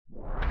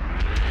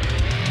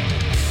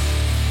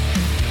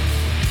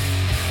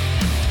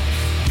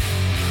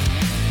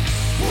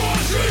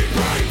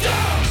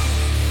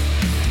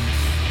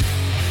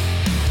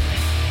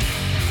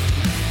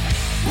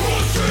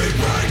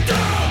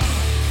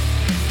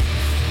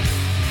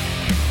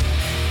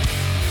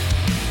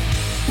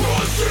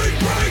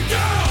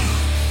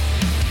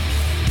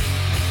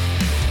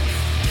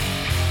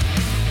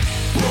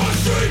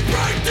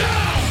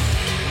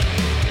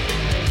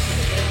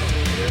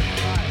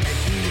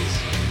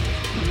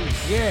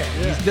Yeah,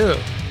 he's due.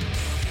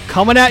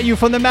 Coming at you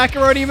from the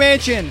Macaroni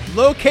Mansion,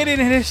 located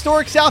in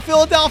historic South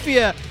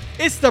Philadelphia,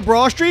 it's the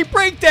Broad Street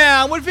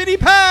Breakdown with Vinny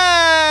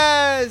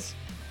Paz.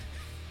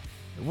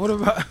 What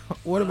about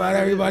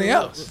everybody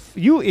else?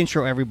 You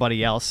intro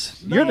everybody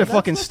else. You're the that's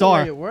fucking not the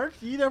star. way it works.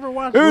 You never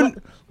watched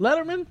Dude.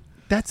 Letterman?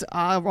 That's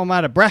I'm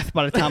out of breath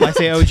by the time I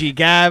say OG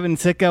Gavin,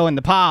 Sicko, and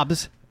the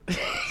Pobs.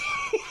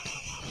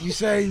 You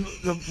say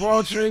the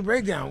Broad Street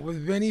Breakdown with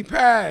Vinny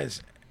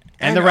Paz.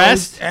 And the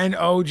rest? And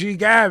OG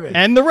Gavin.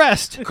 And the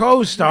rest.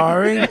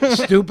 Co-starring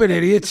Stupid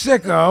Idiot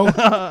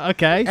Sicko.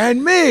 Okay.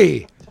 And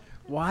me,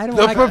 Why do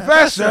the I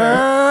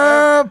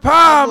Professor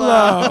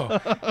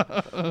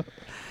Pablo.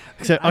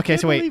 So I okay,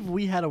 can't so wait. believe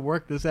we had to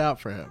work this out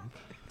for him.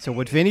 So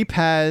with Vinny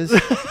Paz,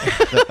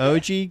 the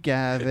OG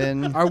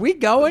Gavin. Are we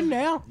going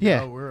now?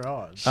 Yeah. No, we're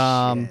on.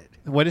 Shit.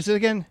 What is it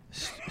again?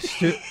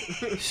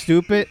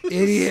 Stupid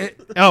Idiot.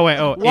 Oh wait.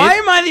 Oh. Why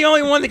am I the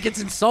only one that gets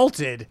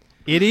insulted?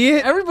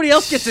 Idiot. Everybody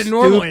else gets a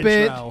normal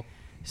Stupid, intro.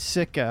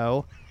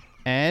 Sicko,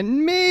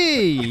 and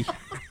me. Do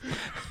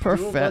a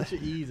bunch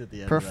of E's at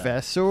the end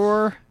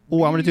Professor.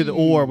 Oh, I'm gonna do the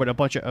or with a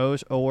bunch of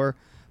O's. Or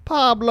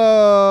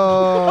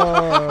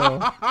Pablo.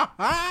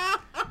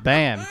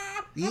 Bam.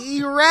 The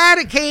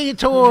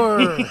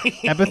Eradicator.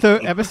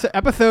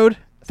 Episode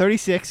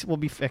 36 will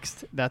be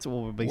fixed. That's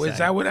what we'll be saying. Is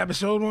that what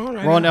episode one?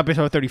 Right We're on now?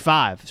 episode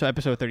 35. So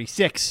episode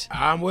 36.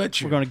 I'm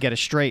with you. We're gonna get it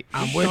straight.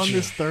 I'm We've with done you.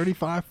 this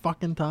 35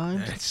 fucking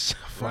times. It's a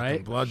fucking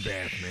Right?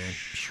 bloodbath, man.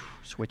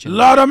 Switching.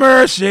 Lord of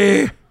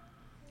mercy.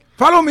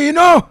 Follow me,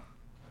 no.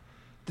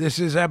 This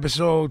is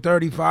episode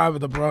 35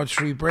 of the Broad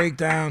Street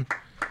Breakdown.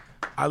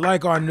 I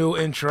like our new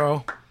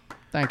intro.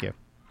 Thank you.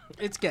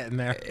 It's getting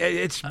there.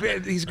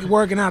 He's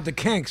working out the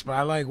kinks, but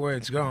I like where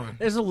it's going.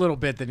 There's a little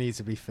bit that needs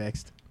to be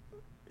fixed.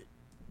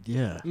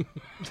 Yeah.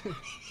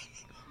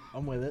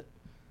 I'm with it.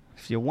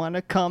 If you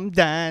wanna come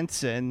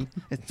dancing,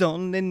 it's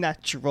only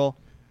natural.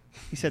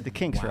 He said the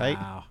Kinks, right?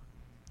 Wow.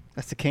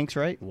 That's the Kinks,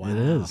 right? Wow. It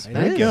is. It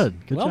Very is.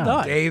 good. Good Well job.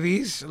 done.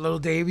 Davies, a little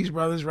Davies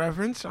Brothers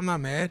reference. I'm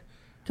not mad.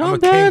 Come I'm a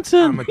dancing.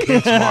 I'm a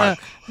Kinks mark.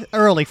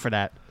 Early for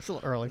that. It's a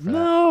little early for that.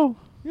 No.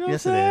 You know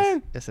Yes, what it I'm is.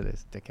 saying? Yes, it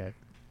is, dickhead.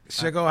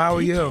 Sicko, how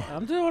are you?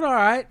 I'm doing all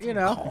right, you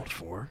know. Called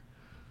for.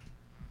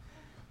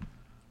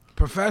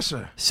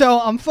 Professor. So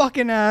I'm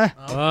fucking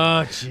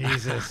Oh,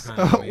 Jesus.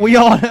 we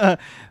all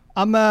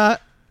I'm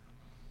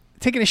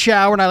taking a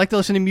shower and I like to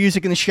listen to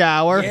music in the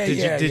shower.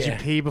 Yeah, Did you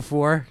pee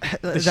before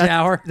the That-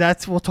 shower?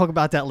 That's we'll talk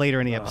about that later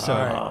in the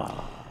episode.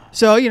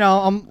 So, you know,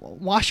 I'm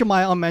washing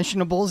my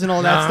unmentionables and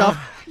all that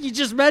stuff. You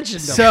just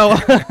mentioned them. So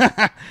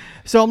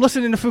so I'm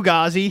listening to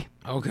Fugazi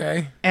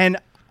Okay. and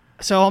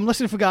so I'm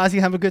listening to Fugazi,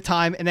 having a good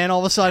time, and then all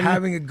of a sudden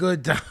Having a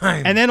good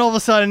time. and then all of a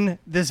sudden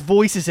this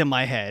voice is in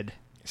my head.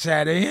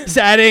 Sat in.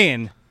 Sat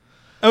in.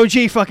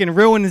 OG fucking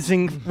ruining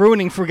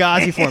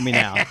Fugazi for me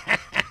now.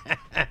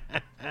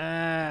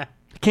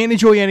 Can't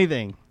enjoy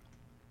anything.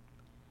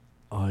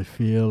 I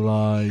feel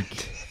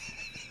like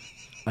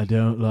I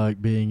don't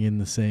like being in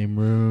the same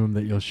room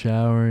that you're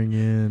showering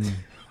in.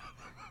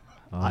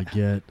 I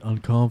get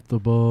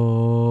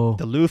uncomfortable.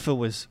 The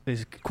loofah is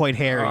quite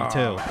hairy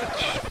too.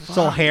 It's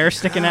all hair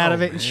sticking out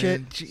of it and Man,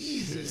 shit.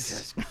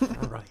 Jesus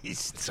Christ.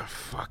 It's a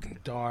fucking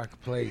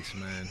dark place,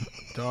 man.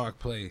 Dark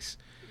place.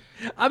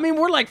 I mean,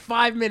 we're like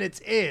 5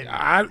 minutes in,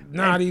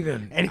 Not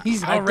even. and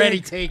he's I already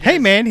think taking. Hey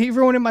man, he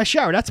ruining my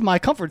shower. That's my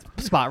comfort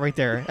spot right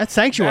there. That's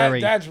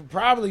sanctuary. That's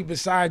probably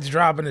besides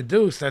dropping a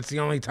deuce. That's the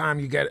only time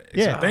you get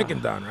some thinking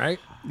done, right?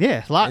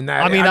 Yeah, a lot. And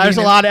that- I mean, I there's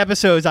mean, a lot of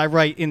episodes I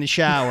write in the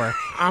shower.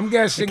 I'm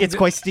guessing It gets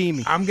quite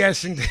steamy. I'm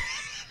guessing.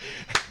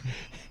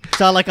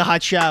 So I like a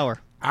hot shower.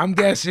 I'm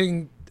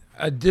guessing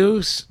a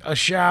deuce, a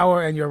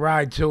shower, and your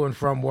ride to and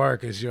from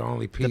work is your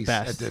only piece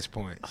best. at this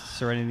point.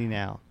 Serenity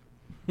now.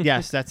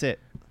 Yes, that's it.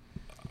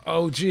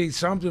 Oh, gee,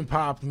 something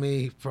popped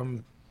me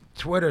from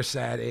Twitter.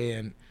 Sat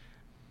in.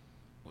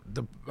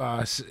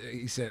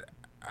 He said,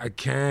 "I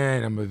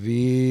can't. I'm a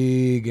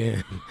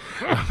vegan."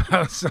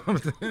 About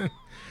something.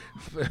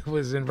 It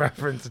was in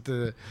reference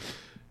to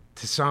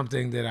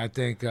something that I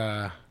think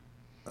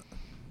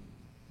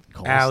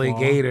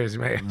alligators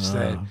may have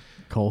said.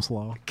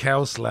 Coleslaw.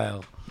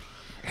 Coleslaw.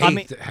 I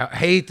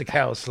Hate the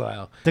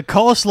coleslaw. The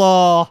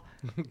coleslaw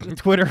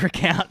Twitter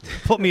account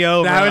put me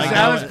over.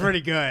 That was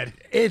pretty good.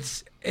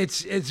 It's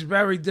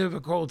very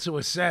difficult to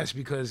assess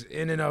because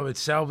in and of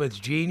itself it's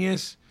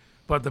genius,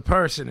 but the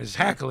person is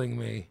heckling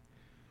me,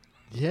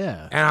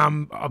 Yeah. and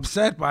I'm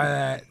upset by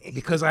that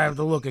because I have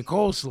to look at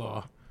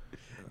coleslaw.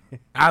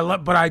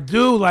 But I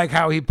do like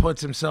how he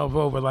puts himself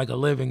over like a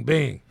living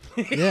being.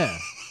 Yeah.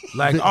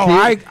 Like, He-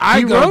 I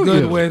he go wrote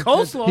good you. with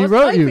Coleslaw He is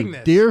wrote typing you,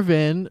 this. Dear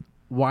Vin,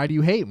 why do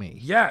you hate me?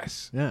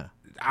 Yes, Yeah.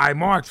 I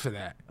marked for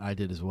that, I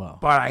did as well.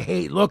 but I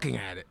hate looking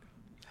at it.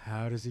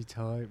 How does he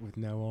type with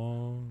no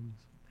arms?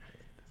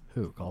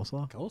 Who?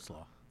 Coleslaw?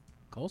 Coleslaw.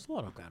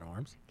 Coleslaw don't got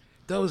arms.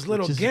 Those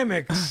little Which is-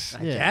 gimmicks.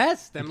 Yeah.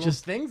 Yes, them It little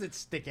just- things that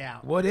stick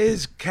out. What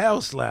is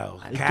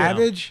coleslaw?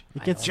 Cabbage?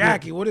 It gets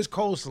Jackie, what is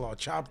coleslaw?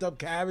 Chopped up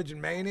cabbage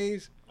and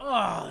mayonnaise?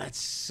 Oh, that's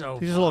so.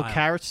 There's a little vile.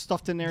 carrots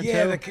stuffed in there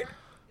Yeah, too. the Vinegar,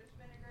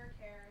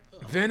 carrots,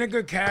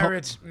 Vinegar,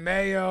 carrots,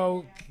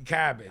 mayo,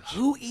 cabbage.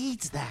 Who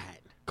eats that?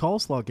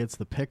 Coleslaw gets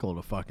the pickle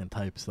to fucking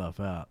type stuff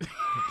out.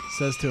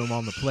 Says to him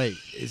on the plate.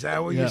 Is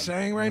that what Yeah. you're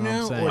saying right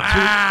That's now? what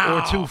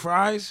I'm saying. Or two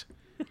fries?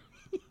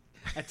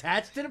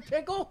 Attached to the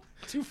pickle?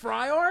 2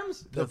 fry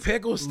arms? The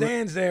pickle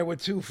stands there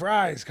with 2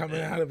 fries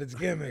coming out of its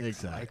gimmick.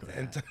 Exactly.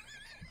 And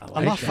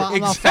I'm not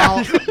following. yes,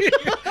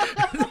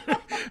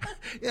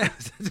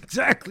 that's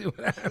exactly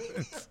what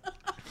happens.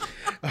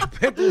 A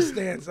pickle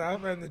stands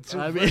up and the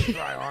 2 French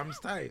fry arms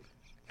type.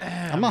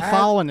 I'm not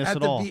following this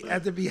at all.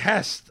 At the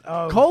behest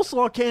of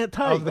Coleslaw can't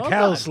type. of the Well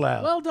cow done.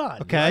 slab. Well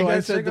done. Okay. So I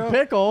guess said I the go-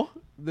 pickle.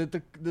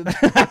 The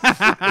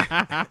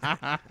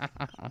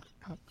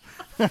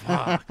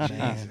Fuck,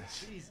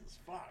 Jesus.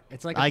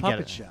 It's like I a get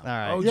puppet it. show. All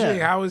right. Oh, Yeah. gee,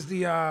 how was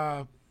the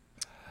Darth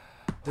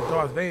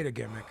Vader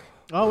gimmick?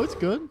 Oh, it's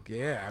good.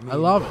 Yeah, I mean, I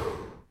love it.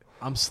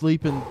 I'm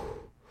sleeping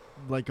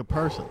like a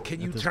person. Can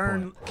at you this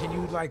turn? point. Can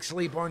you like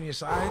sleep on your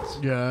sides?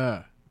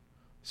 Yeah.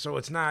 So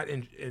it's not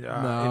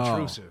No.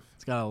 intrusive.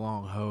 It's got a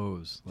long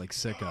hose, like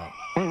sicko.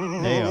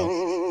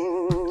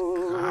 Heyo.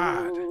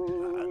 God.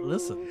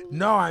 Listen.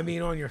 No, I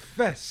mean on your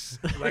fists.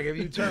 Like if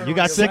you turn. You on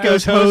got your sicko's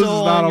left- hose is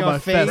hose not on on your my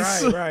face.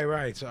 fence.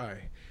 Right. Sorry.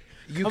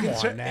 You Come can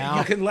on now.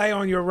 You can lay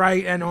on your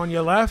right and on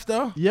your left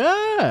though.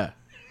 Yeah.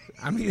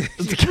 I mean,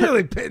 you're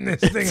really pitting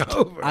this thing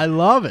over. I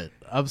love it.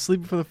 I'm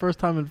sleeping for the first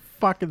time in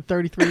fucking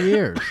 33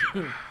 years.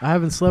 I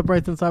haven't slept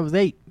right since I was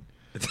 8.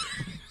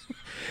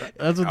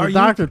 That's what the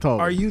doctor told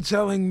me. Are you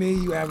telling me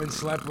you haven't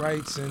slept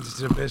right since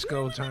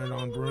Zabisco turned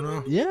on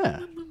Bruno?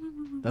 Yeah.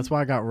 That's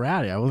why I got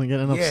ratty. I wasn't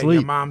getting enough Yeah,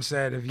 sleep. your mom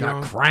said if you got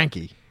don't,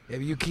 cranky.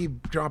 if you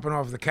keep jumping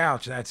off the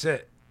couch, that's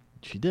it.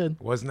 She did.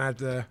 Wasn't that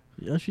the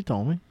Yeah, she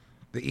told me.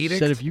 the She edict?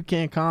 said if you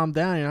can't calm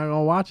down, you're not going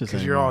to watch this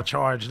Because anymore. you're all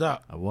charged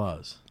up. I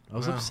was. I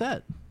was Wow.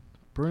 upset.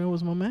 Bruno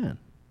was my man.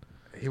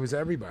 He was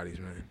everybody's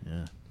man.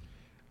 Yeah.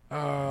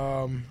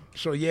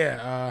 So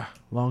yeah,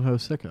 Long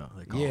hose sicko.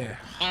 They call yeah.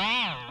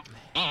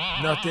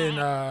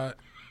 him.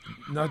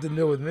 Nothing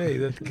new with me.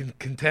 That can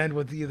contend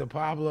with either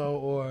Pablo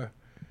or.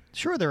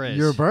 Sure there is.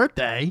 Your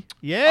birthday?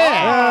 Yeah.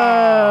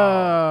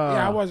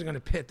 Yeah, I wasn't gonna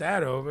pit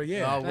that over.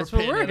 Yeah. Oh, That's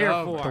what we're here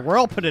The for.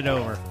 world put it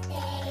over.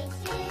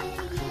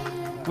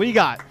 What you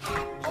got?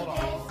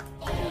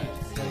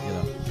 Get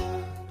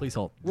up. Please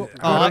hold.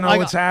 I don't know I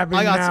what's got- happening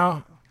I got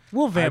now.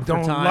 We'll I vamp for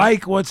don't time.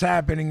 like what's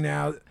happening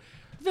now.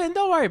 Vin,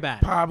 don't worry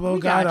about it. Pablo We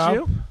got up.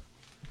 you.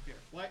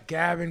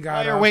 Gavin While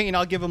got you're up. waiting,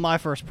 I'll give him my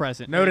first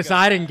present. Notice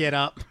I didn't get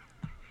up.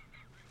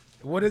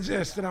 What is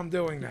this that I'm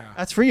doing now?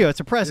 That's for you. It's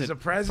a present. It's a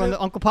present? from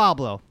the Uncle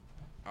Pablo.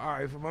 All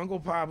right, from Uncle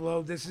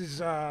Pablo. This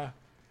is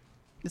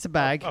It's a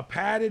bag. a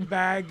padded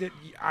bag that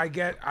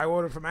I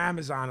order from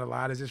Amazon a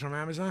lot. Is this from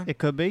Amazon? It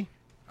could be.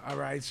 All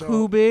right, so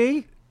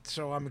Poobie.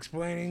 I'm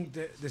explaining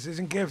that this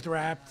isn't gift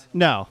wrapped.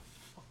 No.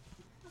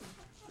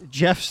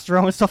 Jeff's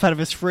throwing stuff out of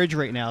his fridge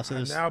right now. So I'm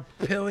there's now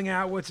pilling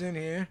out what's in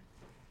here.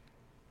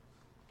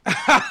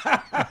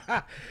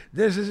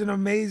 This is an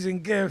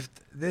amazing gift.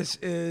 This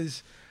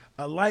is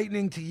a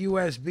lightning to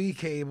USB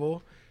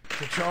cable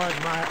to charge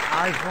my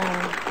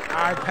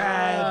iPhone,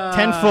 iPad,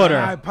 10-footer.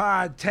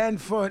 iPod,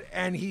 10-foot,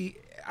 and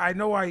I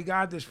know why he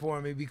got this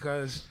for me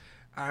because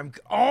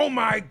oh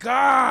my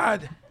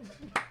God!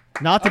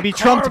 Not to A be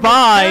trumped Carver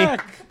by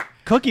Keck.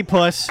 Cookie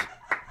Puss.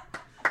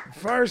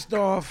 First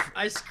off,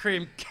 Ice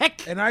cream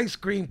kick. an ice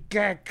cream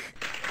keck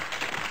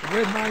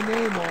with my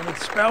name on it,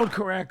 spelled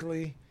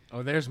correctly.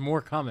 Oh, there's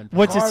more coming.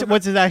 What's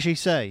it actually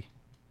say?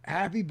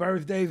 Happy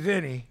birthday,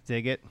 Vinny.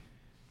 Dig it.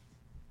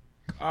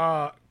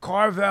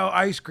 Carvel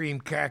ice cream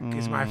keck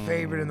is my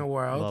favorite in the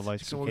world. love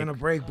ice So cream we're cake. gonna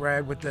break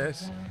bread with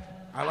this.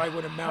 I like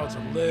when it melts a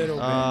little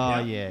bit.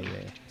 Oh yeah.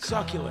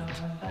 Succulent.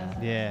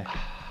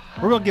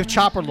 We're gonna give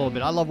Chopper a little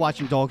bit. I love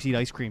watching dogs eat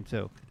ice cream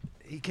too.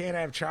 He can't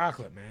have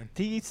chocolate, man.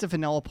 He eats the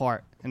vanilla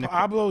part. And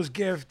Pablo's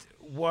gift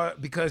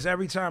because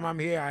every time I'm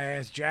here, I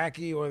ask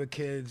Jackie or the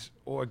kids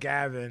or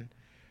Gavin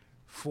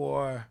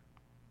for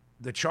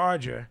the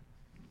charger.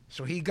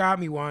 So he got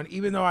me one,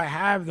 even though I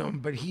have them,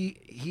 but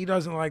he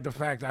doesn't like the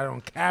fact I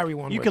don't carry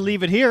one. you with can me.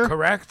 leave it here.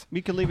 Correct?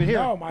 We can leave it here.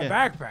 No, my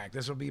Yeah. backpack.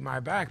 This will be my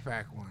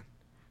backpack one.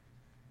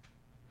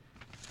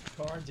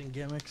 Cards and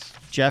gimmicks.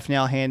 Jeff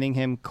now handing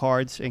him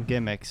cards and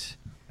gimmicks.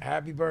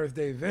 Happy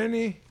birthday,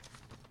 Vinny.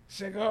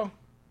 Sicko.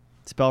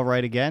 Spell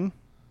right again.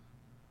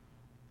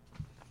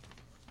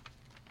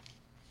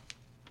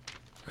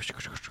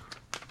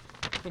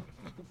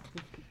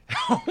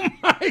 Oh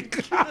my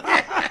God.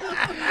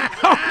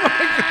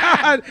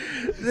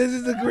 This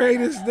is the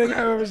greatest thing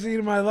I've ever seen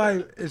in my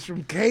life. It's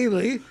from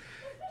Kaylee,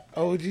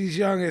 OG's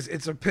youngest.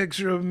 It's a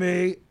picture of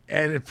me,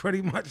 and it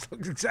pretty much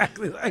looks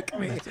exactly like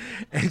me.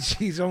 And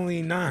she's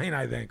only 9,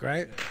 I think,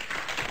 right?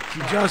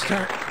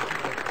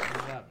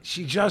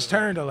 She just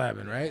turned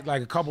 11, right?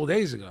 Like a couple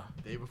days ago.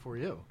 Day before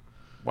you.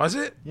 Was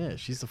it? Yeah,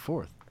 she's the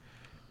 4th.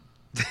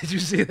 Did you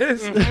see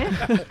this?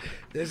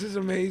 This is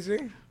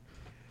amazing.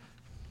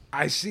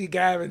 I see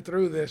Gavin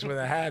through this with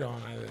a hat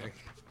on, I think.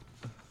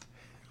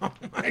 Oh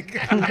my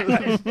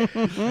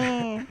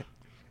God.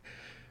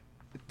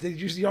 Did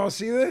y'all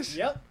see this?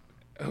 Yep.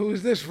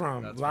 Who's this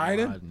from? That's from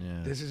Leiden? Leiden,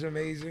 yeah. This is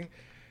amazing.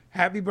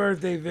 Happy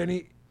birthday,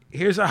 Vinny.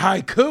 Here's a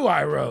haiku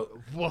I wrote.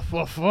 Woof,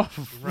 woof,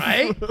 woof.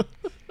 Right?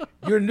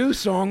 Your new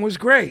song was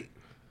great.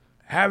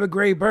 Have a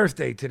great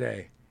birthday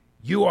today.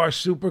 You are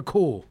super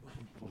cool.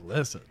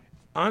 Listen.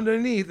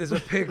 Underneath is a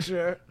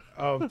picture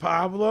of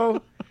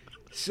Pablo,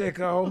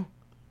 Sicko,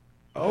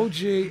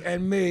 OG,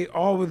 and me,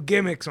 all with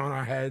gimmicks on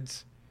our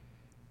heads.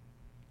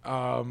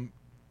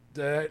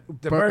 The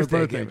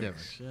birthday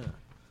gimmicks. Yeah.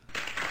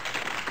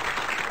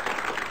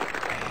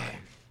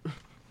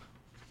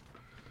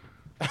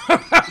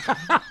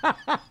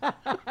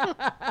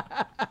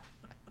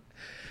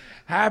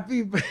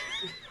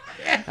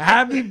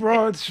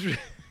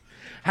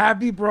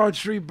 Happy Broad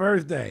Street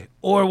birthday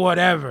or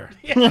whatever.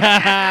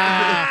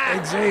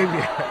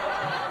 Xavier.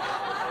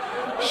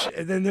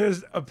 And then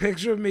there's a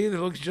picture of me that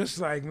looks just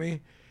like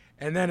me,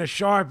 and then a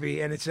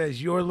Sharpie, and it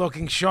says, "You're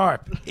looking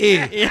sharp."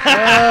 Thanks,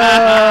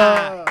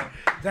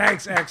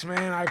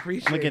 X-Man. I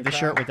appreciate it. I'm gonna get the pal.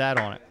 shirt with that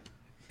on it.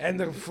 And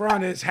the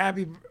front is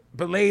happy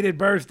belated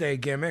birthday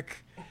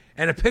gimmick,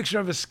 and a picture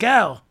of a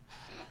skull.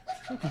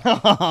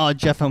 Oh,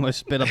 Jeff almost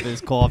spit up his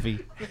coffee.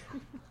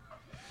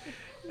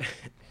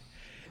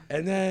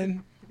 And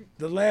then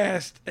the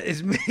last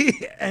is me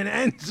and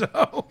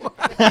Enzo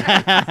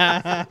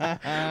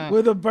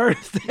with a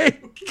birthday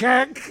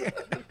cake.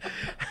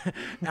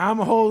 I'm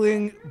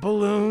holding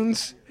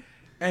balloons,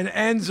 and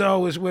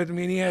Enzo is with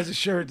me, and he has a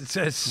shirt that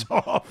says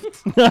soft.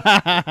 What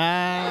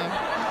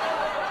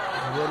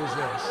is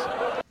this?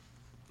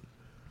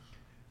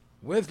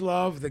 With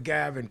love, the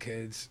Gavin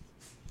kids.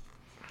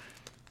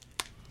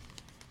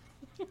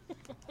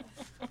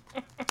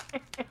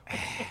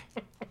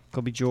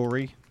 Could be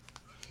jewelry.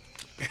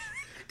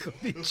 Could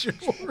be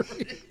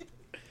jewelry.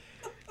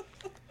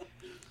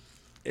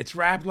 It's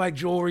wrapped like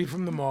jewelry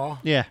from the mall.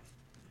 Yeah.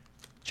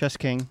 Chess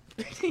King.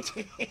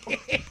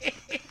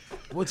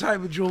 What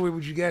type of jewelry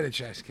would you get at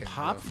Chess King?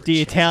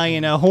 The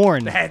Italian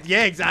horn.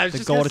 Yeah, exactly. I was The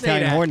just gold gonna say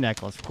Italian that. horn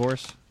necklace, of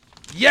course.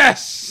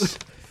 Yes!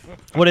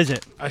 What is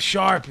it? A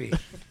Sharpie.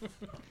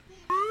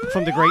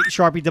 From the great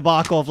Sharpie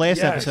debacle of last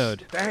Yes.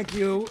 episode. Thank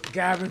you,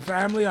 Gavin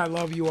family. I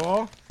love you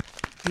all.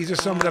 These are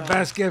some of the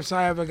best gifts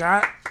I ever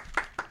got.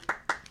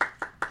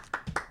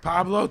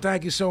 Pablo,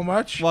 thank you so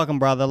much. Welcome,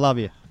 brother. Love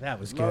you. That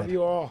was Love good.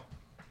 you all.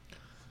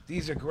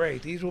 These are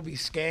great. These will be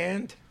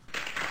scanned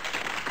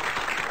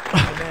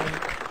and then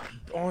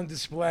on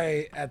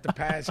display at the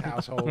Paz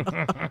household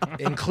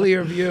in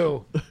clear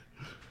view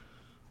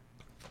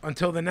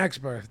until the next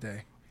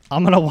birthday.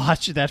 I'm gonna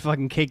watch that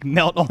fucking cake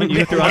melt on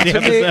you throughout the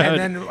To me, episode.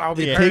 and then I'll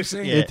be Yeah.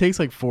 cursing. Yeah. It takes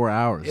like 4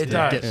 hours It to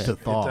does. get to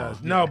thaw. It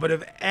does. No, but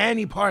if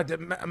any part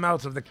that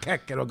melts of the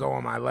cake, it'll go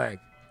on my leg.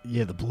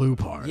 Yeah, the blue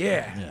part.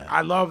 Yeah.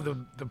 I love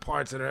the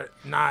parts that are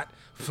not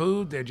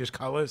food; they're just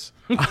colors.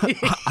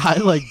 I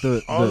like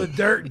the All the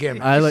dirt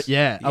gimmicks. I like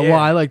well,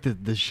 I like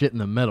the shit in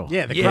the middle.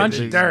 Yeah, the Yeah, crunchy.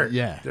 the dirt.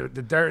 Yeah. the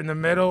dirt in the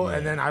middle,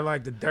 and then I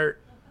like the dirt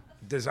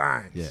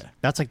designs. Yeah.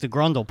 That's like the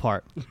grundle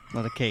part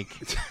of the cake.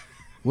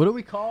 What do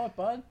we call it,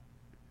 bud?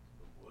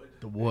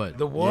 The wood.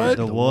 The wood?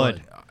 The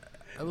wood.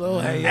 A little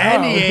hey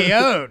And he yo.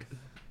 AO'd.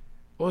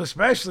 Well,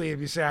 especially if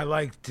you say I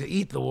like to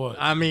eat the wood.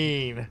 I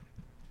mean,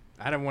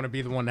 I don't want to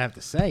be the one to have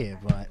to say it,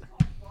 but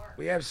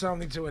We have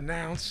something to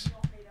announce.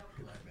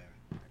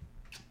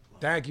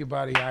 Thank you,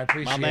 buddy. I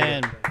appreciate My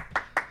man. it.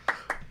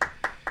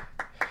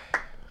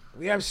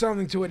 We have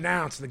something to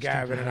announce, the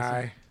Gavin and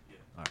I.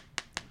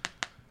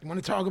 You want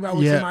to talk about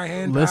what's in my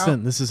hand, pal?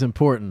 Listen, this is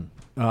important.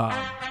 Right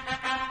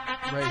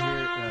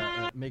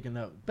here, make a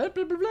note. Blah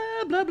blah blah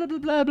blah blah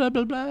blah blah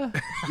blah blah.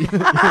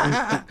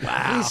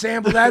 Please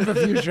sample that for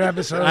future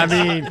episodes. I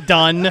mean,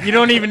 Done. you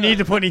don't even need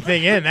to put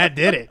anything in. That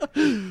did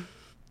it.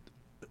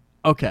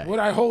 Okay. What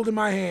I hold in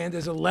my hand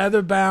is a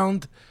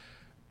leather-bound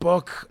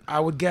book, I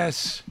would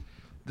guess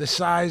the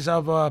size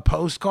of a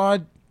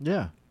postcard.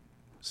 Yeah.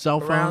 Cell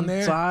Around phone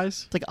there?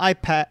 size. It's like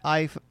iPod,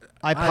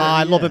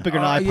 a little bit bigger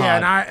than iPod.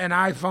 Yeah, an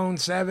iPhone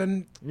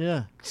 7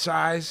 Yeah.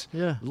 size.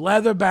 Yeah.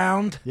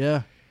 Leather-bound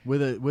Yeah.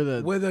 With a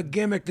with a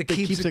gimmick that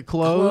keeps it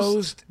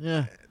closed.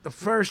 Yeah. The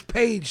first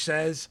page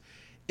says,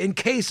 "In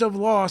case of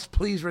loss,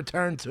 please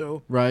return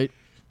to." Right.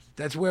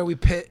 That's where we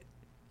pit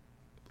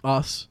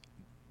Us.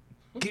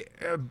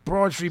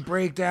 Broad Street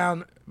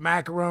Breakdown,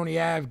 Macaroni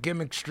Ave,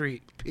 Gimmick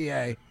Street,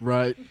 PA.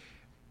 Right.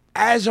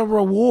 As a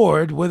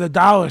reward with a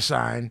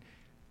 $,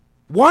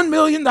 $1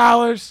 million.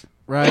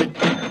 Right.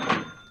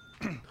 Can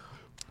you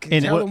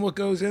And tell what- them what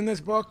goes in this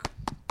book?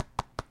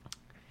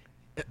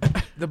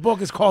 The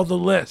book is called The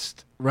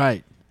List.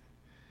 Right.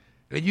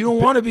 And you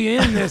don't want to be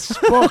in this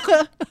book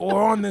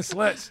or on this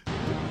list.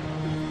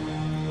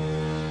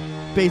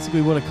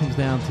 Basically, what it comes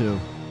down to,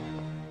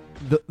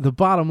 the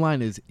bottom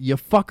line is, you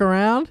fuck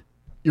around,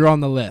 you're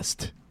on the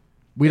list.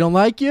 We don't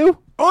like you,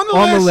 On the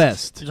on list. the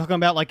list. You're talking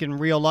about like in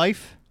real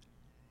life?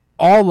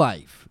 All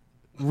life,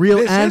 real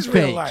This and is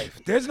fake. real life.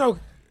 There's no,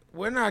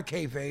 we're not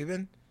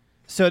kayfabing.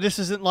 So this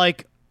isn't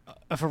like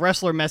if a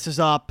wrestler messes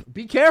up,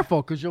 Be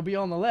careful, because you'll be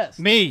on the list.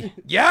 me.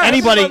 Yes.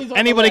 Anybody Everybody's on the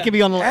anybody list. can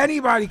be on the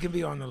Anybody can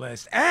be on the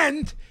list.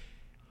 And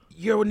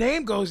your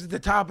name goes at the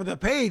top of the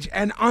page,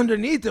 and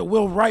underneath it,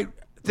 we'll write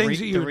things Read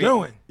that the you're read.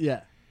 doing.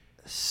 Yeah.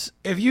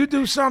 If you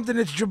do something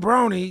that's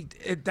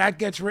jabroni, that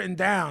gets written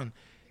down.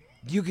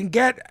 You can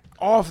get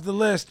off the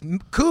list.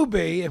 Could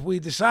be if we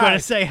decide. Gonna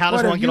say, how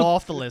does But one if get you-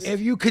 off the list? If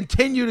you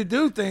continue to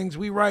do things,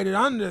 we write it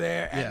under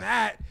there, and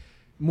that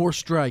More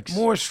strikes.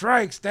 more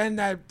strikes. Then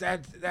that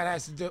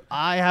has to do.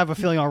 I have a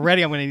feeling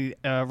already I'm going to need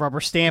a rubber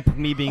stamp of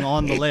me being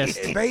on the list.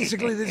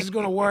 Basically, this is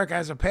going to work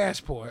as a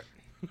passport.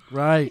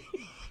 Right.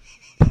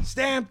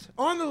 Stamped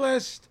on the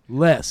list.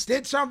 List.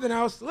 Did something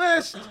else.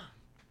 List.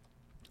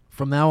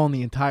 From now on,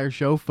 the entire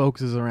show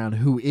focuses around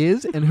who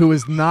is and who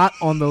is not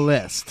on the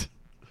list.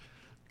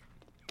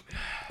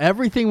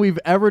 Everything we've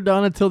ever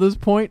done until this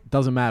point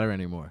doesn't matter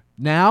anymore.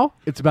 Now,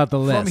 it's about the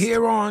list. From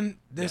here on,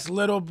 this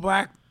little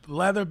black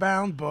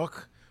leather-bound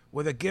book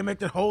with a gimmick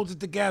that holds it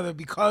together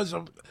because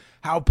of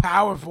how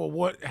powerful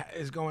what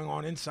is going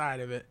on inside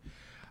of it.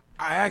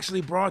 I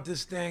actually brought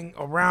this thing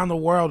around the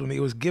world with me.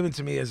 It was given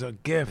to me as a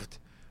gift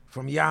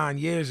from Jan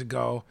years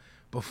ago,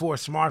 before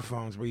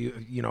smartphones, where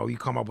you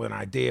come up with an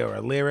idea or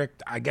a lyric.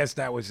 I guess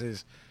that was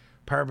his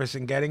purpose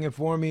in getting it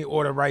for me,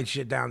 or to write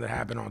shit down that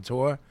happened on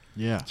tour.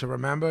 Yeah. To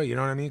remember, you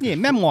know what I mean? Yeah,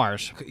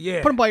 memoirs.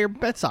 Yeah. Put them by your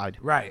bedside.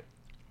 Right.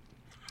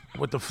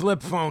 With the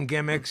flip phone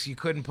gimmicks, you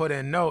couldn't put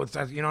in notes.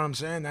 You know what I'm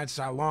saying? That's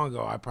how long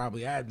ago I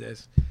probably had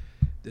this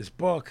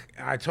book.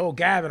 I told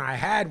Gavin I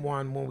had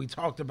one when we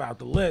talked about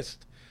the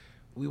list.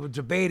 We were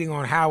debating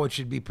on how it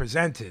should be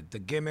presented. The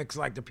gimmicks,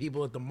 like the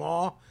people at the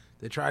mall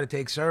that try to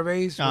take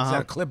surveys. What's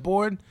that, a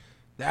clipboard?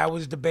 That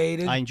was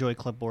debated. I enjoy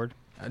clipboard.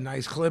 A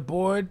nice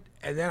clipboard.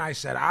 And then I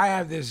said, I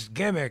have this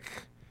gimmick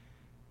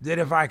that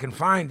if I can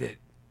find it,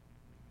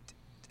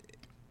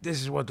 this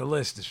is what the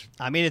list is.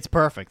 I mean, it's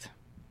perfect.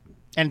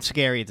 And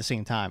scary at the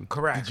same time.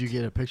 Correct. Did you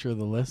get a picture of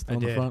the list on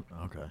the did. front?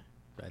 Okay.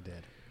 I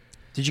did.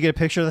 Did you get a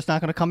picture that's not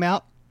going to come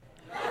out?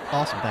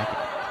 Awesome, thank you.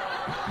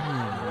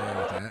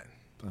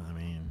 I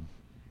mean,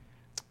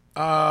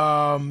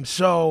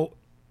 So,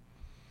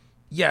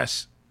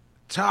 yes,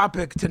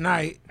 topic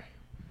tonight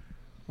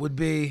would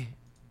be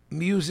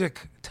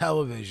music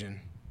television.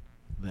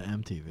 the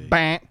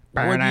MTV.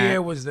 What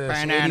year was this?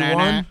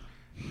 81?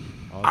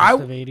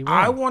 August of 81.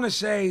 I want to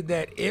say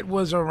that it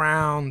was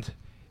around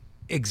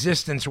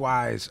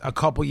existence-wise a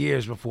couple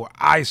years before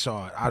I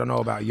saw it. I don't know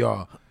about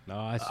y'all. No,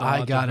 I saw I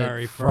it got the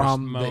very it first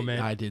from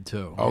moment. I did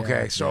too.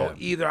 Okay, so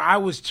either I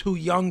was too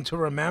young to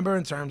remember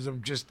in terms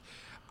of just,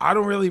 I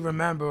don't really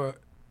remember,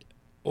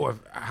 or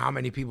how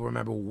many people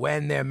remember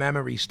when their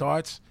memory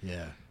starts.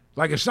 Yeah.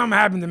 Like if something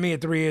happened to me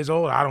at 3 years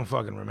old, I don't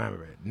fucking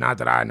remember it. Not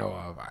that I know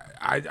of.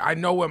 I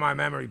know where my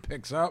memory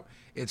picks up.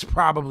 It's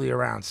probably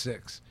around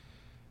 6.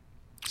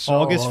 So,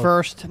 August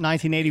 1st,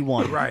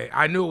 1981. Right.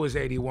 I knew it was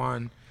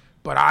 81,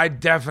 but I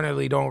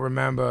definitely don't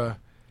remember.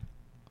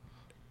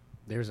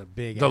 There's a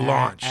big The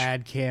launch.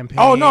 ad campaign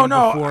Oh, no.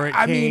 before it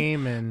I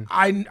came. mean,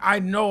 And I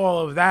know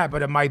all of that,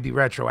 but it might be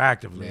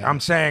retroactively. Yeah. I'm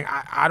saying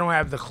I don't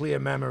have the clear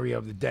memory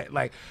of the day.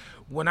 Like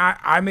when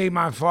I made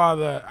my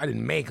father, I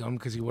didn't make him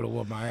because he would have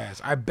whooped my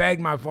ass. I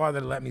begged my father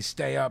to let me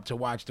stay up to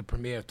watch the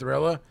premiere of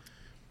Thriller.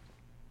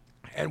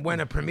 And when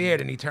it premiered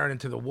and he turned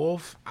into the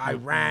wolf, I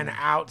ran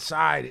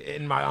outside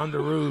in my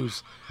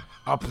underoos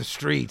up the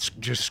streets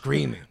just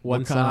screaming.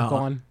 one sock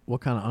on.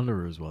 What kind of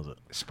underoos was it?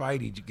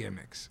 Spidey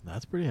gimmicks.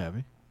 That's pretty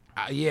heavy.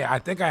 Yeah, I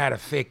think I had a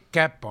fake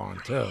cap on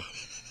too.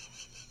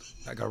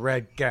 Like a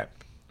red cap.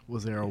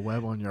 Was there a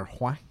web on your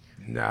whack?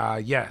 Nah,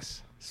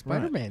 yes.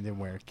 Spider-Man didn't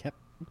wear a cap.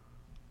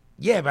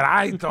 Yeah, but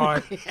I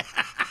thought.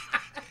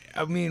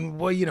 I mean,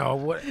 well, you know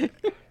what?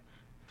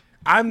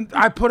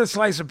 I put a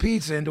slice of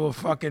pizza into a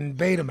fucking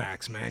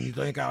Betamax, man. You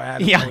think I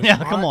had? Yeah,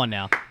 come on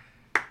now.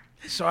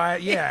 So I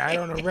had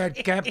on a red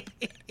cap,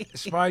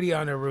 Spidey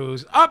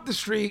underoos, up the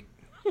street.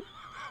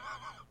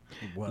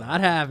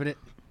 Not having it.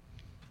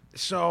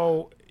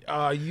 So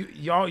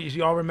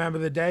y'all remember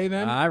the day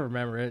then? I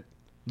remember it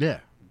Yeah,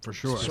 for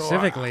sure. So,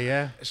 specifically.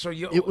 Yeah. So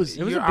you, It was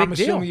a big I'm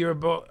deal. assuming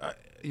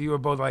you were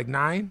both like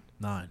 9.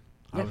 9.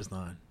 I was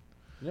 9.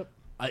 Yep.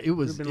 It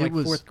was. Been like it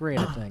was fourth grade,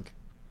 I think.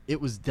 It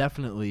was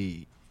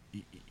definitely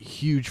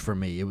huge for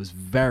me. It was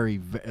very.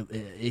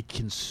 It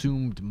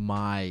consumed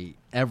my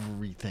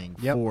everything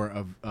Yep.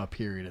 for a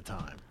period of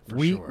time. For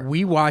We sure.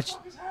 we watched.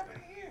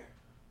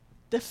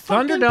 The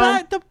fucking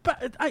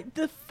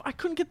Thunderdome. I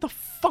couldn't get the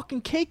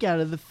fucking cake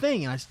out of the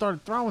thing, and I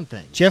started throwing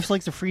things. Jeff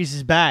likes to freeze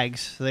his bags,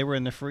 so they were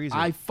in the freezer.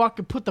 I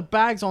fucking put the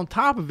bags on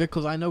top of it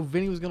because I know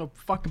Vinny was gonna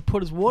fucking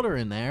put his water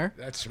in there.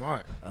 That's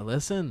smart.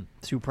 Listen,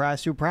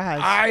 Surprise, surprise.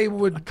 I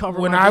would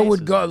cover when my I would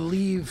bases. go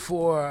leave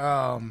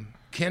for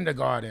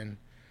kindergarten,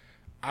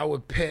 I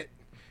would pit.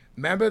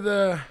 Remember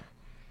the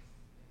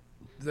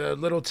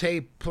little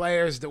tape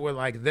players that were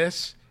like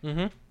this,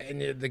 and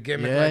the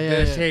gimmick Yeah, like yeah,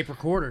 this, yeah. Tape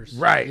recorders.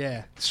 right?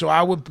 Yeah. So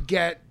I would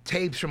get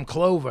tapes from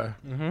Clover,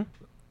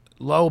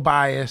 low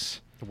bias,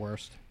 The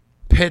worst.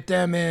 pit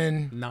them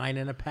in. 9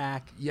 in a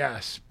pack.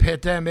 Yes,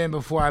 pit them in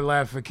before I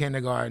left for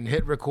kindergarten.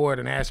 Hit record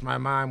and ask my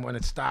mom when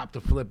it stopped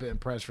to flip it and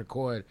press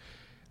record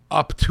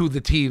up to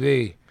the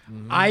TV.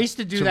 I used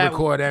to do to that.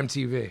 record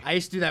MTV. I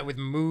used to do that with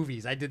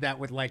movies. I did that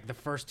with like the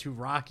first 2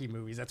 Rocky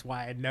movies. That's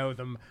why I know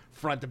them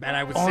front to back.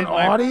 I would On sit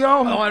audio?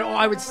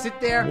 I would sit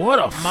there. What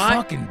a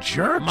fucking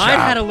jerk Mine job.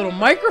 had a little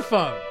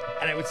microphone,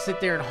 and I would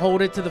sit there and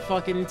hold it to the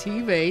fucking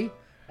TV,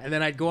 and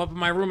then I'd go up in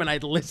my room and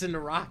I'd listen to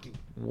Rocky.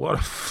 What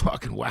a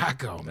fucking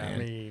wacko, I man.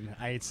 mean,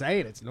 I'd say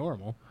it. It's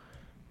normal.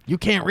 You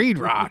can't read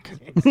rock.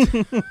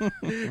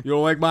 You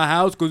don't like my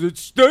house because it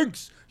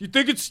stinks. You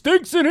think it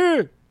stinks in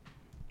here?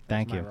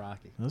 Thank My you.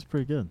 Rocky. That's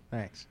pretty good.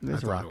 Thanks. I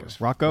thought it was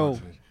Rocco.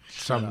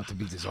 something to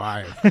be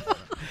desired.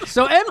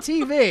 So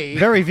MTV.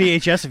 Very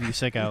VHS of you,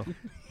 sicko.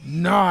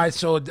 No,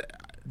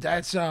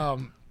 that's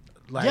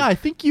like Yeah, I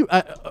think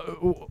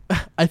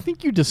I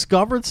think you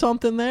discovered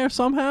something there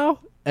somehow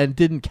and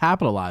didn't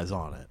capitalize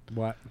on it.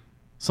 What?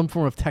 Some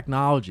form of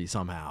technology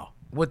somehow.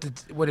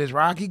 with his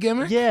Rocky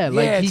gimmick. Yeah,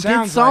 like it he did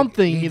sounds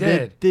something like he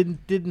that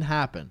did. didn't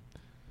happen.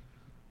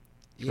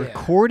 Yeah.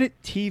 Recorded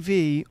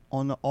TV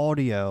on the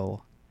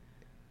audio,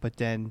 but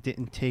then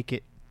didn't take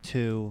it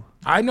to.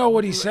 I know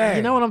what he's saying.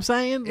 You know what I'm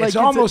saying? It's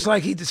almost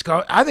like he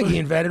discovered. I think he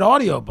invented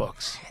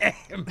audiobooks.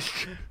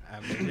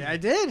 I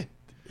did.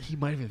 he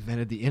might have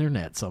invented the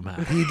internet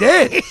somehow. He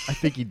did. I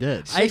think he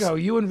did.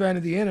 Sicko, you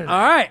invented the internet. All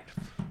right.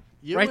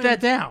 You Write and- that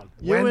down.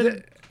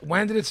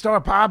 When did it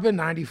start popping?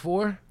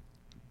 94.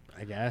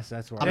 I guess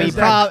that's what. I mean,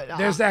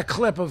 There's that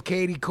clip of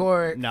Katie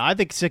Couric. No, I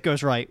think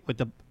Sicko's right with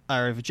the.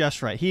 Or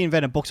just right. He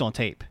invented books on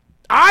tape.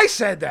 I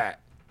said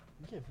that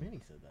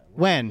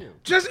When?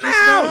 just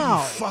now.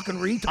 You fucking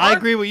retard. I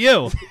agree with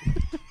you.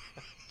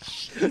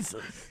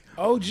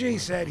 OG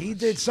said he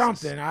did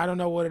something. I don't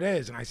know what it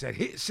is, and I said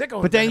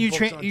Sicko. But then invented you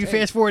books on you tape.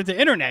 fast forward to the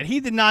internet. He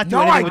did not do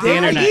No, anything I with the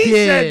didn't. internet. He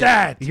Yeah. said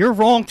that. You're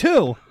wrong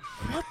too.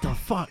 What the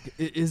fuck?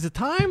 Is it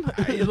time?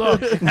 Hey,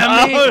 look,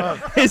 I mean,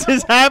 look, Is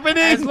this happening?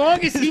 as long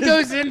as he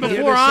goes in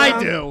before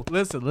I do.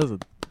 listen.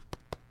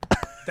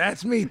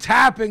 that's me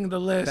tapping the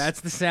list. That's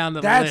the sound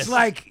of the That's list.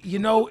 like you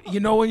know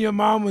when your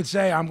mom would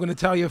say, "I'm going to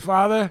tell your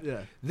father."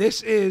 Yeah.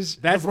 This is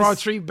That's the Broad the-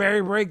 Street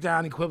Berry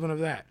Breakdown equivalent of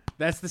that.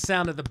 That's the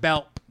sound of the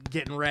belt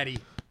getting ready.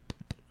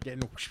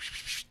 Getting.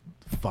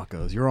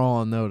 Fuckos, you're all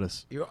on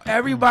notice.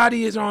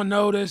 Everybody is on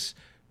notice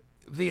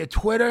via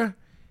Twitter,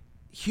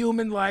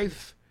 Human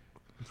Life,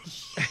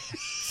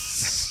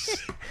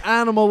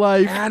 Animal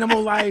life.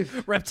 Animal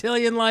Life,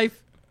 Reptilian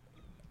life.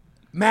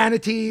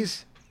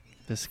 manatees.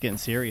 This is getting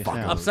serious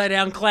now. Upside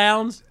down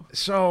clowns.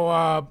 So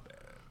I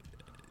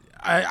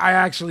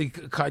actually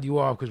cut you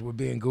off because we're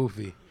being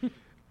goofy.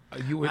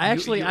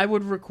 I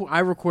would record. I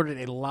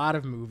recorded a lot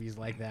of movies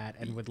like that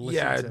and would listen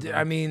Yeah, to them.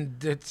 I mean,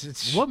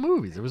 it's What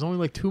movies? There was only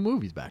like 2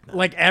 movies back then.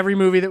 like every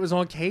movie that was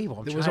on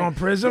cable. it was on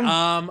Prism.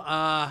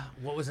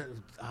 What was it?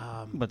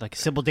 But like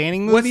Sybil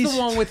Danning What's movies. the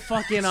one with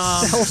fucking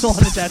that was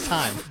on at that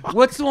time?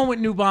 What's the one with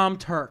New Bomb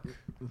Turk?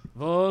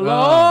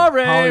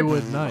 Valore.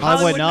 Hollywood Nights.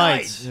 Hollywood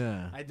Nights.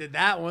 Yeah. I did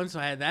that one, so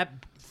I had that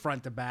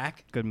front to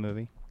back. Good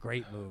movie.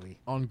 Great movie.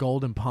 On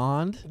Golden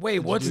Pond. Wait,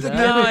 what's do the that?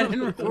 No, I gimmick?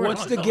 didn't record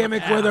What's on the Golden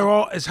gimmick Pond. where they're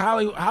all? Is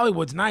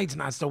Hollywood's Nights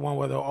not the one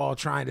where they're all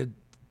trying to?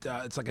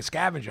 It's like a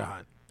scavenger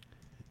hunt.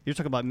 You're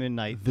talking about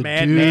Midnight The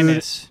Mad dude.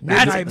 Madness.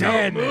 Midnight a dope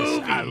Madness.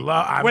 movie. I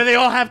love. Where they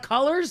all have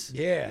colors?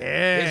 Yeah.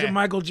 Yeah. Is it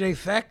Michael J.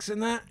 Fex in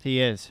that?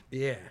 He is.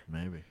 Yeah.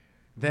 Maybe.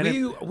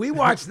 Then We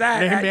watched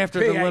that. named at- after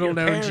at the your little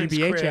known parents'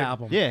 GBH crib.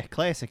 album. Yeah,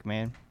 classic,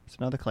 man. It's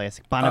another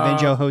classic.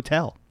 Bonaventure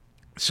Hotel.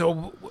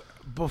 So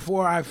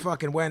before I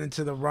fucking went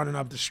into the running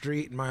up the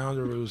street in my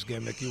underoos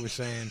gimmick, you were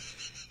saying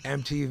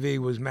MTV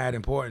was mad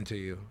important to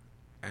you,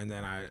 and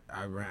then I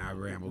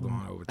rambled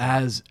on over.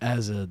 As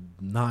a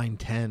 9,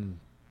 10,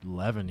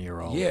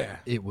 11-year-old. Yeah.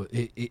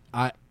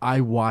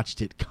 I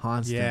watched it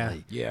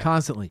constantly. Yeah.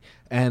 Constantly.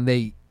 And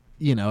they,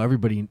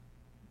 everybody,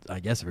 I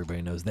guess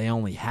everybody knows they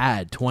only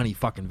had 20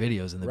 fucking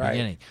videos in the Right.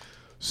 beginning.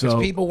 Because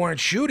So people weren't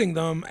shooting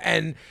them,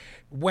 and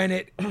when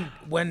it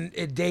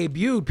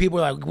debuted, people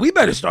were like, "We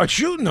better start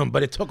shooting them."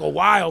 But it took a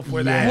while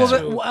for that.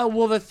 Yeah.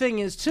 Well, the thing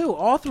is too.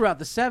 All throughout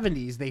the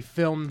 '70s, they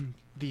filmed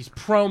these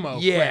promo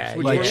Yeah, clips,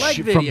 which like were like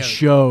from videos.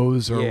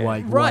 shows or Yeah.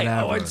 like Right.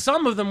 whatever. Oh, and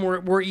some of them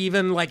were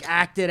even like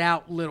acted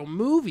out little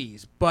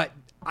movies, but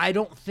I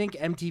don't think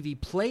MTV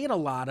played a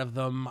lot of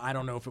them. I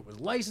don't know if it was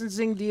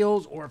licensing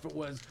deals or if it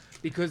was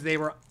because they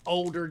were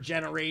older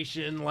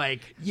generation,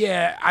 like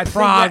Yeah, I think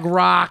prog that,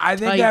 rock. I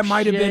think type that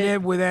might have been shit.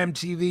 it with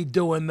MTV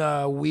doing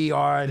the "We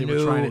Are They were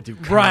New." trying to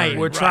do Right,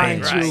 We're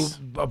current trying things.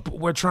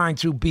 we're trying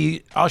to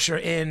be usher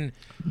in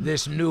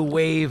this new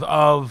wave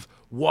of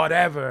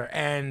whatever,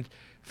 and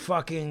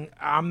fucking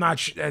I'm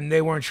not and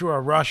they weren't sure a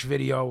Rush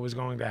video was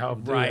going to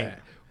help do Right. that,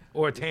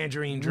 or a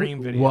Tangerine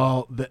Dream video.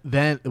 Well,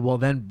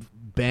 then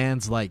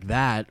bands like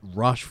that,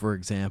 Rush, for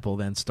example,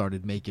 then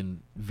started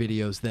making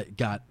videos that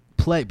got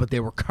play, but they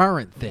were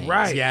current things.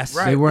 right, yes.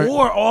 right, They weren't-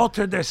 or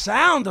altered their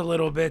sound a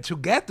little bit to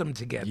get them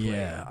to get played.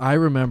 Yeah, I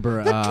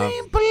remember. The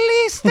Dream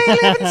Police, they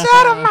live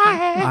inside of my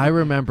head. I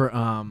remember.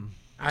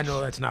 I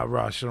know that's not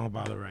Rush, so don't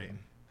bother writing.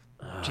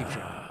 Cheap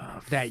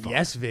Shot. that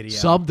Yes video.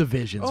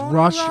 Subdivisions. Oh,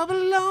 Rush. love a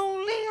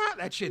lonely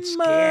That shit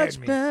scared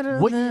me.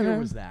 What year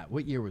was that?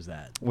 What year was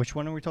that? Which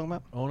one are we talking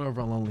about? Owner of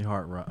a Lonely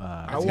Heart.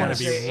 I It's wanna gotta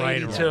say be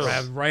right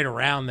 82. right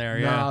around there.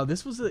 Yeah. No,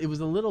 this was it was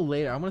a little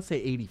later. I want to say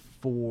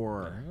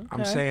 84.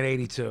 I'm saying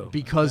 82.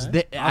 Because I'll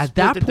at split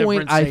that the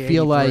point difference, I say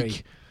feel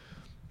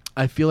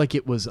 83. like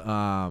it was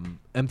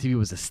MTV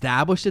was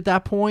established at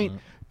that point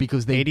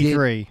because they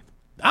 83.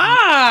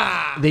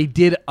 they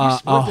did a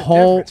Split the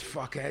whole difference,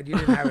 fuckhead. You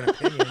didn't have an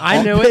opinion.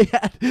 I knew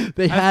it.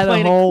 they had a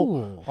played it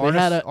whole cool. they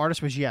had a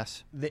Artist was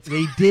yes.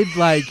 they did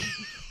like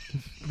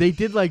they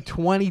did like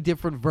 20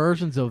 different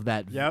versions of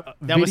that That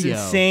video. was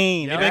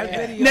insane. Yep. Like,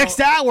 That video- next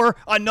hour,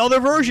 another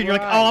version. You're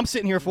like, Right. oh, I'm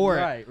sitting here for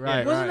it.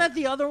 Right. Wasn't that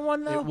the other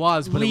one though? It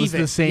was, but it was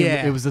Leave the same.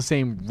 Yeah. It was the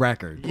same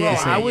record. Bro,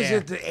 Yeah. I was Yeah.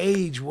 at the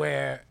age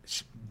where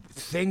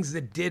things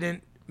that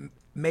didn't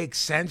make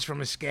sense from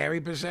a scary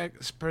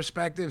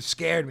perspective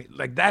scared me.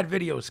 Like that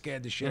video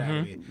scared the shit out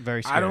of me.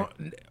 Very I don't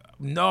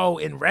know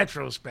in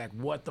retrospect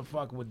what the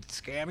fuck would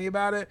scare me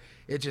about it.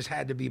 It just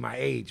had to be my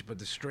age. But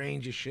the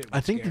strangest shit. Would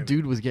I think the scare me.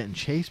 dude was getting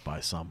chased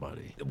by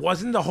somebody. It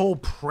wasn't the whole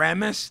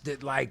premise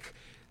that like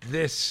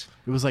this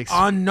It was like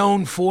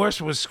unknown force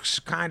was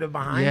kind of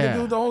behind Yeah.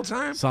 the dude the whole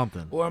time.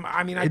 something. Or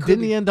I mean, I And could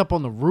didn't be, he end up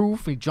on the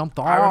roof? He jumped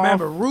off. I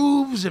remember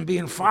roofs and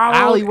being followed,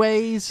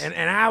 alleyways. and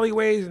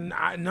alleyways, and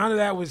none of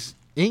that was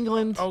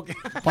England. okay.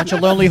 Bunch of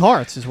lonely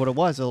hearts is what it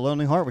was. A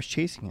lonely heart was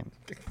chasing him.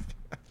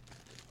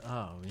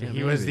 Oh, yeah,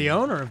 He was maybe. the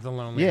owner of the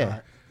Lonely Yeah.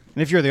 Heart.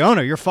 And if you're the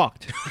owner, you're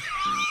fucked.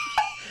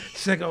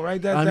 Sicko,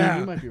 write that I down. mean,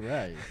 you might be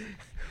right.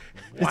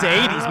 It's the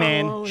 80s,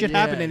 man. Wow. Shit Yeah.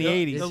 happened in the The-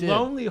 80s. The It's it.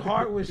 lonely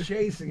heart was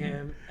chasing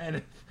him,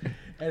 and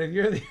if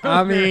you're the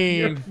I owner,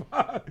 you're mean-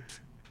 fucked.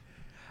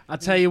 I'll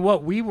tell you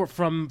what, we were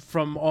from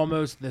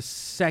almost the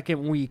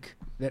second week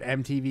that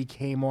MTV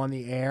came on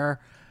the air.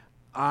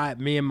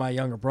 Me and my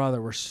younger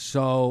brother were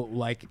so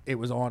like it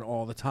was on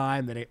all the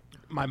time that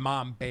my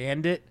mom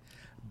banned it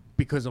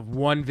because of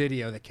one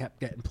video that kept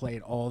getting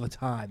played all the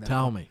time.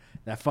 Tell me.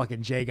 That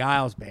fucking Jay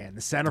Giles band,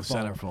 the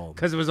Centerfold, Centerfold.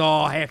 because it was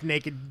all half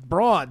naked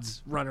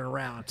broads running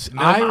around.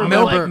 I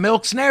remember.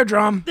 Milk snare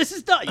drum. This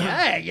is done.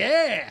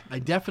 Yeah. I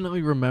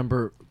definitely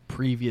remember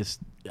previous.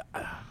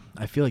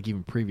 I feel like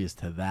even previous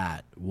to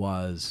that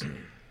was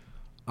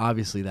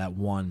obviously that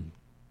one.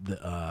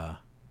 The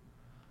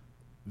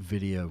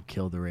video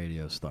killed the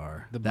radio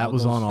star. That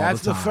was on all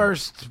That's the the time.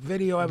 first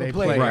video ever They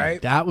played, played.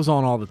 right? That was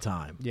on all the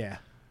time. Yeah.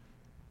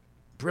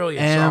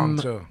 Brilliant song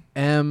too.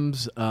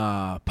 M's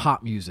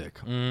pop music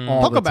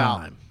all Talk the about.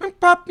 time.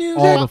 Pop music.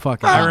 All the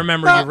fucking I time.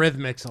 remember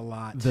Eurythmics a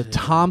lot. The too.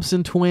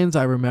 Thompson twins,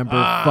 I remember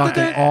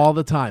fucking all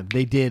the time.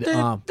 They did.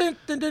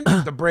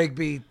 The break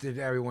beat that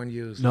everyone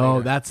used. No,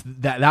 later.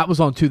 that was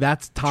on too.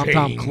 That's Tom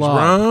Tom James Club.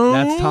 Brown.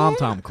 That's Tom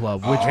Tom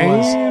Club, which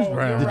James was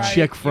Brown. the You're right,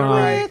 chick you're from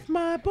right. With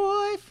my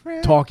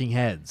boyfriend. Talking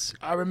Heads.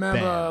 I remember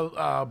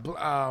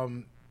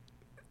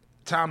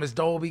Thomas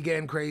Dolby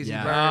getting crazy.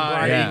 Yeah. Burn, Oh,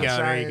 Blind there Yeah. you go.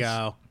 There you Science.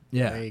 go.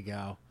 Yeah. There you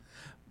go.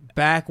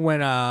 Back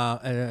when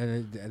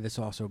and this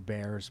also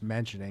bears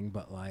mentioning,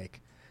 but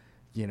like,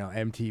 you know,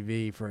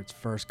 MTV for its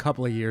first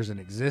couple of years in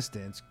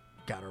existence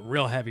got a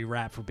real heavy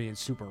rap for being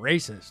super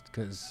racist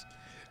because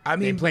I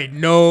they mean, played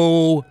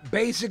no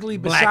basically,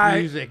 black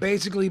music.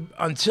 basically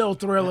until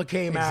Thriller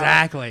came out.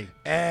 exactly,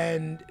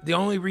 And the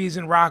only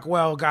reason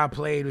Rockwell got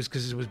played was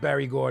because it was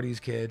Barry Gordy's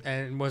kid.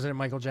 and wasn't it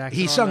Michael Jackson?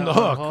 He on sung the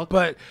on hook,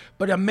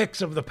 but a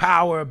mix of the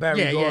power of Barry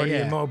Yeah, yeah, Gordy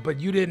and yeah. Mo. But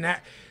you didn't.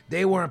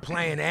 They weren't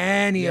playing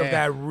any of Yeah.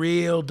 that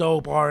real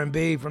dope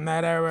R&B from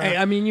that era. Hey,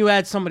 I mean, you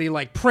had somebody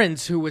like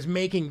Prince who was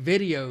making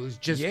videos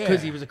just Yeah.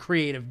 because he was a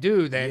creative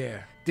dude that Yeah.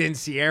 didn't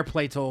see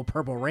airplay till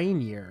Purple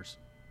Rain years.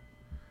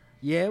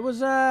 Yeah, it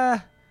was.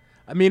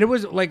 I mean, it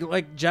was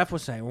like Jeff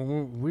was saying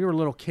when we were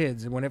little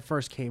kids, and when it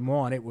first came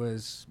on, it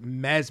was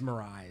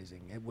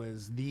mesmerizing. It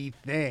was the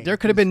thing. There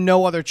could have been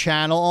no other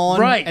channel on,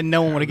 Right. and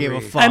no one would have gave a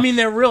Agreed. fuck. I mean,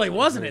 there really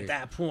wasn't at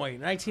that point.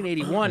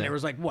 1981, there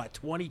was like what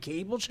 20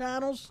 cable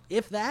channels,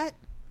 if that.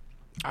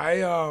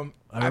 I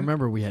I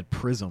remember we had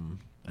Prism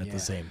at Yeah. the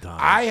same time.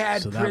 I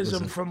had So that was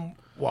Prism a- from.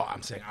 Well,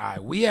 I'm saying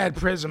we had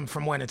Prism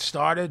from when it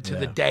started to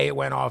the day it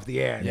went off the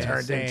air and Yeah.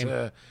 turned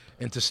Same.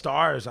 into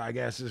Stars. I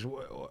guess is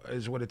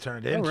what it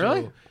turned into.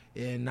 really?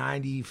 In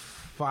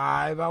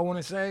 '95, I want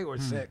to say, or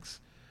 '6.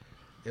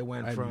 It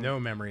went I have from no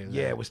memory of that.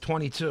 Yeah, it was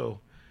 22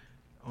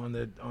 on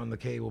the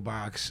cable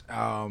box.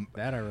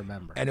 That I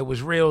remember. And it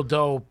was real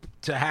dope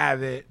to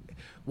have it.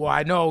 Well,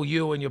 I know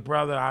you and your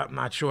brother, I'm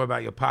not sure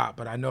about your pop,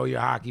 but I know you're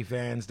hockey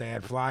fans. They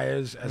had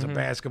Flyers. As a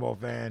basketball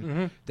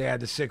fan, they had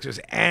the Sixers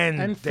and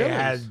And they Phillies.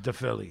 had the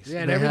Phillies. Yeah,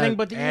 and They everything had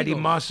but the Andy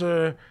Eagles.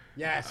 Musser,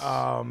 Yes.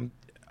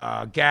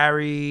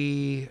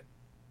 Gary,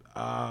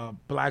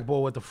 Black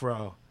Bull with the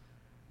Fro.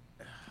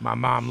 My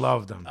mom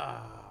loved him.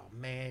 Oh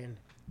man.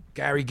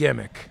 Gary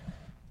Gimmick.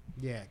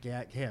 Yeah,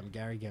 him,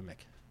 Gary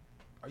Gimmick.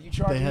 Are you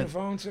charging had- your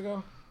phone,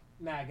 Sigo?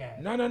 Nah, go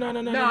ahead. No. No,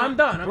 I'm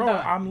done, I'm Bro,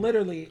 done. I'm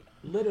literally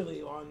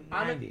on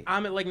 90.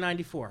 I'm at like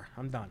 94.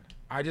 I'm done.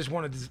 I just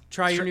wanted to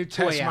Try your new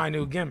test toy my out.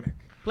 new gimmick.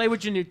 Play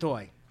with your new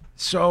toy.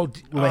 So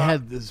Well, they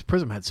had this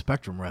Prism had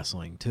Spectrum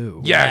Wrestling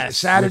too. yeah,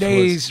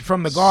 Saturdays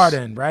from the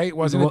Garden, right?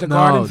 Wasn't it the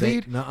Garden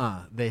feed?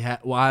 They had.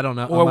 Well, I don't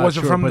know. Or I'm not was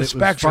it sure, from but the it was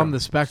Spectrum? from the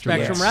Spectrum.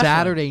 Spectrum Yeah. Wrestling.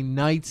 Saturday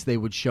nights they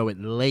would show it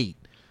late,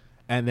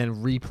 and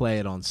then replay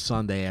it on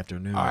Sunday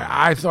afternoon.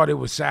 I thought it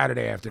was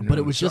Saturday afternoon, But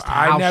it was just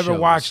I house never shows.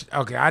 watched.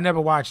 Okay, I never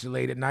watched it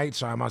late at night,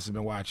 so I must have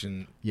been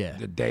watching Yeah.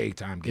 the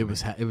daytime. It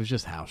was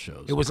just house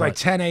shows. It was like But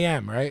 10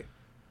 a.m. right?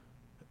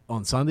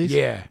 on Sundays.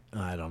 Yeah,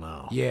 I don't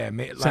know. yeah.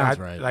 Sounds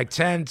right. Like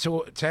 10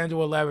 to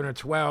 11 or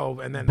 12,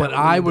 and then. But that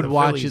I lead would to the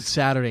watch Phillies. it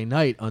Saturday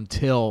night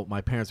until my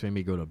parents made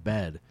me go to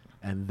bed,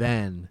 and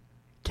then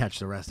catch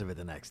the rest of it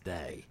the next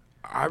day.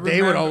 I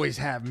They would remember- always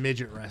have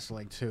midget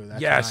wrestling too.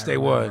 That's Yes, what I they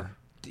remember.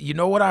 would. You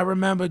know what I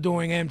remember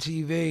doing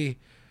MTV?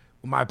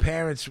 My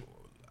parents,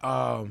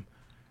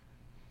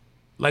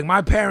 like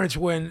my parents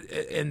were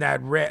in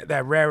that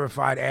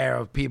rarefied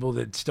era of people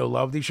that still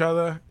loved each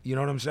other. You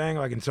know what I'm saying?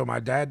 Like until my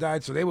dad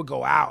died, so they would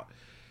go out,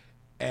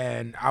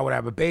 and I would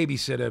have a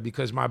babysitter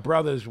because my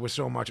brothers were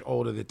so much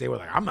older that they were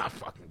like, I'm not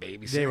fucking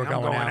babysitting. They were I'm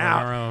going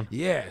out on their own.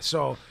 Yeah,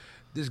 so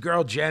this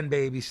girl Jen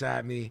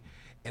babysat me,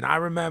 and I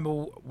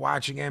remember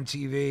watching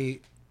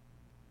MTV.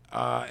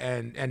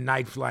 And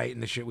Night Flight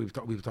and the shit we've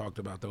talked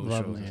about those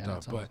shows and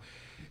stuff, but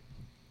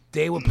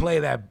they would play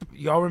that.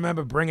 Y'all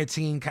remember Bring a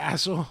Teen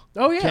Castle?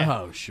 Oh yeah.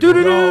 Oh sure.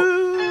 Yo,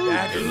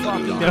 that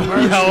fucking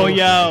commercial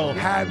yo.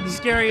 had me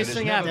Scariest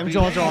thing ever. Them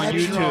joints are on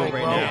retro, YouTube right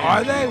bro. now.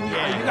 Are they?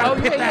 You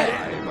gotta put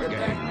that.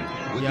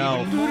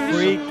 Yo,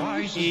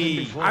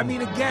 freaky. I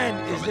mean, again,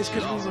 is this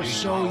because we were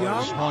so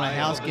young? Haunted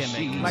house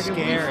gimmick. Like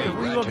Scary. if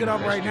we look it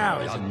up right now,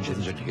 it's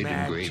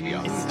mad cheesy.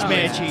 It's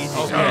mad cheesy.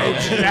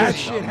 Okay, that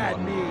shit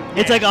had me.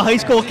 It's like a high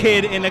school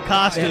kid in a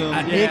costume.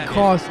 It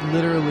cost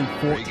literally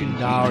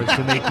 $14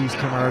 to make these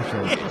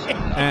commercials,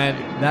 and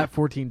that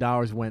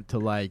 $14 went to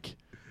like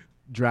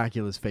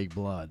Dracula's fake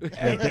blood,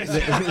 and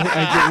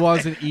it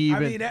wasn't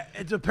even. I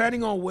mean,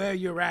 depending on where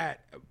you're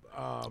at.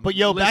 But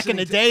yo, back in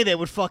the listening to- day, they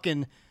would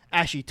fucking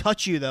actually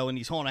touch you though in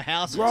these haunted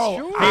houses.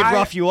 Bro, They'd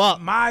rough you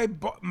up. My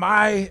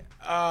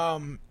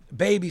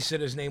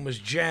babysitter's name was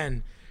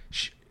Jen.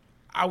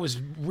 I was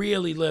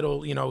really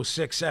little,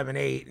 6, 7,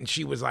 8, and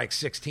she was like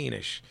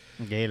 16ish.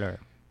 Gaylor.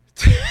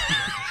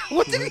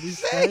 What did he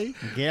say?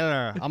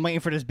 Gaylor. I'm waiting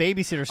for this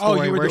babysitter Oh,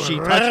 story you were where doing she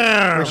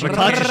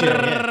touches shit.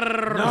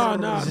 Yeah.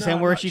 No. Is this the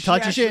where she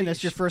touches shit and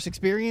that's your first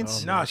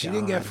experience? No, she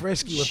didn't get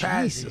frisky with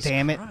Patsy.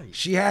 Damn it.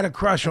 She had a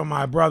crush on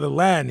my brother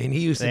Len, and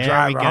he used to There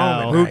drive we her go.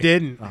 home. at Who night.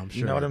 didn't? I'm sure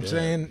You know what I I'm did.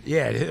 saying?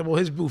 Yeah. Well,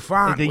 his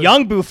bouffant. The was-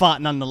 young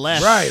Buffon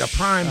nonetheless. Right, a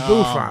prime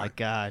bouffant. Oh my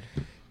god.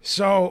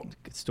 So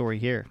Good story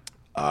here.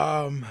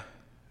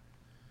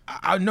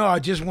 I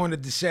just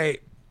wanted to say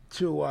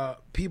to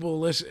people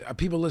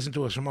listen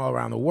to us from all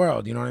around the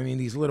world. You know what I mean?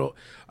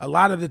 A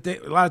lot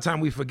of time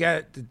we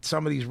forget that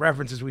some of these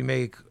references we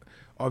make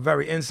are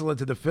very insular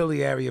to the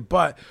Philly area,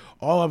 but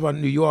all of our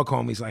New York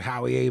homies like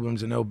Howie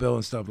Abrams and No Bill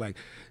and stuff, like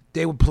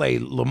they would play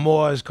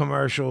Lamore's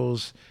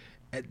commercials.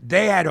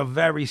 They had a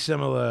very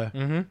similar,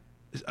 you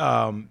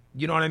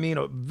know what I mean?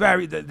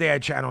 They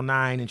had Channel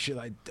 9 and shit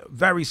like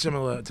very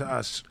similar to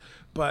us.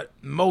 But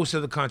most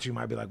of the country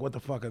might be like, what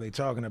the fuck are they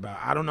talking about?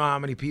 I don't know how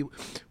many people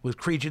was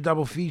Creature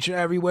double feature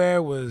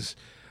everywhere was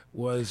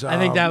I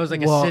think that was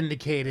like well, a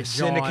syndicated John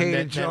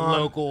syndicated that John.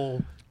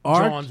 local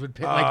Art- Johns would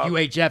pick, like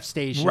UHF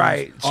stations.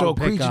 right. So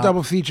pick Creature up.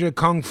 double feature,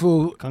 Kung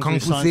Fu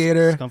Sons-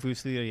 Theater. Kung Fu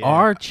Theater, yeah.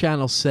 Our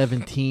channel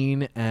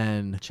 17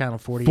 and Channel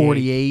 48.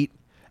 48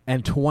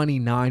 and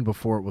 29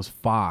 before it was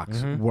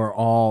Fox were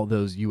all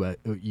those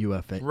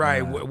UFA.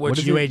 Right, what which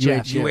is it?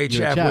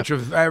 UHF, which are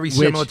very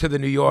similar to the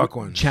New York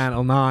ones.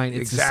 Channel 9,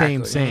 it's Exactly,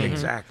 the same.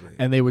 exactly.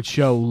 And they would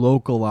show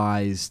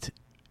localized,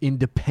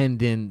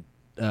 independent,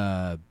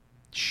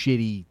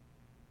 shitty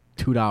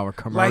 $2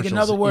 commercials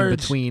other words, in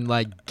between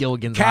like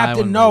Gilligan's Captain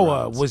Island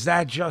Noah, reruns. was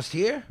that just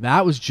here?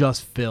 That was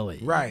just Philly.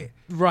 Right.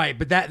 Right,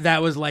 but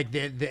that was like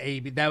the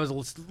AB. That was a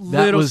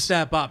little was-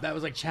 step up. That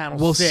was like Channel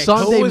Well, 6.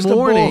 Sunday Who was the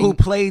morning- bull who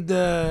played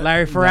the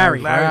Larry Ferrari.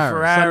 Larry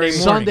Ferrari.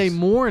 Sunday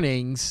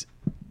mornings,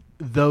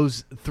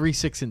 those 3,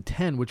 6, and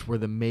 10, which were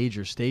the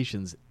major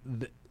stations,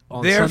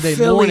 on They're Sunday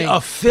Philly morning,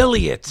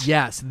 affiliates.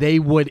 yes, they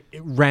would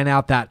rent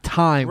out that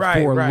time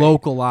Right, for right.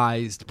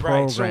 localized Right,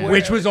 programs. so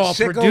Which was all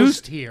Sicko's-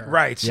 produced here.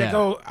 Right. Yeah.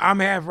 Sicko, I'm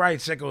half right,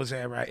 Sicko's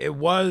half right. It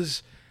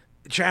was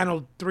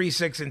Channel 3,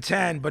 6, and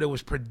 10, but it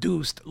was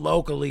produced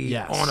locally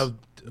Yes. on a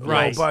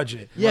Right. low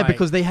budget. Yeah, Right.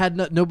 because they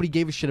had nobody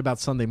gave a shit about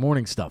Sunday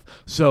morning stuff.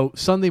 So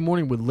Sunday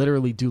morning would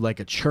literally do like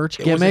a church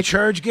It gimmick, was a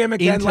church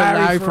gimmick, then into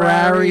Larry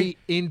Ferrari.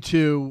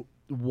 into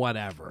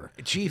whatever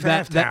Chief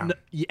Halftown.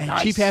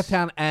 Nice. Chief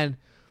Halftown, and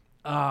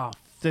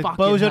The fucking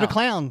Bozo the hell.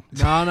 Clown.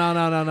 No,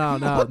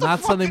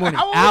 not Sunday morning.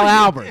 How old Al are you?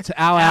 Alberts.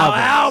 Al Al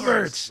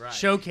Alberts. Alberts.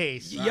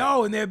 Showcase.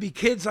 Yo, and there'd be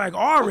kids like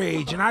our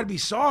age, and I'd be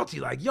salty,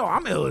 like, yo,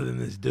 I'm iller than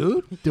this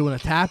dude. Doing a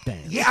tap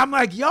dance. Yeah, I'm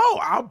like, yo,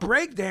 I'll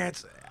break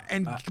dance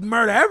and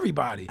murder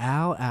everybody.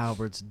 Al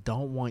Alberts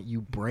don't want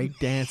you break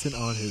dancing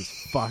on his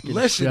fucking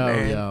Listen, show,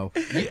 man. yo.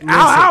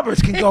 Al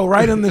Alberts can go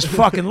right on this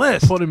fucking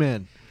list. Put him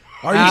in.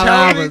 Are you Al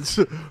telling me? Alberts,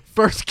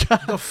 first guy.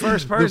 The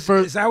first person.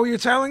 Is that what you're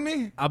telling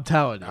me? I'm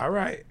telling you. All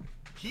right.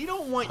 He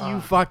don't want you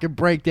fucking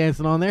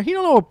breakdancing on there. He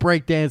don't know what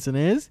breakdancing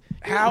is.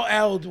 How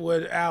old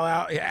would Al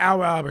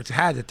Alberts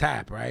had to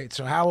tap, right?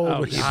 So how old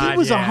would he God. He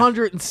was yeah.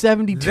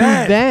 172 be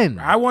then.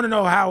 I want to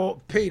know how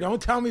old. P,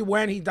 don't tell me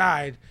when he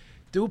died.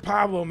 Do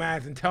Pablo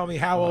math and tell me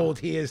how old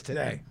he is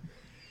today.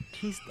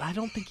 I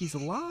don't think he's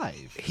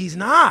alive. He's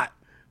not.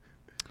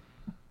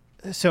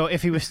 So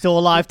if he was still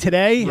alive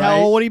today, Right. how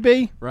old would he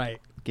be? Right.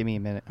 Give me a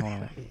minute. Hold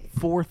on.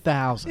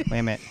 4,000. Wait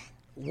a minute.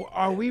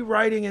 Are we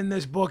writing in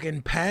this book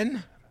in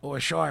pen or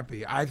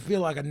Sharpie? I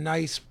feel like a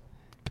nice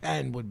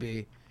pen would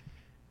be.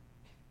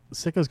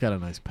 Sicko's got a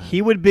nice pen.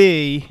 He would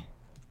be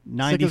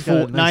Sicko's got a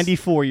 94, nice-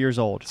 94 years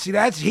old. See,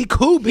 he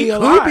could be He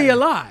alive. could be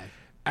alive.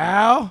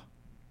 Al.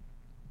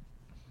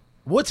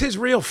 What's his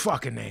real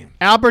fucking name?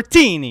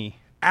 Albertini.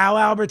 Al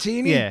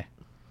Albertini? Yeah.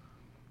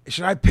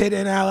 Should I pit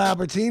in Al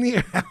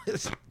Albertini?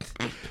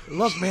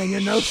 Look, man, you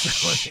know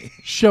somebody.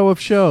 Show of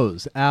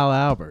shows. Al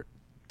Albert.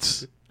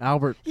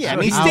 Albert. Yeah, I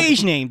mean,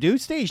 stage name,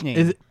 dude. Stage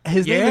name.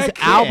 His name Yeah, is kid.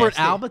 Albert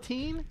Yeah,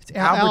 Albertine? It's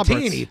Al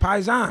Albertini,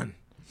 Alberts. Paisan.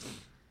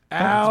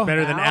 Al,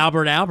 Better than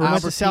Albert Albert.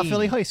 Went to South Albertine.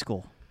 Philly High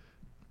School.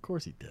 Of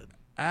course he did.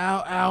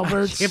 Al I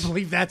Alberts. can't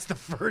believe that's the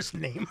first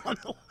name on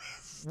the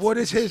list. What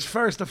is his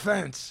first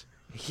offense?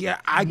 Yeah,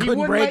 I couldn't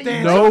wouldn't break let you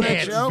dance No, on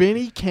dance. that show.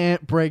 Vinny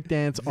can't break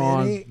dance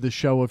on Vinny- the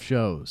show of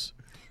shows.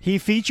 He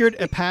featured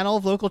a panel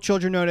of local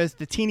children known as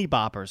the Teeny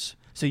Boppers.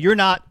 So you're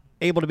not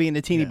able to be in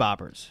the Teeny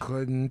Boppers.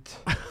 Couldn't.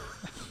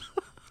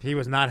 He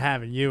was not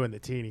having you in the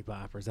teeny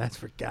boppers. That's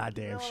for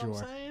goddamn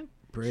sure.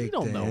 He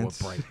don't know what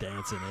Breakdance. break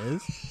dancing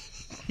is.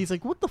 He's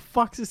like, what the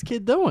fuck's this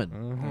kid doing?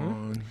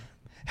 On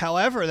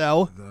However,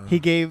 though, he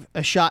gave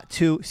a shot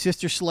to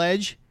Sister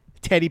Sledge,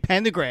 Teddy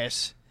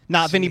Pendergrass,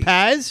 not Vinny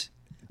Paz,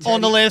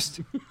 on the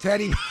list.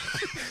 Teddy.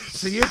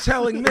 So you're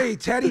telling me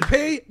Teddy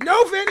P?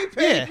 No, Vinny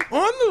P. Yeah.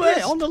 On the list.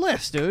 Yeah, on the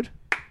list, dude.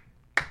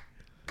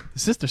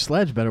 Sister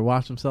Sledge better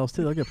watch themselves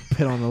too. They'll get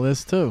put on the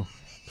list too.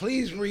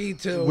 Please read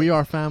to We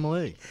Are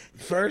Family.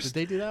 Did first.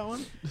 they do that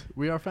one?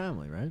 We Are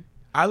Family, right?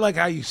 I like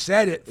how you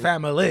said it,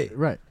 family.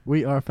 Right.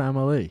 We Are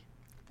Family.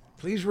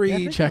 Please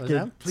read. Check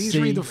it. Please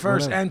see, read the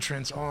first whatever.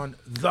 entrance on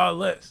the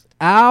list.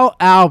 Al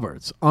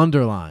Alberts,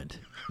 underlined.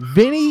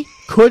 Vinny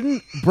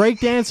couldn't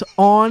breakdance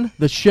on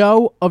the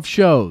show of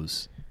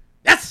shows.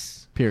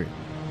 Yes. Period.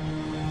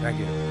 Thank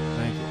you.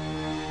 Thank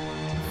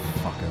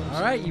you. Fuckers.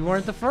 All right, you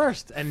weren't the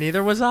first, and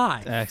neither was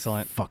I.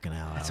 Excellent. Fucking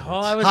Al Alberts. That's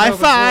all I was. High hoping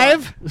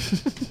for.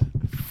 five.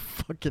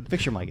 Fucking,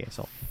 Fix your mic,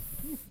 asshole.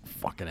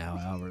 fucking Al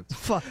Alberts.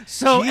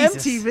 So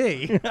Jesus.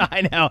 MTV.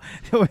 I know.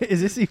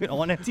 Is this even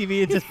on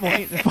MTV at this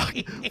point?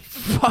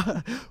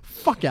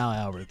 Fuck Al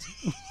Alberts.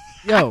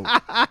 Yo,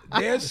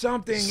 There's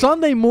something.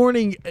 Sunday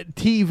morning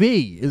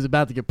TV is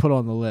about to get put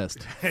on the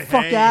list.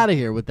 Fuck Hey. out of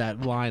here with that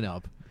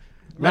lineup.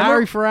 Remember-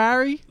 Larry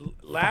Ferrari?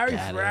 Larry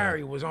outta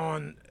Ferrari was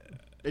on.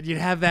 And you'd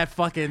have that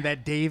fucking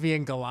Davy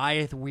and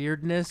Goliath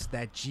weirdness,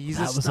 that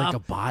Jesus That was stuff, like a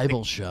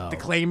Bible show. the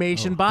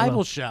claymation Oh, Bible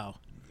hello. show.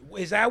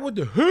 Is that what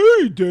the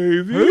Hey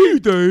Davey? Hey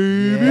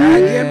Davey. That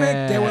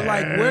gimmick? They were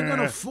like, we're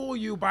gonna fool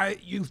you by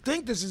you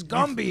think this is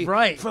Gumby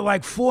Right. for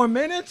like 4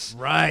 minutes.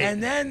 Right.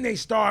 And then they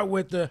start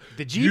with the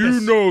Jeebus.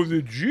 you know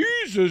that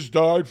Jesus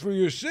died for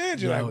your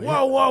sins. You're Yo, like,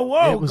 whoa, whoa,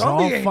 whoa. It was Gumby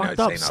all ain't fucked say up.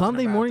 nothing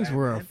Sunday about mornings that,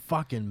 were a man.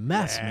 fucking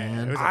mess,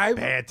 man. it was a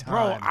bad Bro,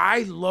 time. I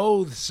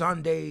loathe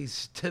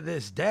Sundays to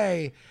this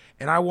day,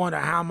 and I wonder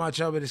how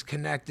much of it is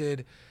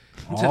connected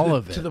to All the,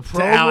 of it. to the To Al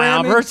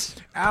programming. Alberts?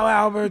 Al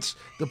Alberts,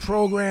 the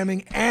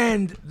programming,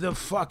 and the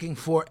fucking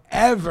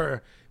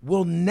forever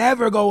will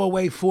never go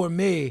away for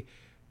me.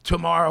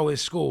 Tomorrow is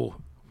school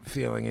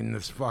feeling in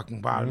this fucking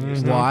bottom of your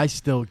Well, stomach. I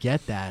still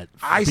get that.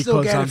 I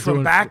still because get I'm it from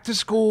doing- back to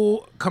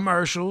school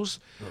commercials.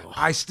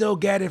 I still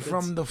get it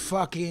from the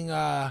fucking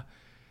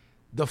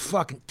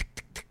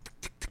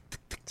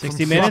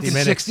 60 from minutes?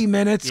 fucking 60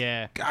 minutes.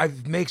 Yeah.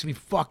 It makes me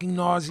fucking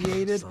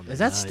nauseated. Is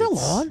that still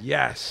Nights. on?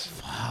 Yes.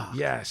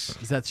 Yes.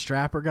 Is that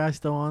Strapper guy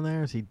still on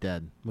there? Or is he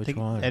dead? Which Think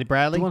one? Eddie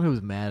Bradley? The one who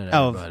was mad at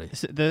Oh, everybody.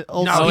 the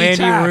old No, Oh, he Andy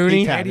tapped.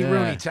 Rooney? Eddie Yeah.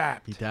 Rooney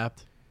tapped. He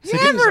tapped. He's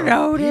Never a-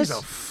 noticed. He's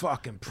a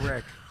fucking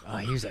prick. Oh,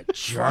 he was a Fuck him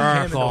jerk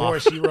and the off.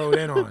 horse he rode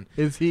in on.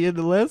 Is he in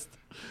the list?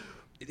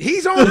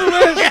 He's on the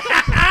list.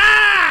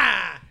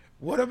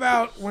 What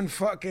about when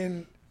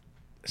fucking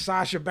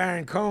Sacha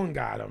Baron Cohen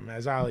got him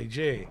as Ali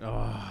G?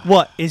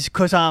 What? Is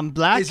because I'm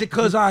black? Is it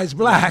because I was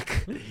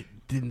black?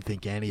 Didn't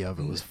think any of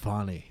it was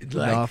funny.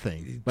 Like,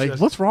 Nothing. Like,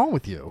 just- what's wrong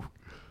with you?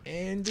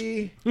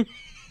 Andy,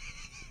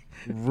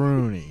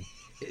 Rooney.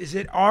 is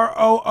it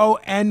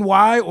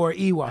Roony or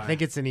EY? I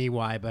think it's an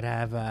EY, but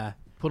have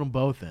Put them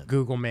both in.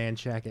 Google man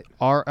check it.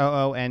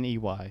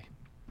 Rooney.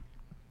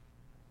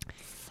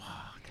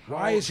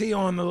 Why is he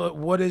on the?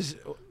 What is?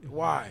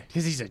 Why?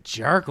 Because he's a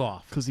jerk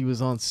off. Because he was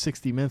on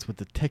 60 Minutes with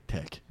the Tic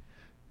Tac.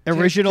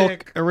 Original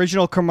tick.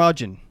 original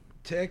curmudgeon.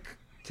 Tick,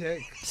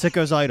 tick.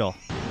 Sicko's idol.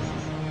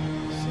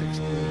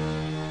 60.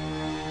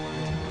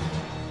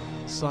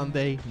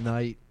 Sunday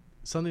night.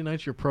 Sunday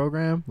night's your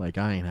program? Like,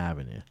 I ain't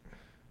having you.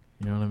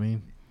 You know what I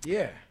mean?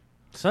 Yeah.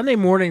 Sunday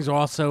mornings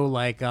also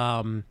like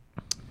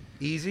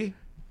Easy.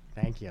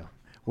 thank you.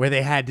 Where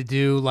they had to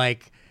do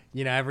like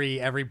You know,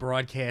 every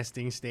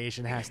broadcasting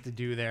station has to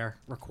do their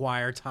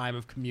required time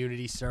of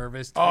community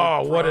service. type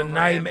Oh, what a program.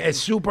 nightmare! It's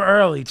super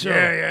early too.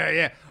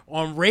 Yeah.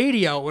 On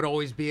radio, it would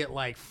always be at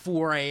like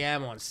 4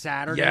 a.m. on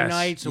Saturday Yes,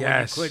 night, so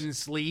yes. when you couldn't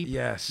sleep,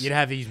 Yes. you'd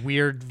have these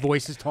weird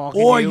voices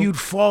talking Or to you. you'd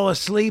fall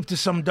asleep to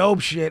some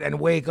dope shit and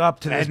wake up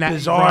to this And that-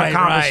 bizarre right,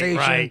 conversation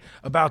right.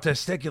 about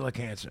testicular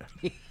cancer.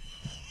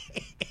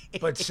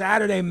 But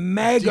Saturday,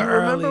 mega Do you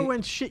remember early.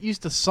 when shit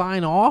used to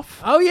sign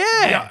off? Oh,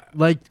 yeah.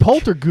 Like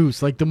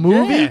Poltergeist, like the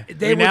movie? Yeah.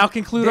 They we would- now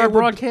conclude they our would-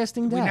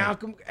 broadcasting we day. now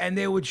and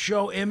they would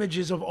show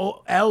images of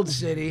Eld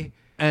City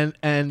And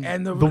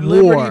and the war.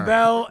 Liberty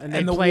Bell And and,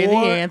 they the play the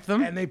war,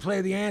 anthem. and they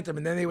play the anthem,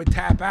 and then they would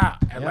tap out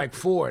at like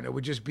 4, and it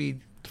would just be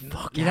You'd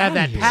have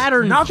that outta here.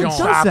 pattern nothing jump.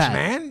 stops, that?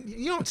 man.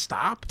 You don't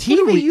stop.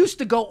 TV used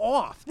to go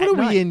off. What at are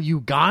we night. in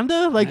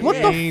Uganda? Like,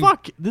 what the Yeah.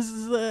 fuck? This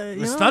is you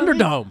It's know what I mean?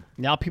 Thunderdome.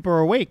 Now people are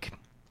awake.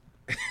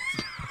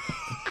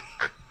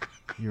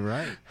 You're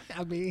right.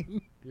 I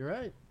mean, You're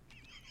right.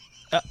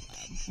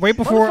 Right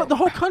before, The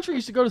whole country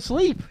used to go to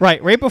sleep.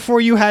 right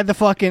before you had the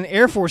fucking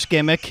Air Force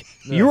gimmick,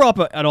 you were up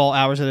at all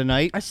hours of the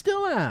night. I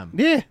still am.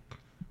 Yeah,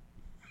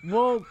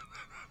 Well,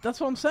 that's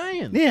what I'm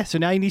saying. yeah. So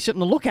now you need something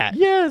to look at.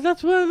 Yeah,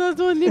 that's what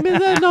you mean.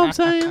 That know what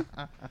I'm saying?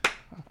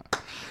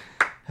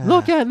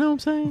 Look at, know what I'm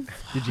saying?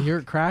 Did you hear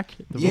it crack?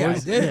 The Yeah, I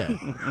voice? did.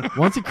 Yeah.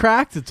 Once it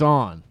cracks, it's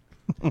on.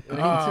 It ain't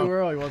too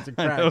early once it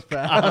cracks.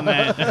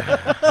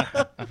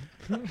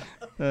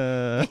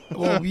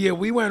 Well, yeah,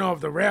 we went off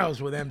the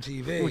rails with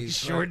MTV. we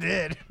sure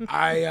did.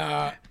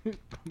 I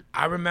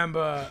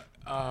remember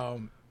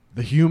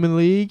The Human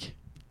League?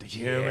 the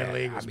Human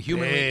League was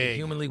Human League. big.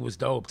 Human League was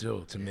dope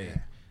too to me.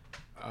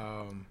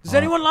 Does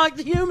anyone like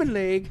the Human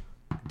League?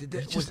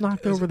 Just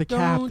knocked over the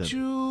Don't captain.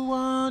 you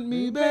want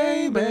me,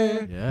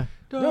 baby? Yeah.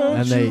 Don't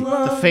And they- you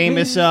want The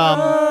famous me?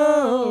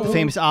 the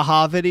famous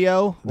Aha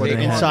video where They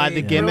they're had inside the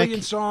a gimmick.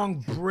 Brilliant song,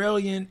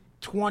 brilliant.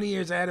 20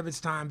 years ahead of its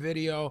time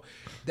video.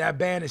 That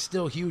band is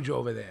still huge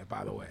over there,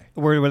 by the way.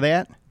 Where were they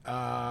at?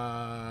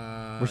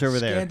 Where's over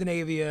there?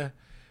 Scandinavia.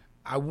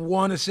 I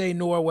want to say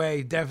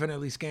Norway,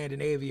 definitely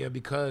Scandinavia,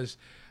 because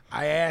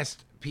I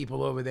asked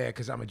people over there,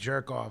 because I'm a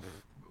jerk off,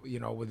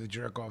 with a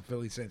jerk off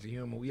Philly sense of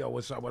humor. Yo,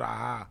 what's up with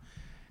AHA?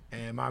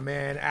 And my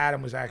man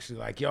Adam was actually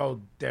like, yo,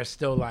 they're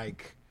still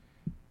like,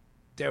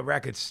 their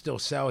records still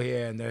sell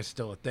here and they're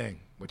still a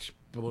thing, which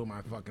blew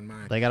my fucking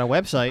mind. They got a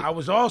website. I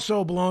was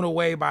also blown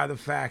away by the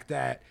fact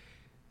that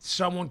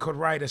someone could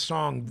write a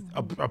song,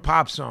 a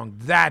pop song,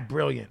 that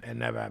brilliant and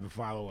never have a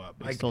follow up.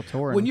 Like still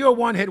touring. when you're a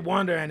one hit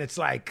wonder and it's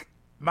like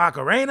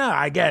Macarena,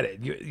 I get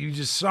it. You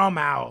just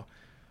somehow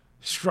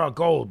struck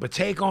gold. But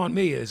Take on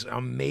Me is an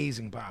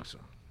amazing pop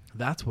song.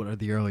 That's what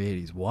the early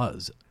 80s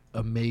was.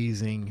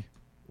 Amazing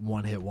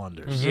one-hit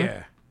wonders.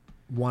 Yeah.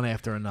 One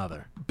after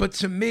another. But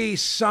to me,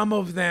 some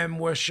of them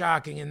were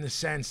shocking in the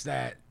sense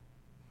that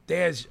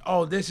there's,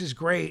 this is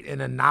great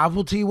in a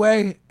novelty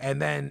way,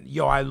 and then,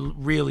 I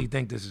really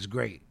think this is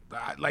great.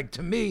 Like,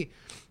 to me,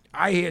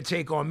 I hear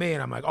Take On Me,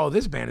 and I'm like,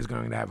 this band is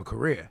going to have a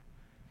career.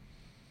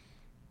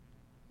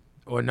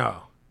 Or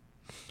no?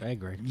 I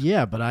agree.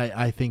 Yeah, but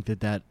I think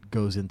that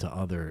goes into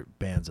other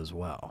bands as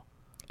well.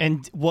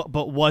 And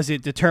but was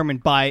it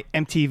determined by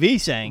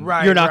MTV saying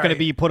Right, you're not going to right.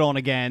 be put on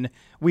again?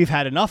 We've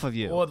had enough of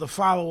you Or the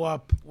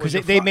follow-up. because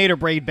they made or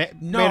break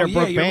No, made or yeah,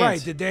 broke you're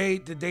bands. right.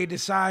 Did they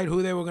decide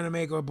who they were going to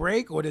make or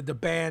break, or did the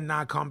band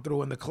not come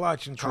through in the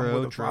clutch and come True,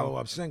 with a true.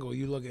 follow-up single?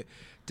 You look at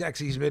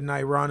Dexy's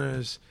Midnight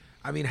Runners.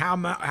 I mean, how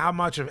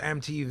much of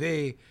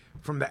MTV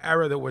from the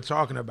era that we're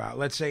talking about,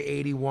 let's say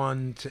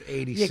 81 to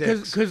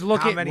 86, 'cause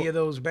look how at- many of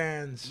those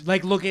bands?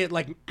 Like, look at,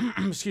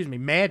 excuse me,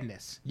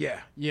 Madness. Yeah.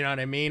 You know what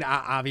I mean?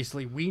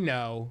 Obviously, we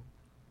know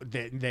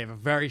that they have a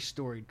very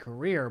storied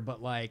career,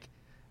 but like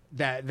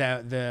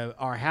that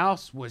Our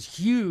House was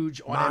huge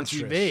on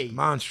MTV.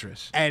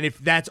 Monstrous. And if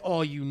that's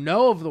all you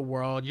know of the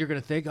world, you're gonna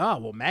think,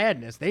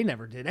 Madness, they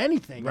never did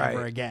anything Right.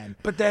 ever again.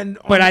 But then,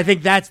 But I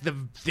think that's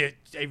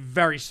a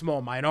very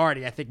small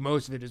minority. I think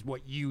most of it is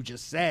what you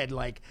just said.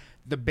 Like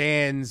the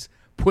bands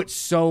put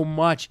so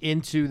much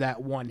into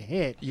that one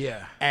hit,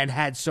 Yeah. and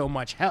had so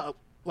much help.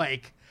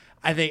 Like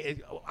I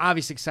think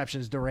obvious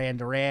exceptions. Duran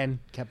Duran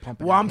kept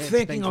pumping. well, out I'm hits,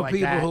 thinking things of like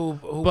people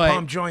that. who But-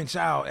 pump joints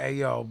out.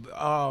 Hey,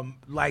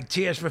 like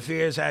Tears for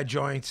Fears had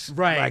joints,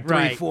 Right, like 3,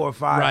 right, 4,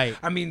 5. right.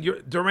 I mean,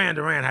 Duran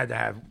Duran had to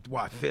have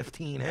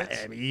 15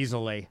 hits. I mean,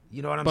 easily.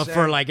 You know what I'm But saying?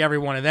 for like every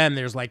one of them,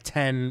 there's like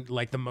 10,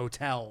 like the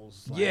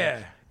motels. Like, yeah.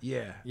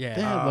 yeah.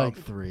 They had like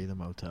 3, the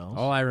motels.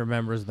 All I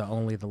remember is the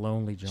Only the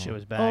Lonely joint. Shit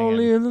was banging.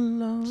 the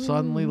Lonely.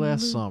 Suddenly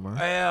last summer.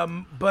 But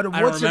I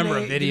don't what's the remember a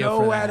name? video You know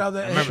for who that. had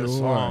other? I remember the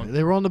song.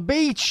 They were on the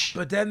beach.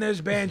 But then there's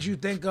bands you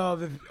think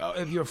of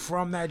if you're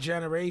from that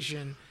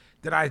generation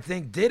that I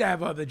think did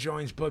have other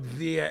joints, but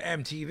via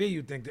MTV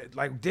you think that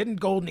like didn't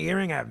Golden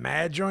Earring have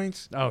mad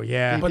joints? Oh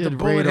yeah. They But the did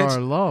bullet Radar hits-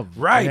 Love.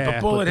 Right, Yeah,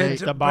 but Bullet but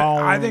hits. the But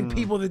I bone. think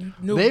people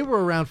that knew They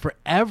were around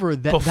forever.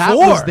 That was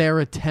Before. their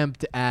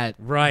attempt at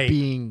Right.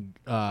 being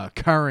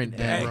current.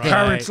 at And Right.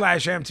 current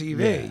 /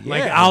 MTV.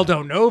 Like yeah.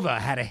 Aldo Nova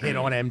had a hit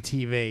on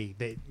MTV.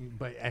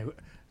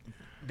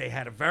 they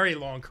had a very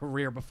long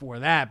career before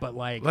that. But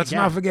like, Let's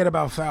again, not forget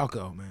about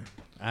Falco, man.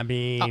 I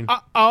mean, Oh,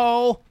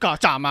 oh.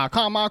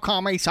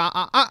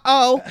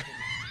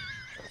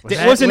 was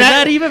Wasn't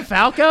that that even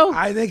Falco?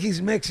 I think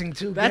he's mixing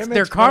two That's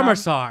gimmicks, their but I'm-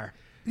 Karmasar.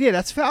 Yeah,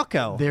 that's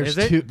Falco. There's Is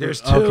it? two. There's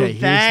two. Okay,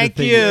 here's Thank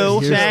the thing. you,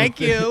 Here's the thank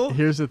thing- you.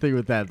 Here's the thing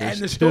with that. There's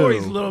And the two.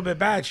 story's a little bit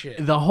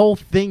batshit. The whole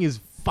thing is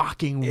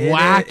fucking It-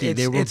 wacky. it's-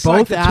 They were it's like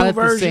both the out two at the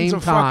versions same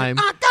of fucking, time.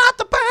 I got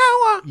the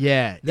power.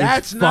 Yeah,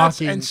 That's it's nuts.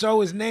 fucking, And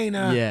so is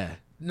Nana. yeah,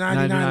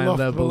 99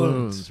 Love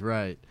Balloons.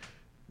 Right.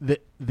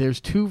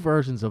 There's two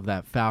versions of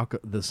that Falco.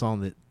 The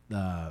song that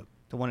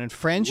The one in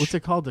French. what's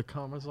it called? The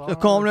Karmazar?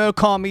 The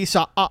call me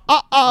so.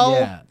 Oh.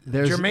 Yeah,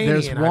 there's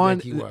Germanian, I one.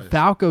 think he was.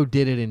 Falco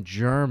did it in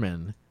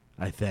German,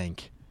 I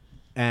think,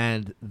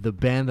 and the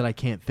band that I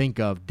can't think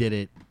of did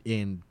it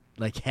in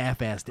like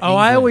half-assed. Oh,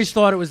 I English. always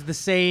thought it was the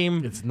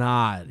same. It's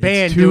not.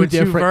 Band it's two doing two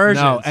different.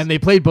 No, versions. and they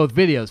played both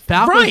videos.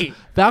 Right.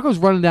 Falco's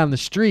running down the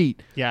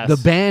street. Yes. The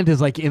band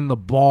is like in the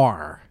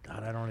bar.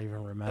 God, I don't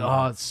even remember.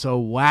 Oh, it's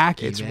so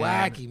wacky. It's man.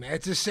 wacky, man.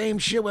 It's the same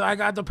shit with I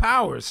Got the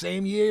Power.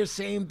 Same year,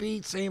 same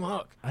beat, same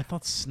hook. I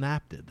thought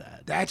Snap did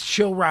that. That's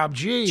Chill Rob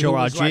G. Chill who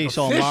Rob was, G like,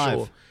 saw him official.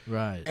 live.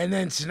 Right. And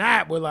then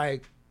Snap were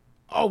like,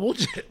 oh, we'll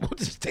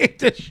just take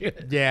this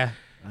shit. Yeah.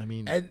 I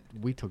mean, And-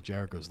 we took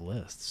Jericho's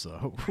list,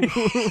 so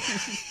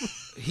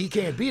He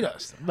can't beat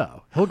us.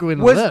 no, he'll go in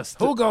the Was- list.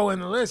 Who'll go in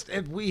the list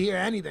if we hear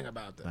anything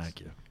about this? Thank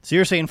you. So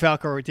you're saying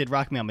Falco did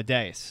Rock Me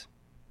Amadeus?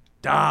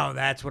 Oh,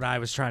 that's what I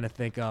was trying to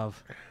think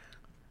of.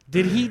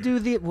 Did he do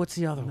the? What's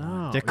the other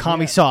one? No, The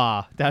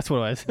Commissar. That's what it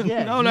was.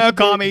 Yeah, no, he no, did-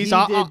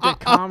 Commissar. he did the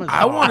Commissar.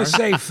 I want to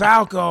say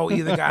Falco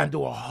either got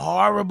into a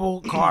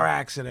horrible car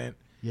accident.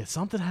 Yeah,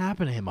 something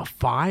happened to him. A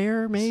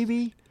fire,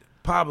 maybe?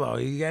 Pablo,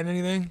 you got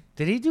anything?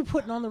 Did he do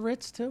Putting on the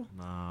Ritz too?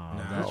 No.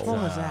 Which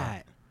one was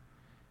that?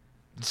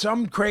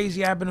 Something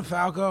crazy happened to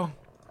Falco?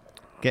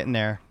 Getting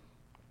there.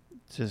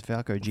 It says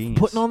Falco genius.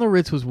 Putting on the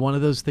Ritz was one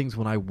of those things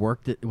when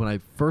I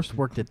first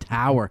worked at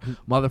Tower,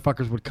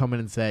 motherfuckers would come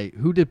in and say,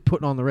 "Who did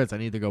Putting on the Ritz? I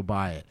need to go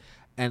buy it."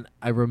 And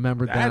I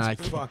remembered then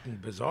That's fucking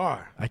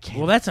bizarre. I can't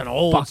Well, that's an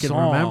old fucking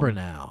song remember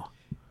now.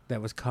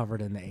 that was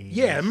covered in the 80s.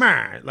 Yeah,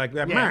 man. Like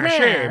that man.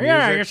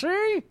 yeah, you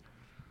see?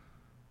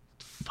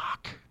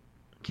 Fuck.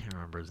 I can't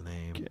remember his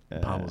name.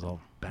 Pop was all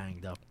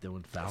banged up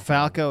doing Falco.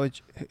 Falco,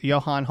 it's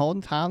Johan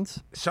Holden,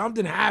 Hans.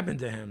 Something happened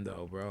to him,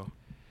 though, bro.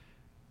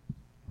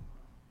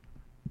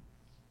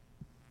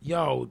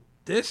 Yo,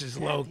 this is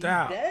loped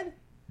out. Dead?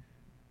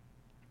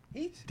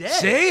 He's dead.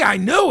 See, I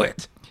knew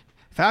it.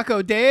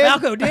 Falco dead.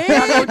 Falco dead.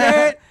 Falco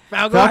dead.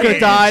 Falco Yeah,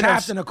 died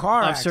trapped in a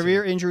car of accident.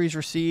 severe injuries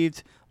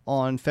received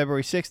on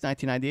February 6,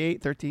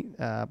 1998. 13.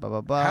 Blah,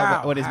 blah, blah.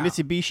 How? What is How?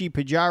 Mitsubishi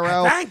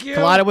Pajero Thank you.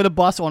 collided with a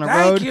bus on a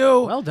Thank road.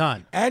 you. Well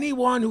done.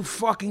 Anyone who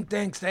fucking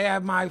thinks they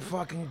have my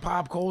fucking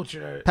pop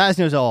culture. Paz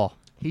knows all.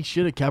 He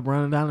should have kept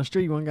running down the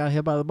street when he got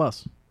hit by the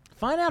bus.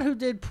 Find out who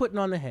did Putting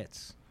on the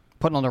Hits.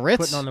 Putting on the Ritz.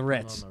 Putting on the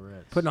Ritz.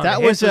 Putting on That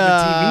the Hits was, was a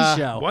TV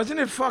show. Wasn't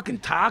it fucking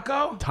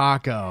Taco?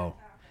 Taco.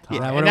 Is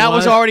that what and it that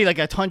was was? already like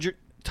a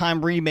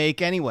 100-time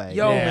remake anyway.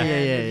 Yo, Yeah. man, Yeah, yeah,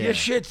 if yeah. your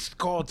shit's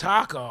called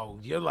Taco,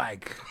 you're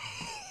like,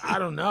 I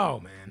don't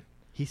know, man.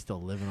 He's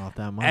still living off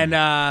that money. And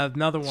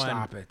another one.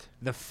 Stop it.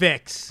 The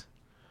Fix.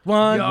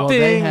 One Yo, they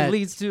thing had-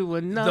 leads to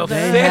another. The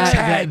They Fix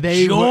had- had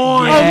they were- joined.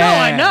 Oh, no,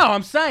 Yeah. I know.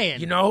 I'm saying.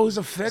 You know who's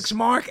a Fix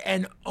Mark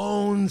and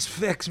owns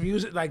Fix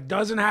music? Like,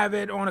 doesn't have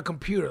it on a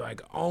computer.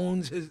 Like,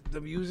 owns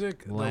the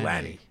music? The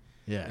Lenny.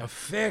 Yeah. A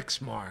Fix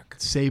Mark.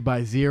 Saved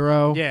by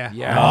Zero. Yeah.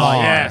 Yes. Oh,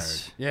 Hard.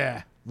 yes.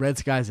 Yeah. Red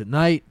Skies at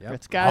Night.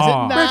 Ritz guys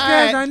Oh. at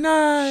Ritz night.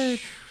 night.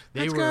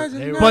 They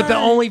were- But the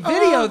only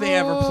video they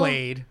ever Oh.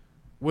 played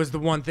was the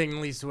one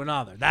thing leads to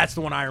another. That's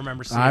the one I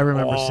remember seeing. I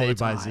remember all the Saved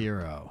by time.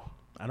 Zero.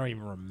 I don't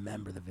even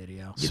remember the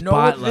video. You know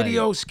what Spotlight.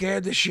 video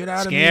scared the shit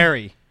out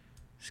Scary.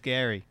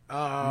 Scary.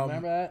 of me?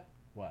 that?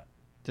 What?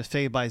 Just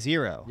Saved by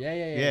Zero.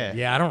 Yeah.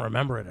 Yeah, I don't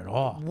remember it at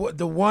all. What,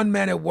 the one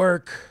man at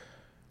work.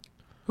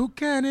 Who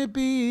can it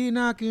be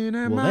knocking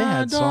at Well, my they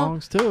had door?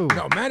 songs too.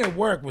 No, Man at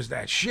Work was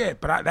that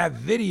shit, but that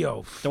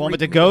video. The one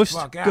with freaked the me ghost?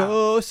 fuck out.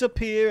 Ghosts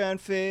appear and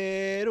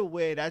fade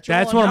away. That's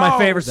That's your one of my No,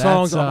 favorite that's,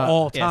 songs of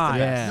all yes, the time.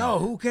 Yeah. No,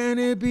 who can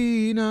it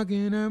be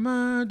knocking at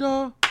my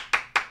door?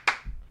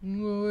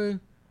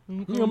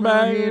 Come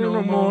back here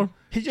no more.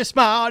 He just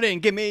smiled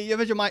and give me your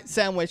Vegemite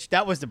sandwich.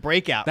 That was the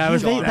breakout. That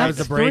was He's the- on that it. was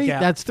the three,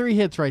 breakout. that's 3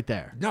 hits right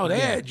there. No, they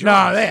had. No,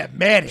 joints. they had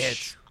mad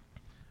hits.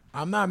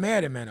 I'm not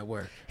mad at Man at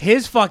Work.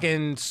 His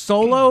fucking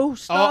solo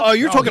stuff. Oh,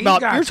 you're No, talking he's about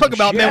got you're some talking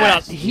about shit. men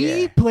without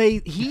He Yeah.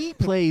 plays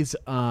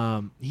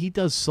he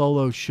does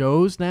solo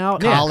shows now.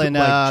 Colin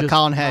Like, just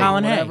Colin Hay.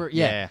 Colin Hay. whatever.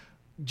 Yeah. Yeah.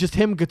 Just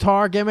him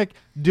guitar gimmick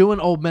doing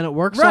old Men at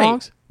Work Right.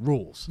 songs.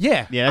 Rules.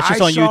 Yeah. Yeah, that's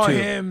just I on saw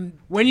YouTube. him.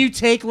 When you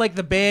take like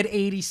the bad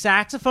 80s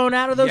saxophone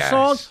out of those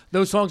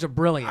Yes. songs are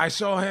brilliant. I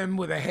saw him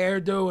with a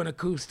hairdo and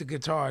acoustic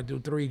guitar do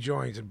 3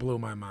 joints. It blew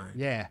my mind.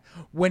 Yeah.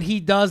 When he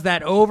does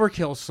that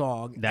Overkill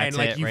song That's and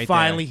like it you right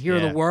finally there. hear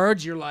Yeah. the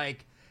words, you're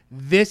like,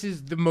 this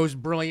is the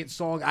most brilliant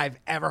song I've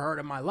ever heard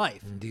in my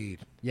life. Indeed.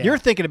 Yeah. You're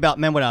thinking about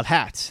Men Without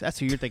Hats. That's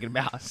who you're thinking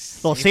about.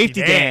 Little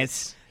safety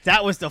dance.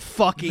 That was the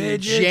fucking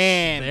Midgets.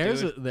 jam,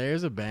 There's dude.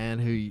 there's a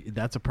band who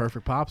that's a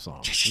perfect pop song.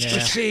 But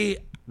see,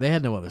 They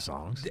had no other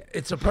songs.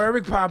 it's a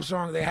perfect pop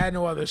song. They had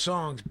no other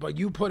songs, but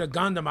you put a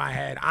gun to my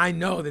head. I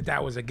know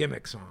that was a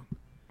gimmick song.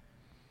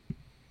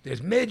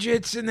 There's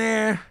midgets in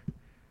there.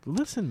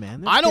 Listen,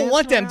 man. I don't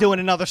want them doing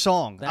another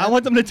song. I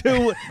want them to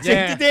do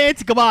Yeah. Take the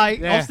Dance, goodbye,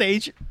 Yeah. off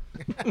stage.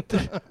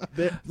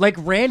 Like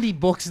Randy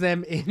books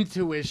them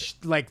into his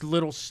like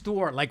little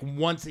store like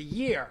once a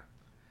year,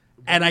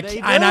 and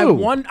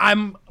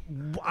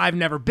I've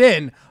never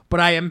been, but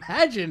I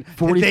imagine that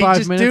 45 they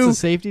just minutes do of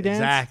safety dance?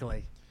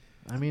 Exactly.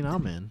 I mean,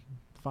 I'm in.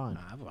 Fine.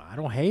 I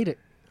don't hate it.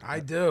 I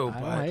do, I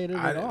don't but hate it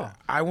at all.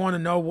 I want to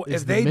know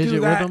Is if the they midget do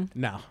that. with them?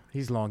 No,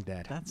 he's long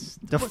dead. That's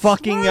The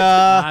fucking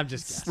I'm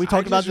just guessing. we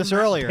talked I about just this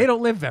remember- earlier. They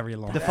don't live very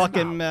long. The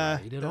fucking right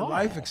at The all.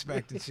 life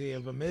expectancy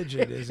of a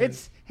midget isn't.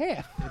 It's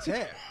half. It's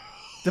half.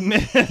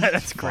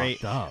 that's great.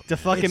 fucked up. The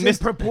fucking It's in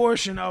Mr.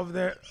 proportion of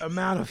the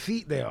amount of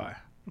feet they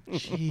are.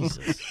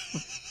 Jesus.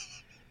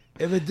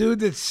 If a dude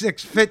that's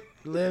 6 feet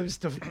lives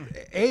to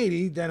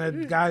 80, then a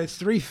guy that's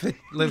 3 feet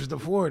lives to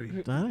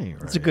 40. That ain't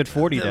right. It's a good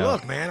 40 Yeah, though.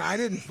 look, man, I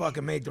didn't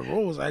fucking make the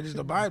rules. I just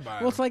abide by them.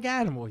 Well, it's like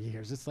animal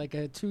years. It's like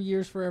 2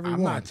 years for every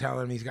I'm one. not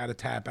telling him he's got to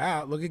tap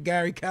out. Look at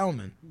Gary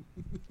Kellman.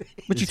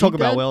 What you he talk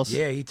about, dead? Wills?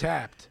 Yeah, he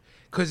tapped.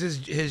 Because his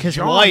His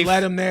John wife.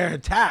 let him there to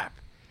tap.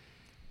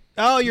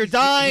 Oh, you're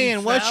dying.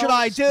 He What fell, should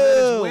I split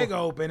his wig do?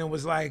 open and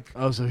was like,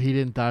 Oh, so he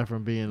didn't die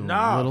from being no,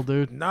 a little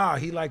dude? No,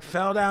 he like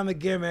fell down the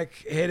gimmick,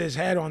 hit his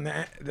head on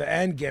the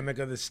end gimmick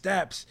of the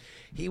steps.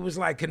 He was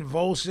like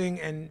convulsing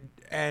and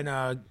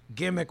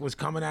gimmick was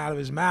coming out of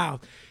his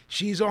mouth.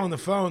 She's on the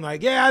phone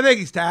like, yeah, I think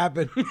he's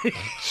tapping.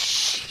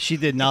 She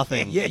did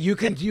nothing. Yeah, you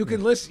can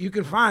listen. You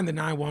can find the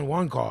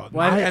 911 call.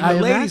 Well, and I the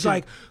lady's imagine-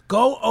 like,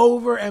 go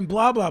over and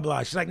blah blah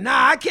blah. She's like,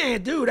 nah, I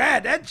can't do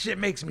that. That shit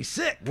makes me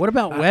sick. What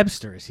about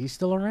Webster? Is he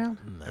still around?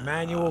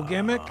 Emmanuel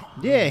Gimmick.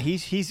 Yeah,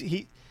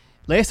 he.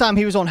 Last time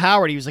he was on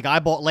Howard, he was like, I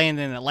bought land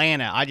in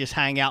Atlanta. I just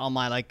hang out on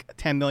my like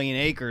 10 million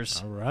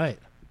acres All right.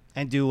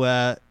 and do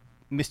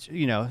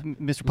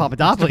Mr.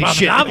 Papadopoulos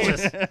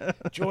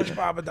shit. George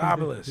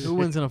Papadopoulos. Who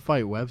wins in a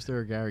fight, Webster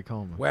or Gary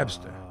Coleman?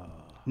 Webster.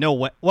 No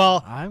way.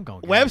 Well, I'm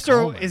going Gary Webster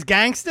Coleman. is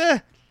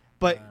gangster,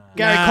 but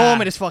Gary Nah.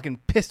 Coleman is fucking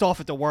pissed off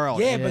at the world.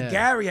 Yeah, Yeah. but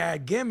Gary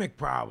had gimmick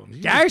problems.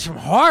 Gary's from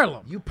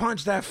Harlem. You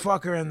punch that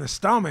fucker in the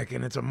stomach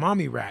and it's a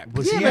mummy wrap.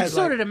 Yeah, He but had,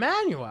 so like- did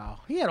Emmanuel.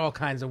 He had all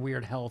kinds of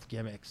weird health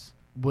gimmicks.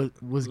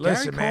 Was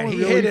Listen, Gary man, Coleman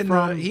he really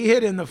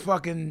hit in from? the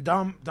fucking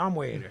dumb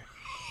waiter.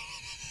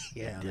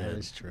 Yeah, that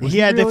is true. He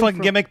had the really fucking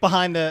from- gimmick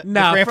behind the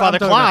No, grandfather I'm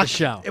talking about clock. the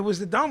show. It was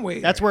the dumb waiter.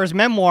 That's where his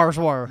memoirs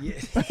were.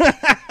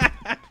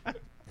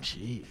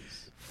 Jeez.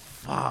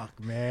 Fuck,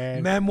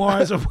 man.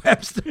 Memoirs of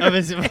Webster. Of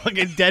his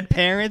fucking dead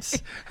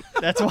parents.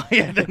 That's why he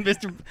had the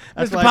Mr.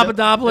 that's Mr. why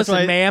Papadopoulos that's why-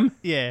 and Ma'am.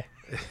 Yeah.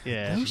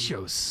 Yeah. Those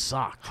shows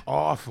sucked.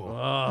 Awful.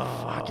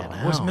 Fucking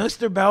hell. Was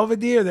Mr.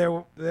 Belvedere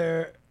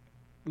there?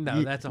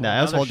 No, that's a whole, No,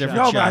 that's a whole other different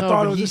No, show. but I No,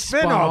 thought but it was he a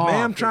spun spinoff, man.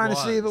 off. I'm trying It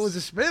to see if it was a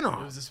It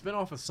spinoff. was a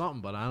spinoff of something,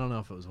 but I don't know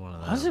if it was one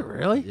of those. Was it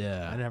really?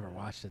 Yeah. I never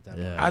watched it that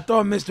much. Yeah. I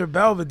thought Mr.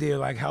 Belvedere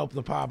like helped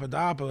the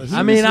Papadopoulos.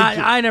 I mean,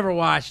 I never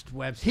watched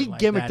Webster. He like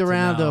gimmicked that to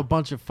around to know. a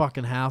bunch of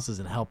fucking houses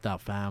and helped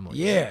out families.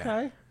 Yeah,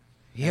 Okay.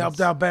 he helped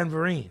out Ben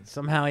Vereen.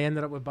 Somehow he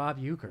ended up with Bob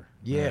Euchre.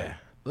 Yeah,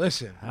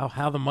 listen.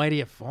 How the mighty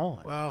have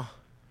fallen. Well,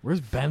 Where's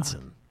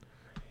Benson?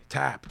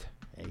 tapped.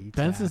 Yeah, he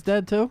Benson's tapped.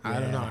 dead too? I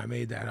don't know. I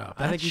made that up.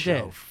 I think That he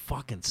show did.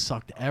 fucking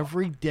sucked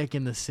every dick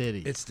in the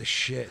city. It's the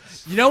shit.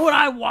 You know what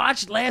I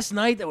watched last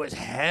night that was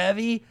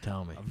heavy?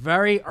 Tell me. A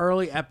very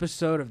early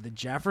episode of The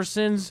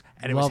Jeffersons,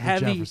 and it was Love The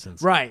heavy.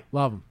 Jeffersons. Right.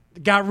 Love him.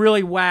 Got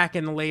really whack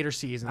in the later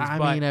seasons. I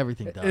but mean,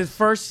 everything does. His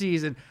first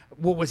season,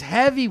 what was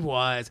heavy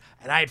was,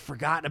 and I had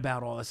forgotten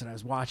about all this, and I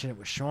was watching it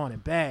with Sean in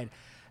bed.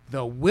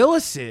 The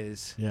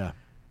Willises Yeah.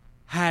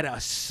 had a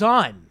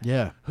son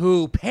Yeah.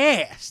 who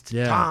passed.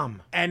 Yeah.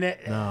 Tom. And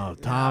No,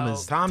 Tom no,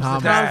 is Tom's the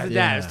Tom dad. Tom's the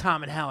dad. It Yeah. was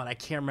Tom and Helen. I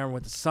can't remember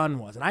what the son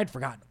was, and I'd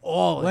forgotten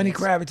all of Lenny this.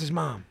 Kravitz's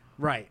mom.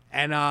 Right.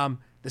 And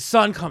the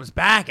son comes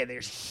back and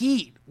there's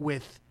heat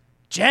with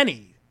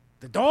Jenny,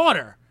 the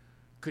daughter,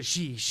 because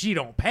she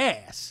don't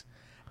pass.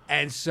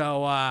 And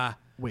so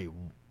Wait.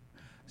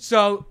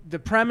 so the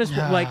premise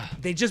was like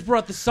they just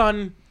brought the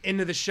son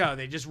into the show.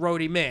 They just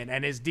wrote him in,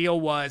 and his deal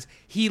was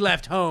he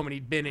left home and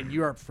he'd been in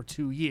Europe for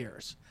 2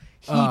 years.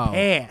 He Oh.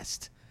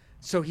 passed.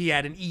 So he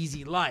had an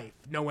easy life.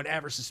 No one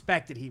ever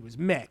suspected he was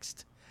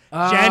mixed.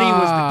 Jenny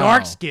was the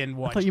dark skinned I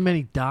one. thought you meant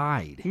he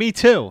died. Me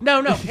too.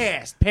 No,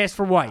 passed. Passed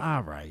for white.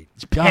 All right.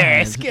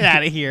 Pass. Get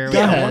out of here. Go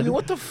Yeah, ahead. I mean,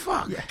 what the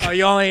fuck? Oh,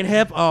 y'all ain't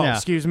hip? Oh, Yeah.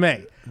 excuse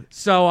me.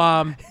 So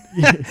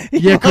Yeah,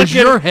 because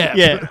you're hip.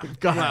 Yeah.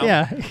 Go ahead.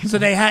 Yeah. so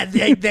they had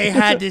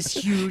this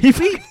huge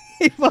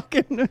He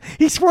fucking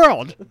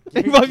swirled.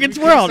 He fucking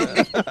swirled.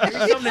 something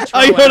to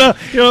Oh, you throw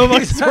know out.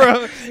 what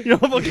swirl? You know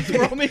what fucking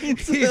swirl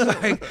means? He's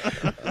like,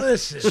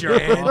 listen,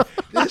 man,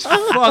 this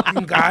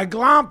fucking guy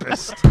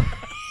glompus.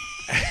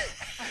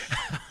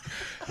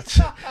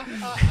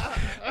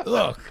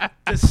 Look,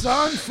 the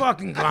son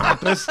fucking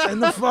Glampus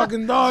and the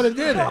fucking daughter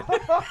did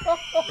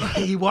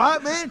it. You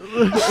what, man?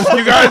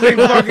 You guys ain't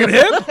fucking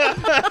hip?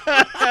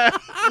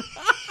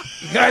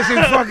 You guys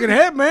ain't fucking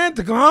hip, man,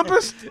 to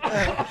Glampus?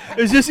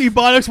 Is this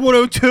Ebonics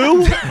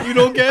 102? You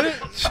don't get it?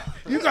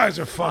 You guys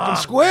are fucking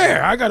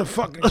square. I gotta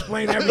fucking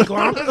explain every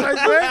Glampus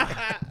I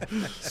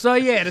say. So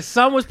yeah, the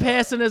son was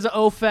passing as an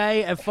au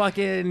fait, and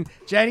fucking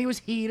Jenny was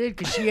heated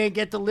because she ain't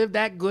get to live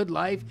that good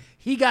life.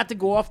 He got to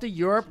go off to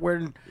Europe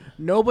where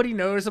nobody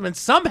noticed him, and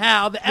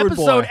somehow the Rude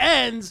episode boy.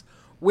 ends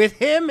with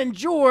him and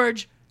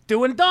George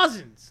doing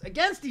dozens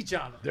against each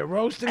other. They're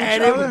roasting each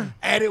And other.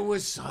 it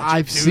was such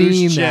I've a seen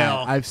douche that.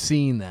 chill. I've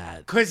seen that.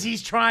 Because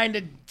he's trying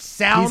to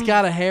sound... He's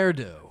got a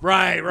hairdo.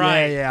 Right,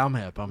 right, Yeah, I'm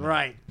hip. I'm hip.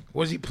 right.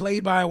 Was he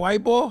played by a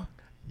white boy?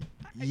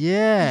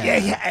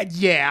 Yeah.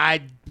 Yeah,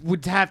 I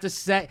would have to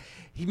say...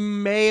 He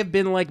may have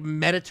been like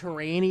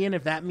Mediterranean,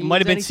 if that means Might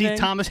have been anything. C.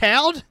 Thomas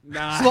Howard?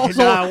 Nah,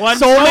 Soul one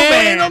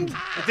Man in him?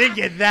 I didn't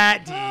get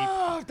that deep.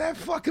 Oh, that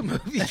fucking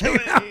movie came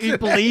out. You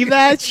believe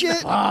that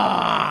shit?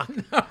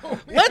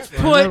 Let's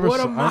put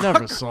I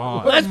never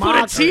saw it. let's put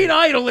a teen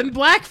idol in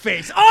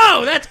blackface.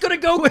 Oh, that's gonna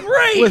go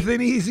great. With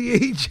an Easy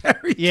E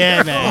Jerry.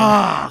 Yeah,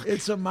 man.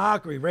 It's a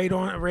mockery. Right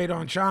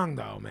on Chong,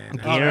 though, man.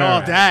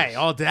 all day,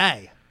 all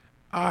day.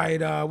 All right,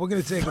 we're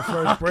going to take a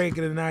first break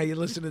of the night. You're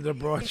listening to the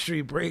Broad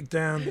Street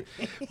Breakdown.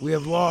 We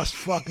have lost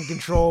fucking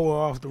control. We're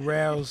off the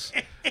rails.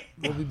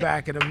 We'll be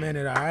back in a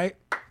minute, all right?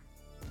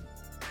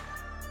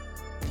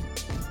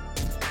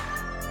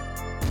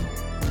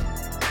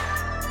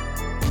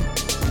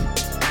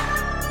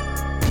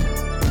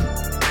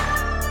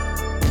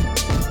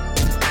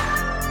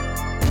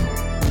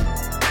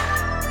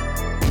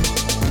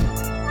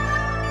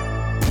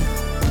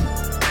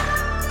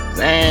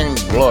 And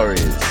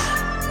glorious.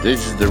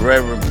 This is the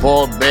Reverend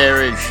Paul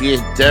Bear and Sheer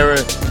Terror.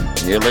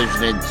 You're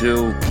listening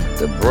to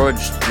the Broad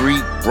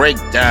Street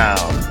Breakdown.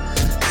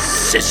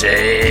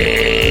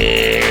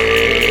 Sissy!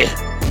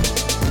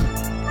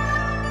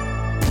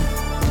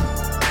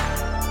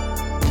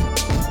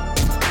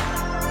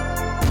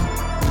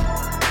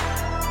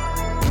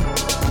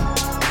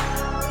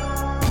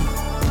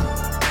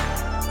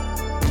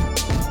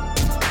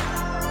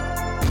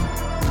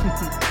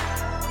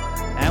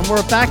 And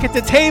we're back at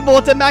the table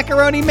at the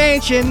Macaroni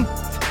Mansion.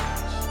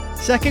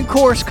 Second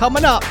course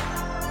coming up.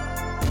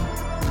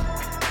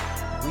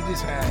 We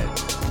just had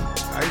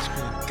ice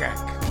cream cake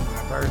on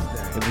my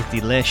birthday. It was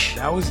delish.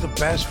 That was the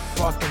best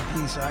fucking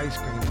piece of ice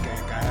cream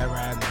cake I ever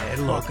had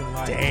in my fucking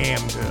life.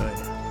 Damn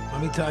good.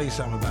 Let me tell you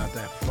something about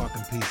that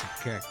fucking piece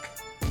of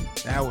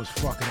cake. That was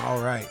fucking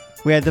all right.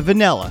 We had the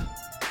vanilla.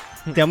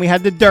 Then we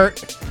had the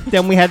dirt.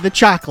 Then we had the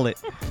chocolate.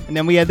 And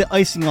then we had the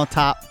icing on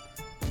top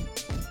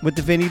with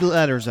the Vinny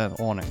letters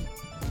on it.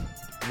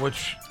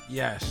 Which,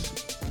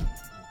 yes.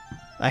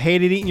 I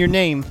hated eating your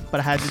name, but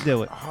I had to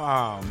do it.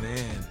 Oh,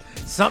 man.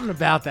 Something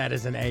about that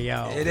is an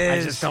AO. It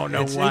is. I just don't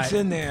know it's, what. It's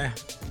in there.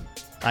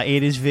 I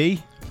ate his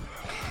V.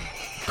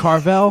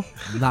 Carvel,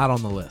 not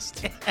on the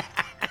list.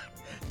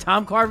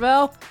 Tom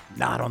Carvel,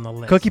 not on the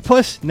list. Cookie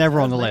Puss, never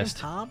on the Name list.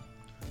 Tom,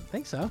 I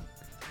think so.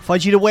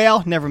 Fudgy the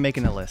Whale, never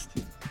making the list.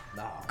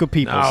 No, Good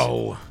people.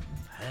 No.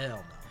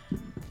 hell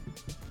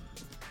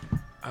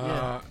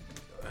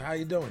How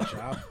you doing,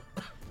 Chop?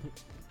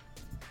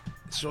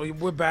 So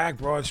we're back,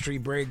 Broad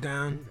Street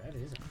Breakdown. no. That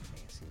is a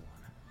fancy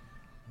one.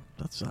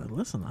 That's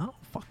listen. I don't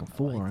fucking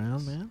fool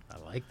around, man. I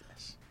like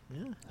this.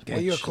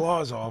 Get your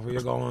claws off or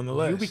you'll go on the You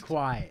list. be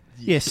quiet.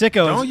 Yeah,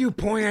 sicko. Don't you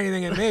point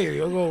anything at me or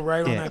you'll go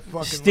right on Yeah. that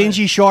fucking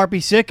Stingy list. Sharpie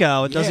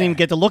sicko. It doesn't Yeah. even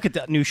get to look at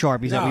the new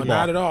Sharpies that No, we not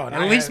bought. at all. And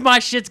At I least have, my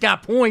shit's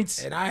got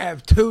points. and I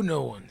have 2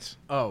 new ones.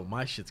 Oh,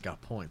 my shit's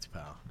got points,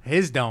 pal.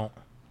 His don't.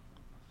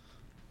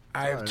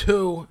 I have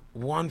 2,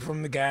 one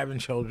from the Gavin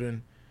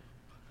children,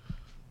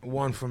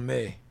 one from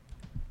me.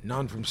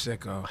 None from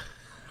Sicko.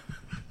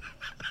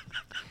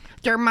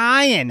 They're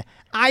mine.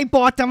 I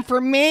bought them for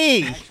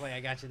me. Actually,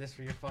 I got you this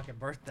for your fucking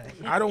birthday.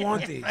 I don't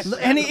want these.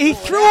 And he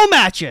threw them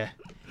at you.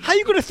 How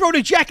you going to throw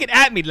the jacket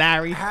at me,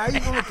 Larry? How you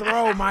gonna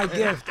throw my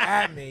gift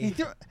at me?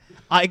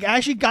 I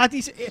actually got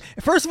these.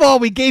 First of all,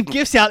 we gave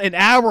gifts out an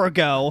hour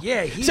ago.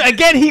 Yeah, So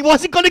again, he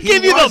wasn't going to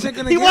give you wasn't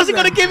them. gonna He give wasn't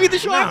them. going to give you the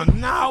Sharpie.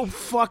 No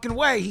fucking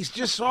way. He's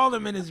just saw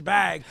them in his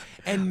bag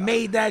and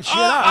made that shit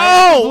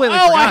up. completely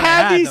I forgot I have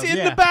had these them, in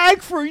yeah. the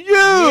bag for you.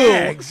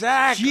 Yeah,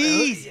 exactly.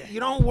 Jeez. You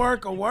don't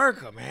work a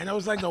worker, man. That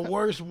was like the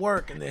worst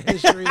work in the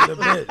history of the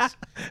biz.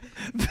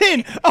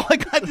 Vin, oh, I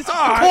got this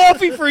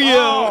coffee for you.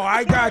 Oh,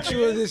 I got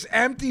you this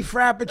empty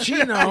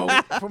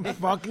Frappuccino from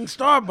fucking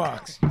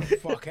Starbucks. You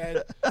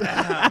fuckhead.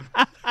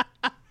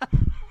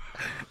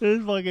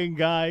 This fucking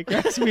guy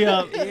cracks me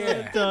up.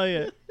 Yeah. I tell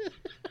you.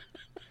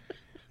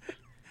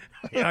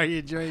 Are you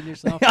enjoying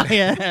yourself? I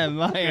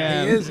am. I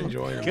am. He is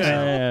enjoying I himself.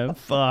 am.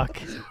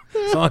 Fuck.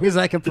 As long as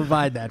I can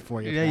provide that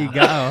for you. There you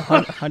pal.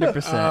 go.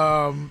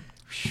 100%.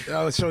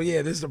 So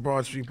yeah, this is the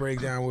Broad Street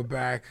Breakdown. We're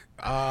back.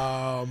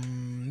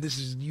 This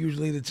is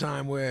usually the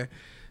time where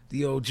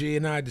the OG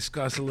and I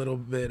discuss a little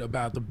bit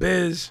about the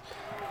biz.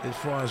 as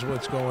far as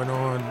what's going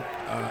on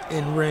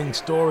in ring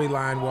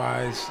storyline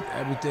wise.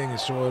 Everything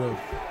is sort of,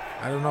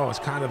 I don't know, it's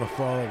kind of the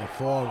fall of the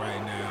fall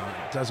right now.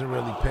 It doesn't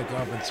really pick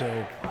up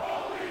until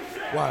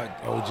what,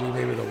 OG,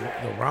 maybe the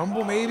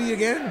Rumble maybe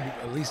again?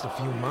 At least a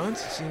few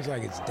months? It seems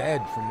like it's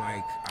dead from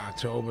like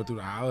October through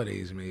the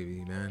holidays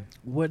maybe, man.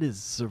 What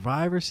is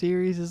Survivor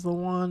Series is the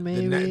one,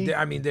 maybe?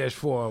 I mean, there's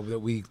 4 that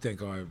we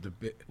think are the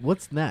big.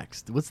 What's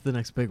next? What's the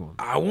next big one?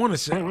 I want to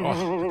say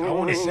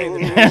the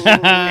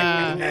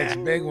next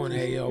big one,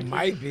 hey, yo,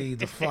 might be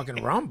the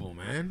fucking Rumble,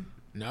 man.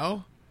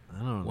 No? I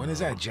don't know. When is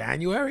that,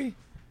 January?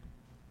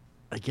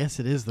 I guess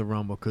it is the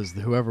Rumble because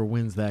whoever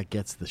wins that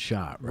gets the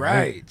shot, right?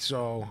 Right,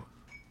 so...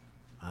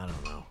 I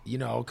don't know. You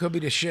know, it could be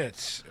the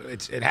shits.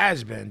 It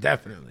has been,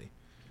 definitely.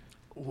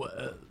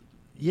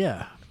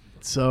 Yeah.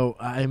 So,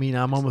 I mean,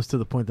 I'm almost to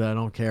the point that I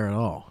don't care at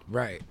all.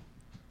 Right.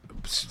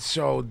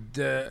 So,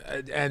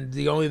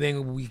 the only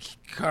thing we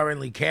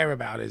currently care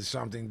about is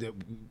something that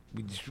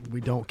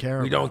We don't care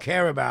about. we don't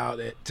care about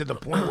it to the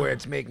point where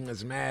it's making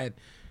us mad,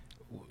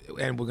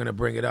 and we're going to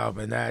bring it up,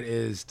 and that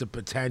is the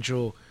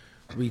potential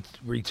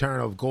return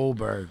of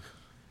Goldberg.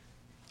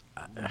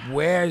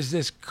 Where is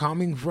this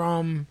coming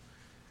from?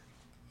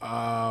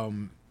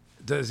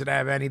 Does it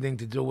have anything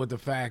to do with the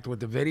fact with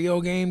the video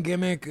game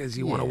gimmick? Does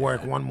he want to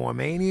work one more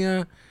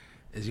Mania?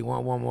 Does he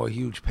want one more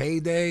huge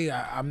payday?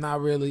 I'm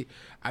not really.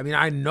 I mean,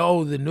 I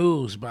know the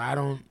news, but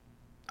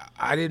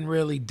I didn't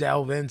really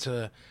delve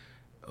into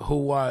who,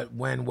 what,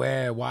 when,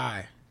 where,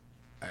 why.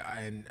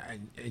 And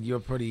you're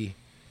pretty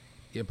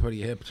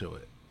hip to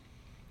it.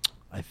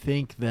 I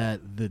think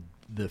that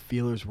the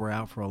feelers were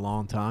out for a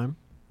long time.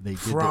 They did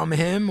From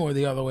him or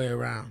the other way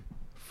around?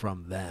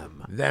 from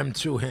them. Them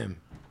to him.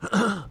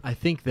 I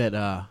think that.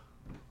 Oh,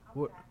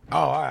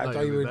 I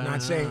thought you were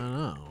not saying.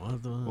 No.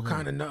 What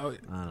kind of no?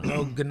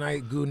 No, good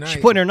night, good night.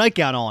 She's putting her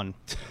nightgown on.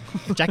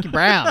 Jackie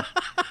Brown.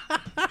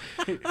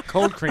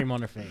 Cold cream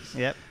on her face.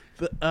 Yep.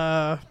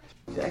 What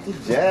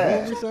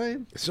were we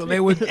saying? So they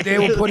were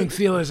putting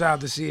feelers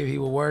out to see if he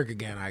would work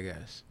again, I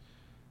guess.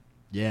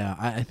 Yeah,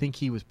 I think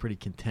he was pretty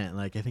content.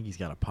 Like, I think he's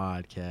got a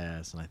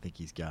podcast, and I think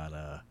he's got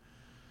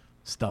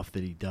stuff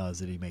that he does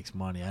that he makes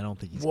money. I don't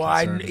think he's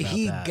concerned about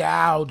he that.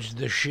 gouged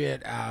the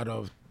shit out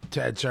of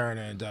Ted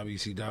Turner and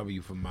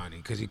WCW for money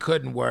because he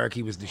couldn't work.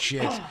 He was the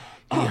shits.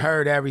 He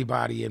heard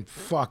everybody and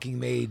fucking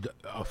made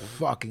a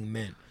fucking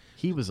mint.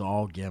 He was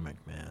all gimmick,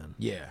 man.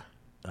 Yeah.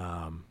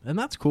 And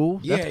that's cool.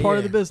 Yeah, That's part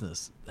of yeah. the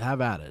business. Have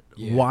at it.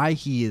 Yeah. Why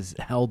he is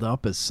held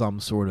up as some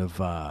sort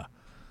of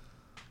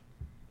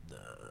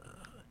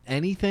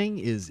anything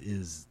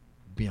is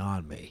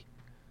beyond me.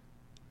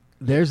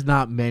 There's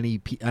not many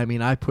I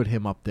mean, I put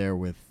him up there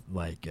with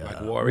like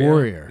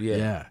Warrior? Yeah.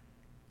 Yeah.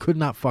 Could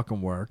not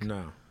fucking work.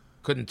 No.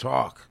 Couldn't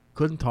talk.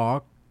 Couldn't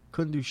talk.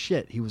 Couldn't do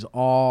shit. He was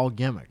all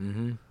gimmick.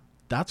 Mm-hmm.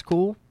 That's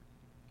cool.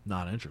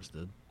 Not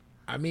interested.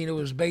 I mean, it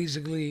was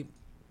basically.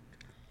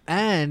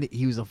 And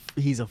he's a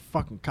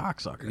fucking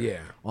cocksucker.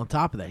 Yeah. On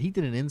top of that, he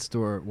did an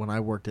in-store when I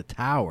worked at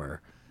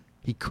Tower.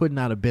 He could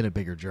not have been a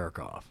bigger jerk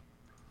off.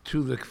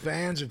 To the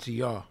fans or to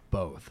y'all?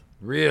 Both.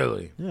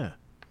 Really? Yeah.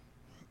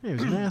 He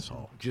was an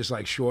asshole. Just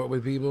like short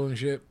with people and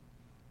shit?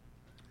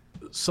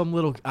 Some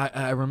little.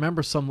 I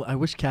remember some. I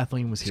wish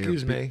Kathleen was here.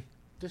 Excuse me.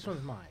 This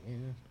one's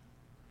mine.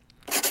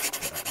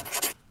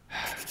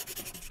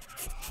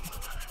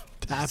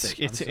 Tap it.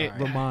 It's- I'm sorry. it-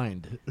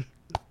 Remind.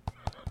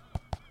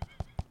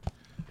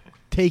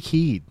 Take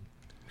heed.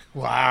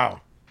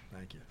 Wow.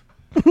 Thank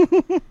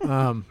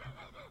you.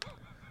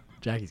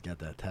 Jackie's got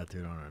that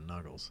tattooed on her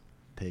knuckles.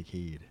 Take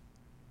heed.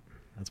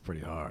 That's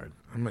pretty hard.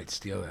 I might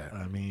steal that.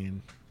 I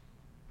mean,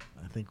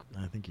 I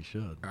think you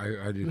should.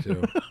 I do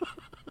too.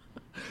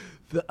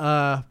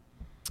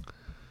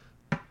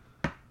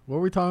 What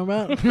were we talking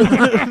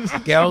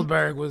about?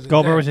 Goldberg was.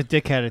 Goldberg was a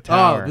dickhead at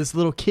Tower. Oh, this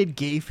little kid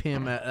gave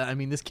him. I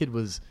mean, this kid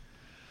was,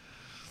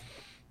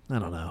 I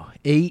don't know,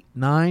 8,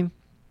 9.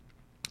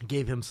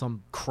 Gave him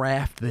some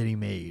craft that he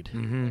made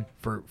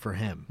for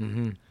him.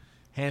 Mm-hmm.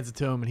 Hands it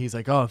to him, and he's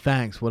like, "Oh,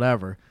 thanks,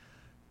 whatever."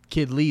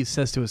 Kid leaves,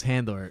 says to his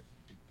handler,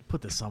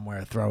 "Put this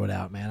somewhere, throw it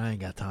out, man. I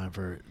ain't got time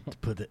for it to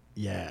put it."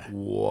 Yeah.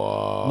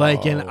 Whoa.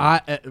 Like, and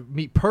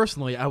me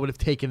personally, I would have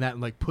taken that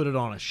and like put it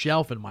on a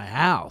shelf in my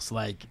house.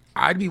 Like,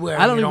 I'd be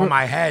wearing I don't it on even-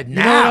 my head you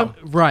know now.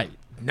 what right,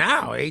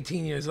 Now,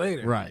 18 years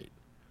later. right.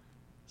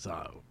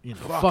 So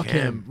Fuck fuck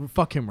him,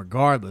 fuck him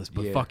regardless,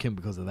 but Yeah. fuck him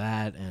because of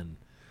that. And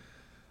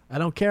I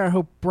don't care. I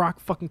hope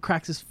Brock fucking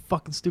cracks his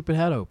fucking stupid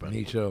head open.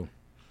 Me too.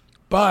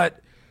 But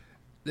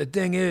the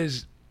thing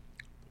is,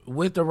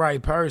 with the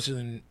right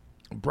person,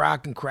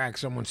 Brock can crack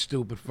someone's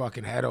stupid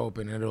fucking head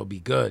open and it'll be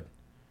good.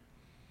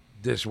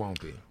 This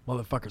won't be.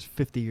 Motherfucker's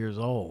 50 years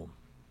old.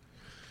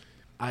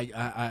 I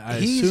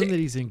He's- assume that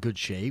he's in good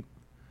shape.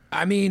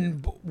 I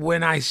mean,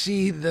 when I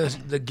see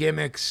the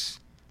gimmicks,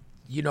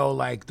 you know,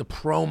 like the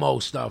promo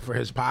stuff for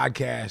his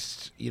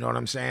podcasts, you know what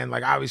I'm saying?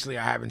 Like, obviously,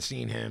 I haven't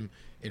seen him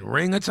in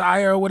ring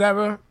attire or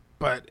whatever,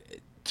 but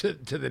to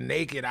the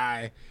naked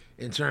eye,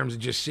 in terms of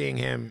just seeing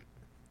him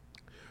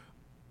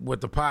with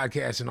the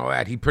podcast and all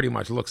that, he pretty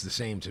much looks the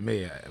same to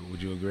me.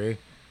 Would you agree?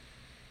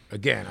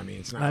 Again, I mean,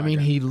 it's not. I like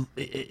mean,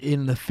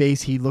 in the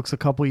face, he looks a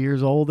couple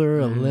years older,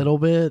 a little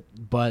bit,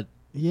 but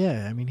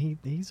yeah, I mean,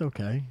 he's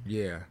okay.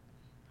 Yeah.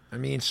 I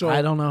mean, so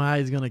I don't know how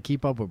he's gonna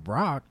keep up with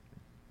Brock.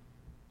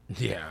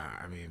 Yeah,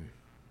 I mean,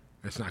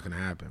 that's not gonna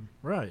happen.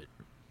 Right.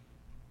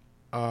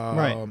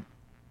 Right.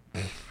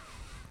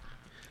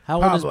 How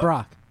old is Pablo.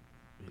 Brock?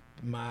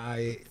 My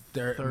age.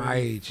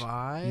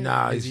 35?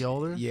 Nah, Is he's he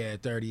older? Yeah,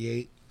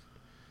 38.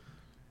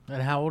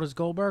 And how old is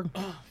Goldberg?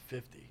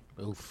 50.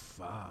 Oof.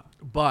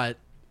 But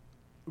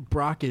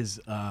Brock is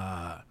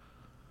a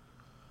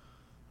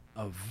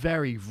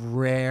very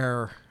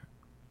rare.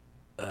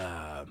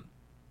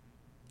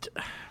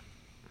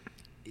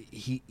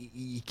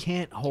 You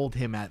can't hold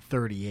him at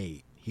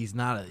 38. He's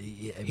not a. I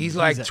mean, He's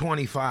like a,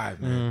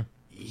 25, man.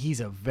 He's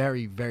a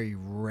very, very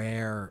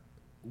rare,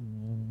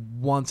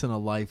 once in a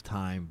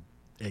lifetime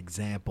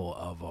example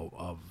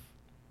of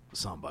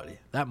somebody.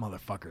 That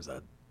motherfucker's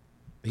a.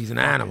 He's an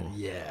animal.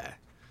 Yeah.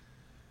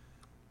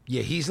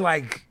 Yeah, he's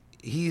like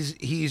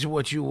he's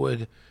what you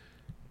would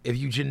if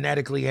you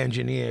genetically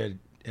engineered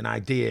an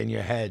idea in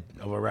your head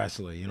of a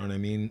wrestler. You know what I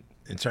mean?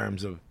 In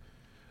terms of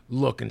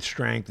look and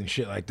strength and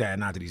shit like that.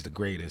 Not that he's the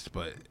greatest,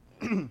 but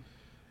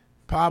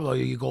Pablo, are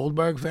you a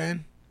Goldberg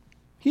fan?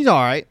 He's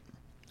all right.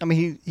 I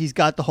mean, he's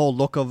got the whole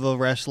look of a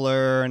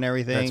wrestler and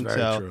everything. That's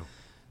very true.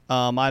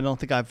 I don't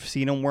think I've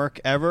seen him work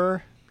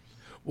ever.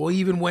 Well,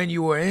 even when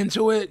you were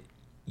into it,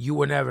 you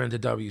were never into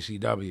WCW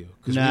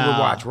because we would No.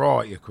 watch Raw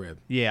at your crib.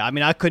 Yeah, I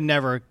mean, I could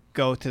never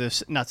go to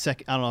this. Not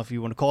second. I don't know if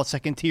you want to call it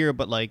second tier,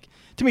 but like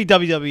to me,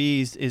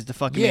 WWE is the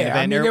fucking main Yeah, event.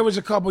 I mean, there was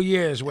a couple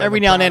years where Every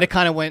the now and then pro- it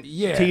kind of went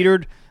Yeah.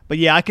 teetered. But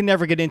yeah, I can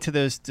never get into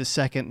the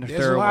second or There's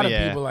third. a lot of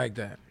yeah. people like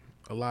that.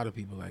 A lot of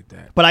people like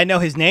that. But I know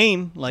his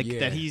name, like Yeah.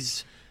 that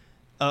he's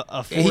a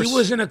And force. he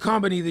was in a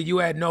company that you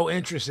had no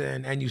interest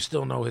in, and you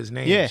still know his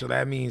name. Yeah. So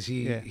that means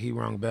Yeah. he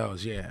rung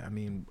bells. Yeah, I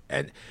mean,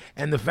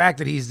 and the fact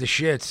that he's the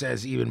shit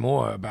says even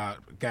more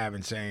about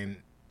Gavin saying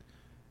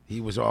he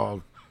was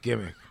all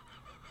gimmick.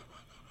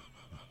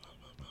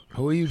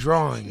 Who are you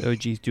drawing?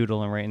 OG's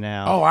doodling right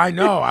now. Oh, I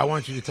know. I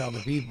want you to tell the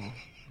people.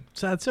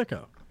 Sad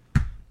sicko.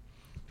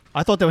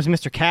 I thought that was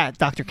Mr. Cat,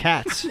 Dr.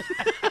 Katz.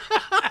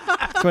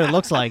 That's what it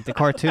looks like, the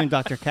cartoon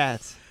Dr.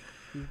 Katz.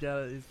 He's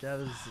got his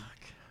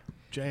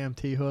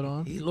JMT hood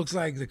on. He looks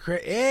like the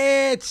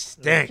It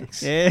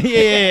stinks.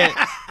 Yeah.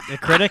 The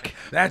critic.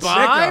 That's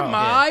Buy Sicko.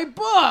 my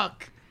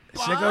book.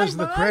 Sicko's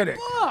the Buy my critic.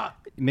 book.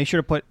 Make sure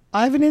to put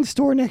Ivan in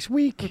store next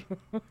week.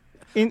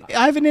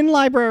 Ivan in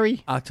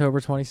library.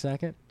 October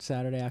 22nd,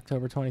 Saturday,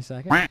 October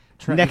 22nd.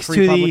 Trenton Next Free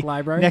to Public the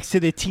Library. next to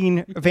the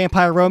teen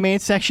vampire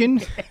romance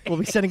section. We'll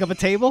be setting up a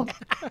table.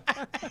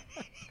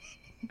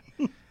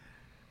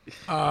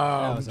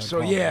 was So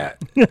uncalled yeah,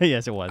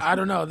 Yes, it was. I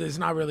don't know. There's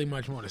not really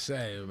much more to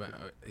say.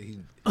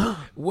 About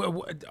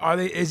are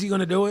they? Is he going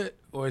to do it,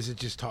 or is it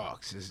just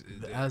talks?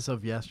 As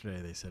of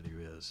yesterday, they said he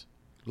is.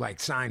 Like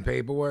sign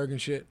paperwork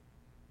and shit?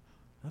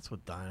 That's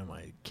what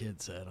Dynamite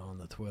Kid said on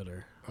the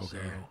Twitter. Okay. So,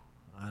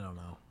 I don't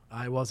know.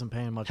 I wasn't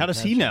paying much How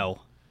does he attention. know?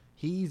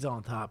 He's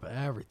on top of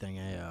everything,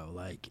 AO.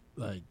 Like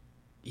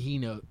he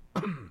knows.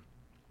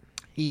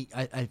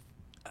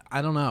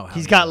 I don't know. how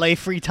He's he got does. lay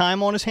free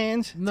time on his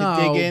hands no,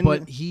 to dig in.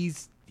 but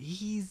he's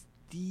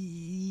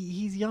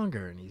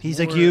younger and He's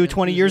more like you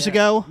 20 years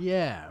ago?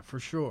 Yeah, for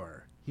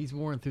sure. He's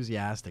more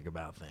enthusiastic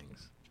about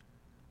things.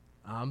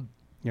 I'm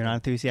You're not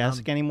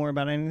enthusiastic anymore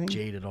about anything?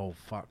 jaded old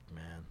fuck,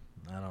 man.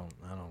 I don't.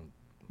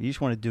 You just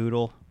want to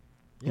doodle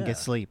and Yeah, get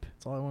sleep.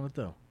 That's all I want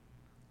to do.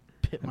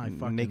 Pit my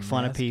fucking Make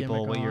fun of mask people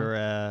gimmick with on.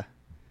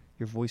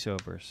 your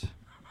voiceovers.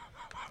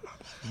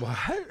 What?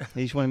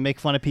 He just want to make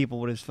fun of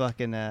people with his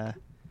fucking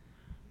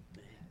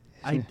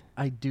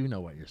I do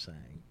know what you're saying.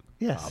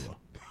 yes. Pablo.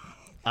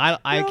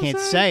 I can't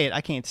say it. I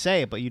can't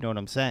say it, but you know what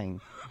I'm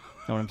saying.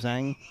 Know what I'm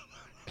saying?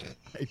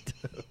 I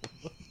do.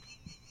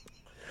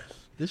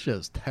 This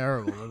show's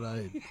terrible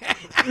tonight.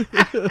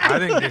 I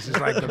think this is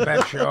like the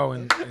best show.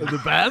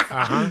 The best?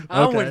 Uh-huh.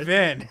 I'm with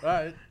Vin. All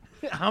right.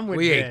 I'm with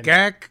We Vin. ate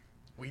gak.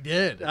 We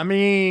did. I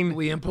mean,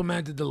 We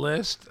implemented the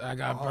list. I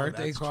got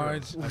birthday that's true.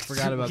 cards. I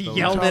forgot about he the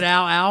yelled it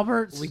out,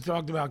 Alberts. We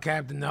talked about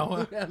Captain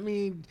Noah. I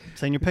mean,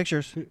 Send your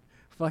pictures.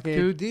 fucking.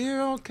 To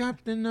dear old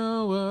Captain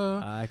Noah,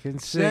 I can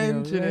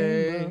send sing a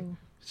today, rainbow.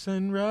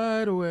 send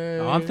right away.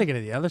 Oh, I'm thinking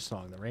of the other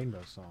song, the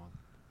Rainbow song.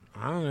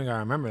 I don't think I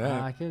remember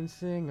that. I can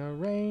sing a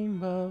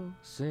rainbow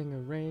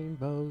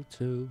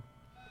too.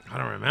 I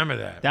don't remember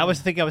that. That was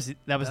the thing. That was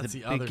That's the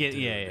the other big. dude.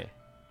 Yeah.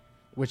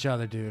 Which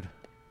other dude?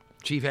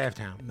 Chief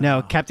Halftown.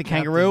 No, Captain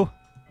Kangaroo.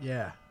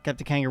 Yeah.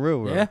 Captain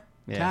Kangaroo. Yeah?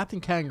 Yeah. Captain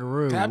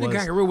Kangaroo. Captain was,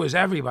 Kangaroo was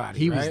everybody.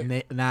 He right?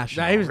 was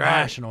national. Nah, he was Right.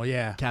 national,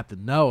 yeah.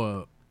 Captain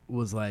Noah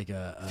was like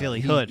a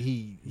Philly hood.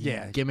 He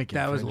Yeah, gimmick.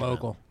 that was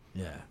infringement. local.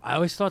 Yeah. I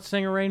always thought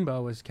Sing a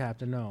Rainbow was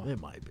Captain Noah. It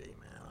might be, man.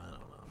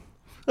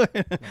 I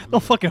don't know.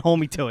 Don't fucking hold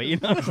me to it. You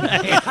know what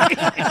I'm saying?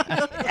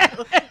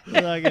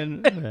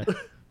 Fucking-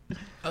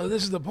 Oh,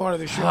 this is the part of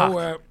the show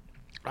where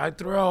I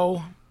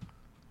throw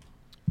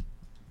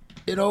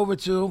it over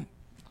to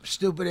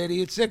Stupid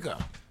Idiot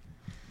Sicko.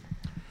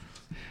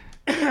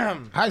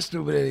 Hi,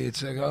 Stupid Idiot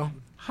Sicko.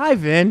 Hi,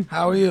 Vin.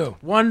 How are you?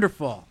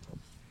 Wonderful.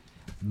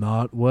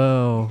 Not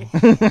well.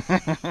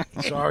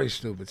 Sorry,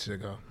 stupid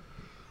sicko.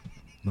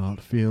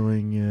 Not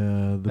feeling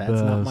the That's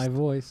best. not my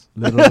voice.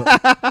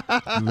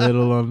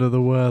 Little under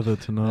the weather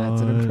tonight.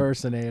 That's an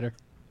impersonator.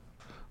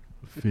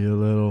 Feel a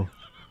little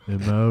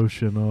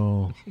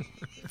emotional.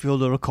 Feel a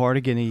little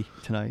cardigan-y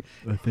tonight.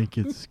 I think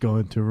it's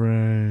going to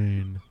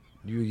rain.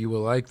 You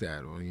will like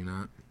that, will you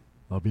not?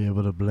 I'll be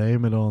able to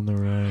blame it on the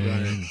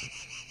rain.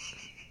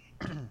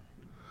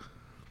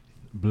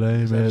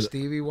 Blame Is that it.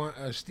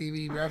 a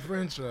Stevie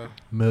reference? Or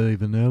Milli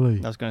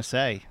Vanilli. I was going to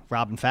say,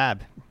 Robin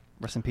Fab.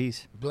 Rest in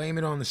peace. blame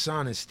it on the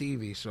sun is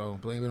Stevie, so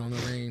blame it on the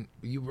rain.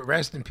 You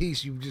rest in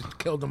peace. You just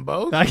killed them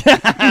both.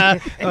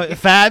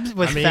 Fabs?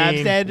 Was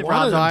Fabs dead?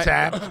 One of them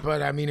tapped,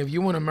 but I mean, if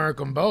you want to murk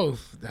them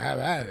both, have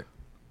at it.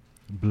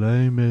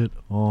 Blame it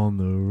on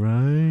the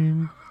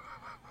rain.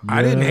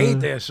 I didn't Yeah, hate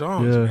their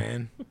songs, yeah.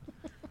 man.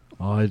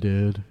 I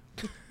did.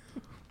 I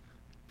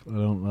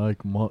don't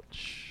like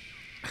much.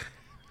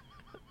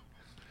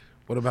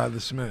 What about the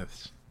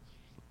Smiths?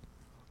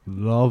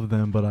 Love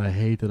them, but I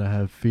hate that I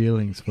have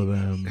feelings for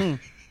them.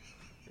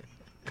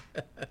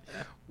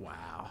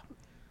 Wow.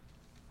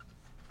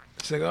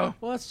 Sicko?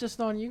 Well, it's just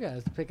on you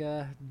guys to pick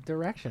a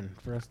direction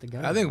for us to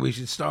go. I think we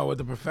should start with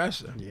the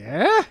professor.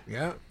 Yeah?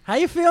 Yeah. How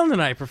you feeling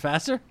tonight,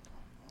 Professor?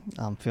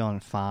 I'm feeling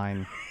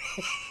fine.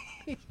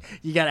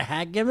 You got a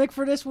hat gimmick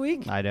for this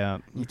week? I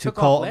don't. You Too took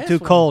off cold. last Too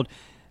one. cold.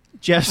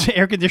 Jeff's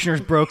air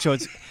conditioner's broke, so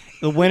it's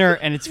the winter,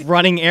 and it's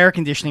running air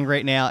conditioning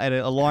right now at an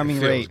alarming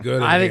Feels rate.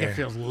 good. I in think here. it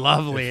feels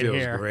lovely It feels in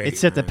here. great. It's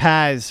set to man.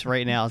 Paz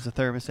right now as a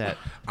thermostat.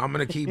 I'm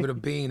gonna keep it a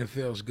bean. It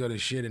feels good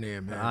as shit in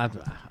here, man.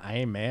 I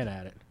ain't mad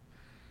at it.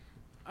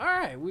 All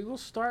right, we will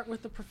start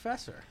with the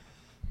professor.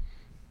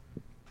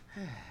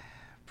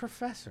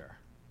 Professor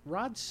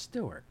Rod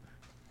Stewart.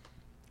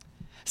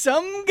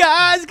 Some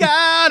guys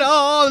got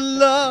all the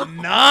love.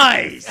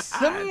 Nice.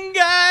 Some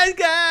guys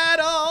got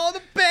all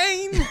the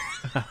pain.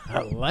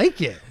 I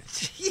like it.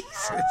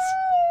 Jesus.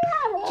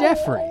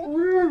 Jeffrey.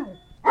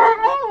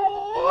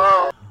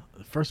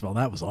 First of all,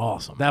 that was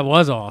awesome. That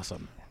was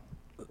awesome.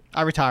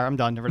 I retire. I'm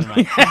done. Never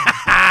mind.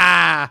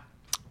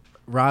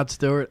 Rod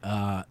Stewart,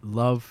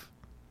 love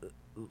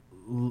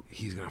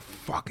He's gonna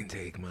fucking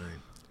take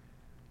mine.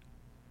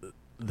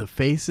 the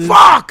faces.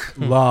 Fuck!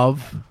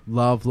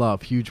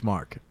 Love. Huge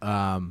mark.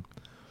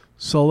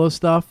 Solo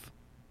stuff,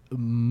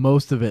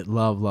 most of it,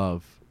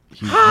 love.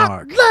 Huge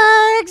mark.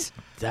 Legs.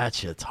 That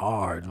shit's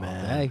hard,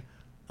 man. Hey.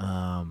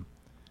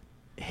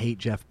 Hate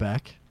Jeff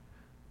Beck.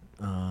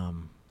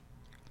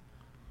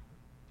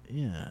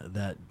 Yeah,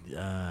 that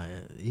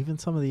even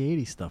some of the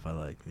 80s stuff I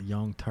like. The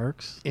Young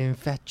Turks.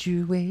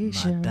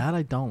 Infatuation. That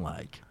I don't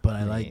like, but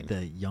I like Man.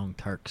 the Young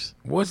Turks.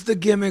 What's the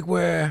gimmick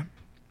where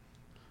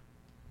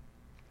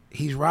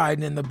he's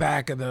riding in the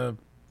back of the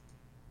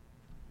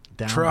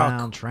Downbound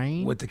truck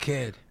Train. with the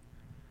kid,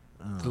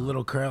 the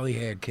little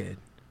curly-haired kid?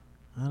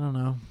 I don't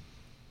know.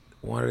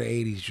 One of the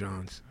 '80s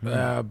Johns.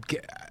 Hmm.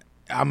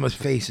 I'm a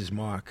faces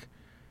mark.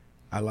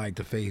 I like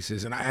the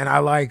faces, and I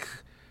like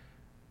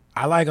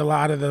a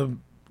lot of the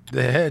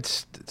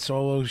hits,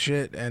 solo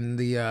shit, and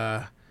the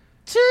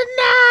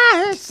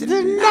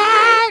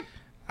tonight.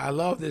 I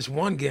love this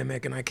one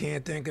gimmick, and I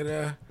can't think of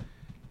the.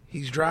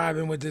 He's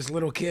driving with this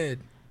little kid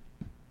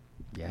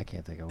Yeah, I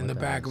can't think of what in the that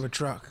back is. of a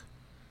truck.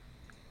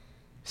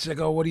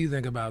 Sicko, what do you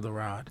think about the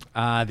Rod?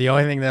 The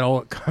only thing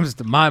that comes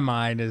to my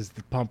mind is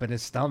the pump in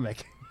his stomach.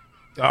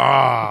 Oh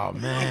I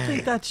think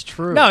man, that's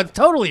true. No, it's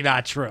totally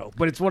not true.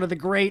 But it's one of the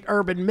great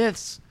urban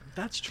myths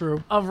that's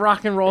true. of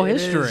rock and roll It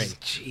history. is.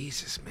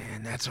 Jesus,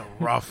 man, that's a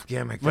rough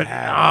gimmick But to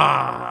have.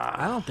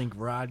 I don't think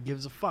Rod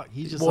gives a fuck.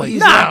 He's just Well, like,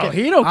 he's "Fuck no, it.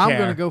 he don't I'm care."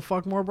 gonna go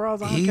fuck more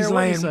bras. I don't He's care what you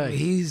laying say.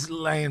 he's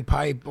laying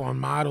pipe on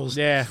models.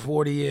 Yeah.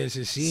 40 years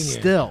his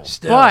senior.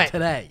 Still. But-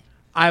 today.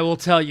 I will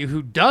tell you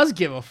who does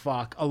give a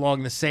fuck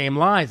along the same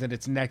lines, and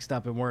it's next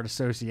up in word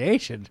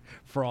association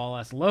for all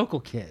us local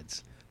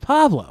kids.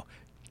 Pablo.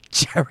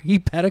 Jerry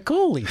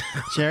Petticoli.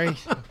 Jerry.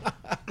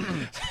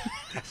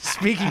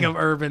 Speaking of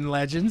urban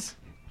legends.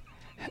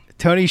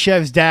 Tony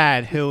Shev's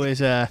dad, who is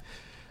an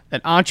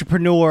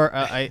entrepreneur,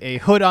 a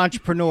hood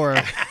entrepreneur,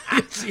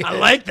 I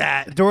like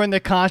that. during the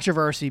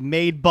controversy,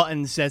 made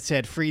buttons that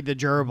said "Free the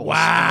Gerbils."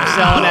 Wow,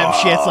 selling them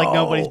shits like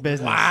nobody's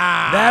business.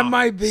 That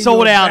might be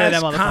Sold your out of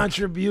best them motherfuckers.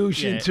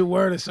 contribution Yeah. to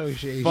word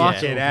association. Fuck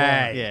so it, far.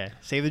 hey. Yeah,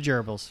 save the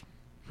gerbils.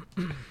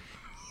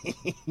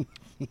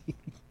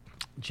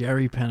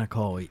 Jerry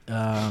Penacoli.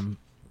 I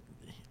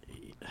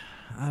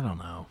don't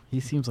know. He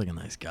seems like a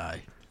nice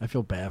guy. I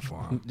feel bad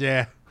for him.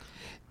 Yeah.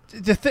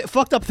 The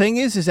fucked up thing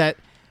is that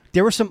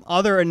there was some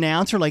other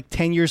announcer like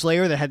 10 years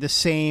later that had the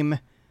same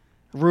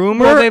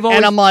rumor, Well, they've always,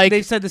 and I'm like,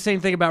 they've said the same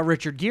thing about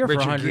Richard Gere for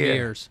Richard 100 Gere.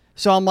 years.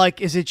 so I'm like,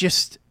 is it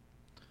just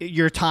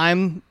your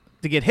time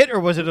to get hit, or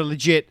was it a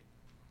legit?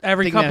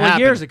 Every thing that couple of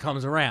years happened? it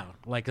comes around,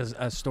 like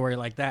a story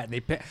like that.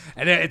 And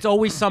and it's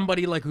always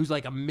somebody like who's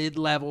like a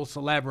mid-level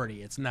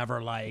celebrity. It's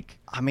never like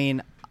I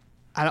mean,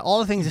 out of all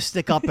the things that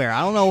stick up there,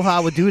 I don't know if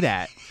I would do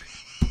that.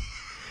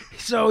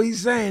 So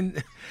he's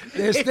saying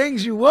there's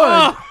things you would.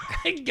 Oh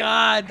my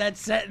God, that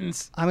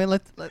sentence. I mean,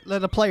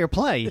 let a player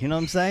play. You know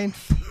what I'm saying?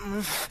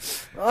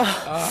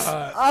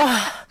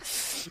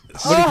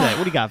 What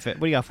do you got, Finn?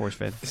 What do you got for us,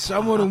 Finn?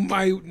 Someone who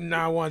might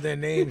not want their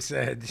name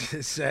said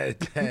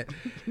that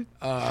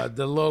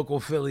the local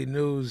Philly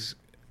news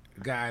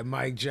guy,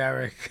 Mike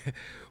Jarek,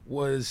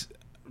 was.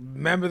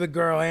 Remember the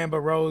girl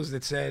Amber Rose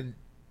that said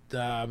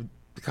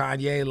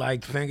Kanye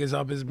liked fingers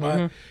up his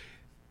butt?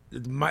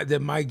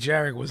 That Mike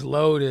Jarek was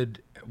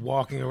loaded,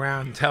 walking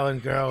around telling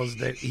girls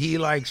that he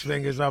likes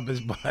fingers up his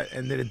butt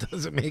and that it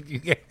doesn't make you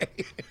gay.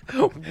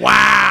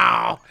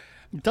 Wow.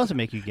 It doesn't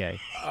make you gay.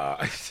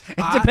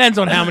 It depends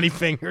on how many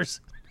fingers.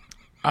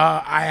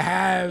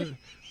 I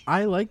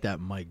like that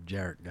Mike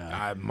Jarrett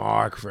guy. I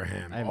mark for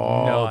him have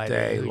all no idea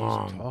day who you're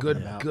long.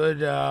 talking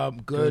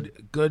about.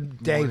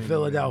 Good day, Morning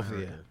Philadelphia.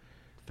 America.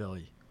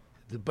 Philly.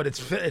 But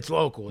it's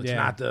local. It's Yeah.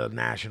 not the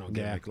national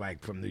gimmick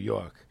like from New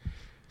York.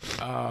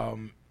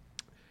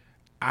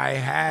 I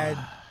had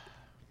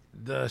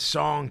the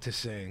song to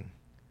sing,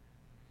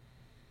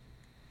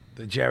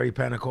 the Jerry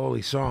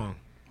Penacoli song.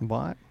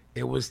 What?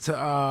 It was to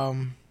I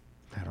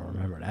don't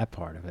remember that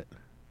part of it.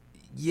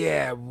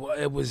 yeah,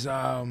 it was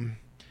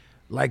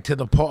like to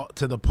the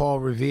Paul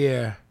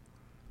Revere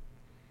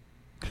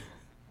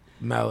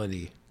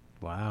melody.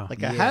 Wow.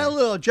 Like I had a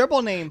little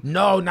dribble name.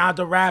 No, not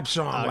the rap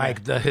song,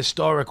 like the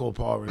historical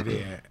Paul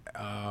Revere.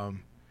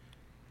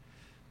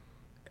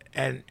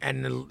 And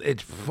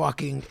it's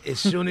fucking. As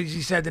soon as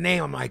he said the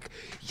name, I'm like,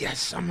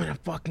 yes, I'm gonna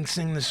fucking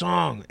sing the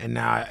song. And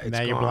now it's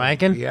Now you're gone.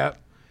 blanking? Yep.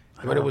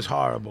 But it was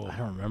horrible. I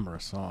don't remember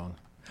a song.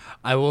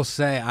 I will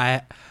say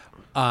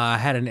I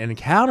had an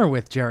encounter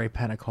with Jerry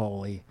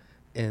Penacoli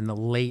in the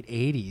late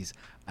 80s.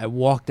 I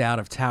walked out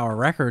of Tower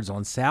Records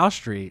on South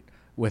Street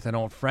with an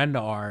old friend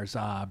of ours,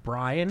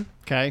 Brian.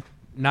 Okay.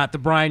 Not the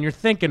Brian you're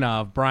thinking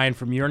of, Brian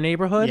from your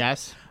neighborhood.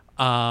 Yes.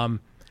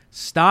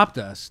 Stopped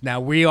us.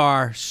 Now we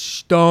are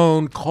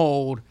stone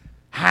cold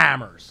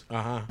hammers.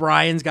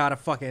 Brian's got a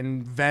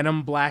fucking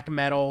Venom black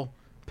metal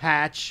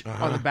patch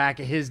on the back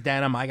of his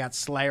denim. I got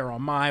Slayer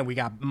on mine. We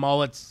got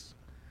mullets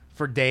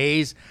for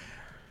days.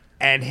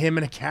 And him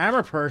and a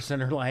camera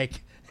person are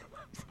like,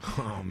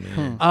 Oh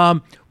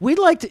man. we'd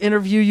like to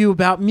interview you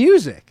about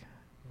music.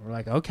 We're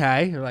like,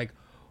 okay. They're like,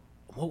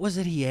 what was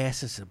it he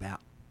asked us about?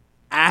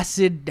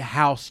 Acid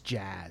house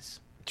jazz.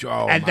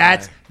 Oh, And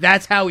my.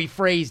 that's how he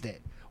phrased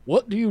it.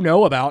 What do you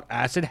know about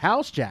acid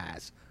house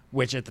jazz?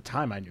 Which at the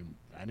time I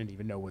didn't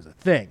even know was a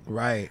thing.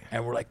 Right.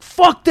 And we're like,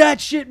 fuck that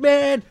shit,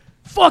 man.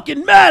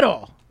 Fucking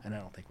metal. And I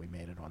don't think we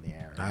made it on the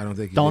air. I don't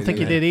think. Don't think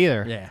you did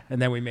either. Yeah.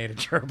 And then we made a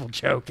gerbil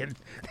joke, and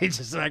they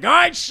just like, all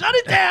right, shut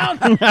it down.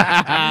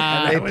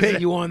 They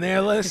put you on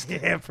their list.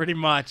 Yeah, pretty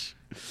much.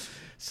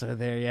 So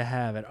there you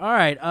have it. All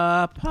right,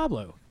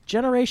 Pablo,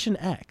 Generation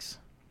X.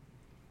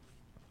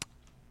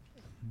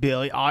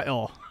 Billy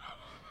Idol.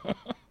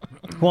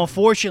 Well,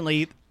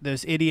 unfortunately,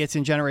 those idiots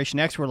in Generation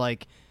X were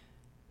like,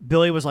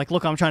 Billy was like,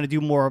 look, I'm trying to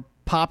do more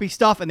poppy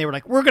stuff. And they were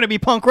like, we're going to be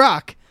punk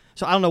rock.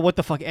 So I don't know what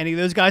the fuck any of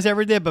those guys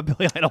ever did, but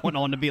Billy Idol went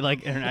on to be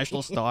like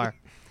international star.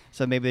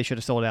 So maybe they should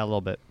have sold out a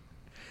little bit.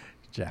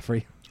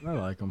 Jeffrey. I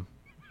like him.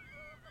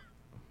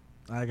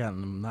 I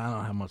don't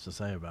have much to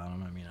say about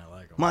him. I mean, I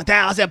like him.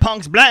 1,000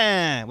 punks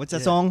blind. What's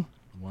that song?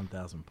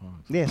 1,000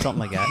 punks. Yeah, something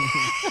like that.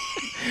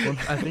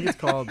 I think it's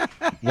called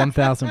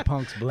 1,000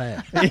 punks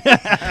blad.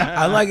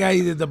 I like how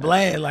you did the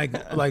blade, like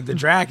the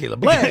Dracula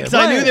blade. Because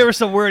I knew there was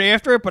some word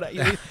after it, but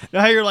you know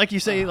how you're like, you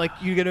say, like,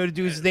 you get to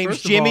do his name's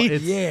First of all, Jimmy,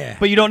 it's- Yeah.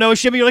 but you don't know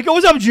Jimmy. You're like, oh,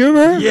 what's up,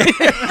 Jimmy? Yeah.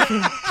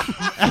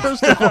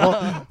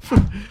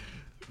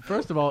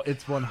 First of all,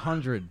 it's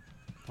 100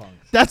 punks.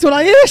 That's what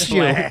I asked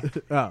you.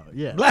 Oh,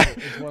 yeah. Black.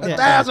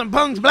 1,000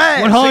 punks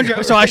black.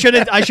 100. So I should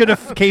have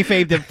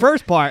kayfabed the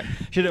first part.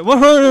 Should have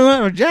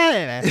 100.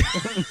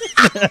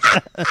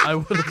 I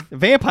would have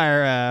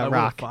Vampire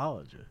rock.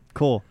 followed you.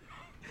 Cool.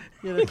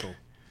 Yeah, that's cool.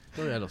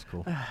 Billy Idol's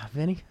cool.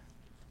 Vinny?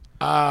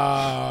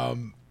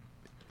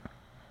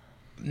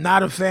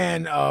 Not a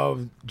fan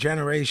of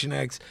Generation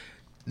X.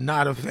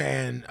 Not a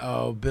fan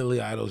of Billy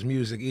Idol's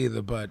music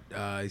either, but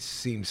he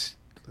seems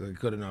a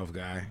good enough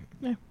guy.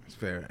 Yeah. It's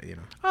fair, you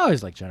know. I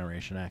always like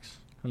Generation X.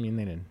 I mean,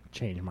 they didn't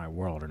change my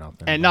world or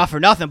nothing. And but- not for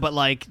nothing, but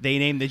like they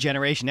named the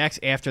Generation X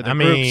after the I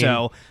group, mean-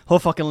 so he'll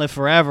fucking live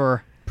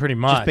forever. pretty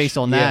much. based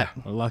on that.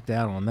 I lucked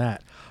out on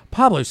that.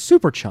 Pablo,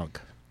 Superchunk.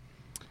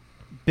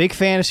 Big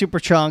fan of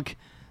Superchunk.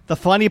 The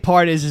funny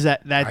part is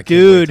that I can't wait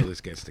dude, till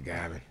this gets to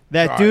Gavin.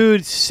 that Sorry.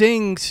 dude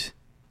sings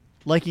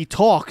like he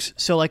talks.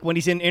 So like when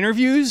he's in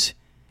interviews,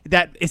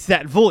 that it's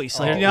that voice.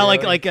 Like Oh, you know, really?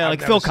 like I've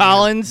Phil never seen him.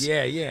 Collins.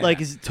 Yeah, yeah. Like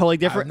is totally I've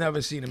different.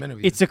 never seen him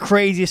interview. It's the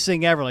craziest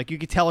thing ever. Like you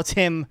could tell it's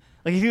him.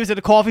 Like if he was at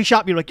a coffee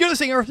shop, you're like, you're the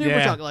singer of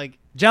Superchunk. Like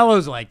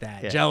Jello's like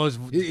that. Yeah. Jello's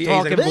He's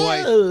talking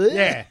like, voice.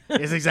 Yeah,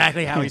 it's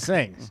exactly how he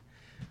sings.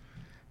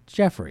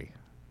 Jeffrey,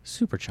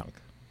 Superchunk.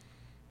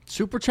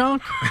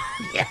 Superchunk?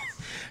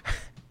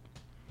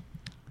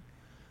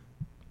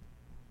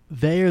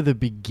 They are the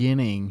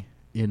beginning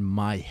in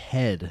my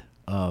head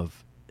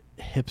of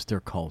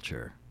hipster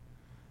culture.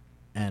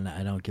 And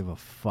I don't give a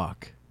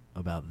fuck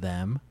about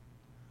them.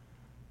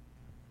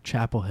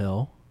 Chapel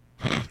Hill,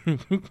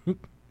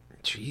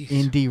 Jeez.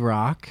 indie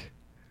rock.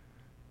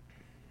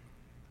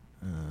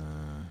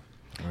 Or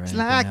It's anything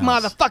like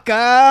else.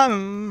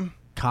 motherfucker,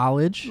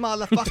 College.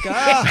 motherfucker.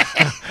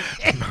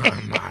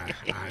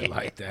 I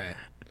like that.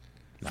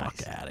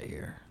 Fuck out of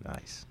here.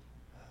 Nice.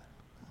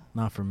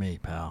 Not for me,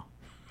 pal.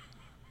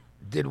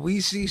 Did we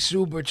see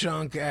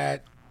Superchunk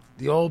at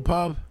the old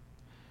pub?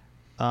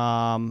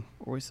 I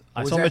Was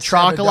saw them that at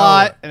Tronc a Sabadola?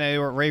 lot, and they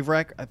were at Rave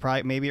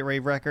probably maybe at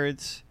Rave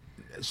Records.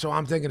 So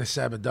I'm thinking of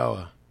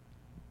Sabadoa.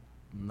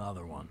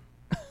 Another one.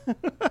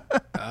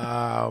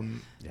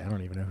 Yeah, I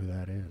don't even know who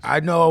that is. I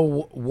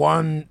know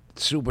one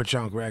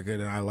Superchunk record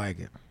and I like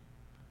it.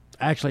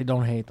 I actually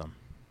don't hate them.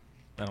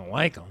 I don't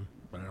like them,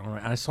 but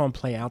I saw them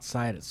play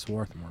outside at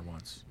Swarthmore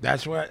once.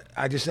 That's what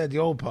I just said. The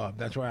old pub.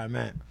 That's where I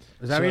meant.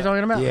 Is that what you're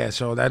talking about? Yeah.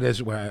 So that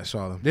is where I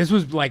saw them. This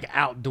was like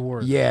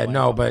outdoors. Yeah. Like,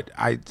 No, but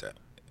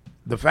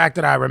the fact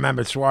that I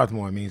remembered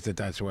Swarthmore means that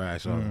that's where I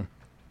saw them.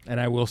 And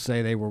I will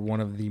say they were one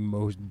of the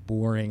most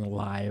boring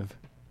live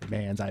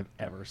bands I've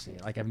ever seen.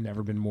 Like, I've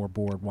never been more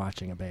bored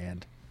watching a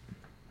band.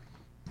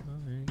 Well,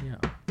 there you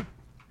go.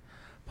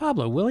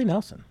 Pablo, Willie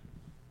Nelson.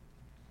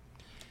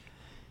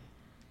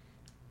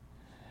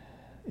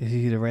 Is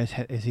he the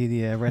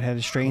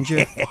redheaded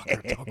stranger?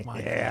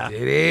 Yeah.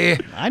 Did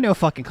he? I know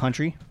fucking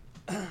country.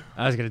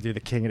 I was going to do the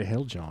King of the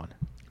Hill, John.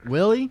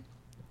 Willie?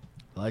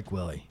 I like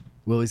Willie.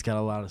 Willie's got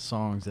a lot of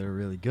songs that are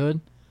really good.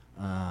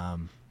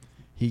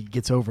 He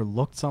gets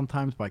overlooked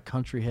sometimes by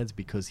country heads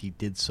because he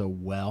did so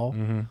well.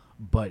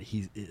 But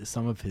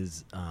some of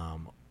his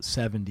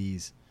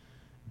 70s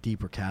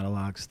deeper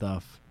catalog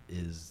stuff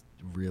is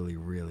really,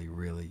 really,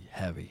 really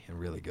heavy and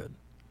really good.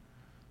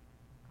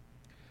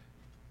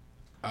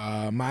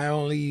 I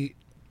only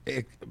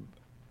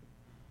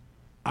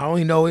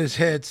know his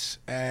hits,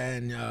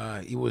 and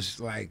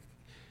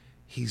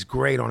he's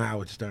great on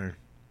Howard Stern.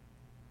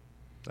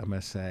 I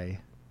must say,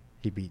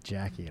 he beat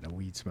Jackie in a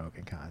weed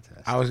smoking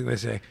contest. I was gonna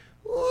say,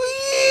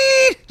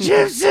 weed,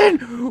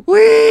 Gibson,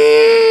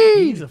 weed.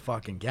 He's a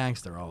fucking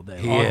gangster all day.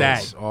 He all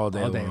is, day. all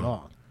day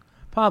long.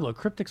 Pablo,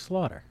 Cryptic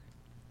Slaughter.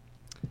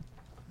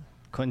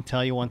 Couldn't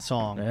tell you one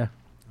song. Yeah.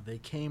 They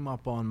came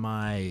up on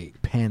my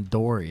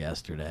Pandora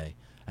yesterday,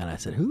 and I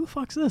said, "Who the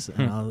fuck's this?"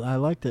 And I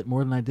liked it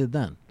more than I did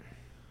then.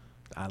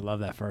 I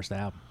love that first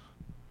album.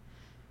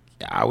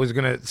 I was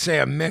gonna say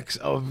a mix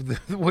of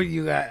what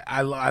you got.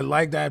 I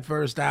like that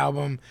first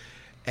album,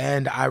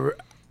 and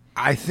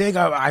I think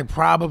I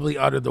probably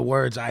uttered the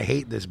words "I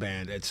hate this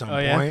band" at some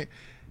point,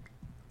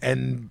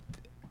 and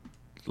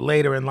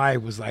later in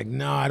life was like,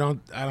 no, I don't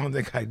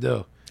think I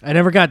do. I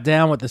never got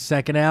down with the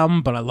second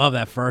album, but I love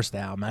that first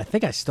album. I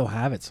think I still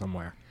have it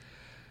somewhere.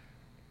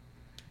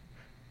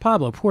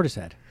 Pablo,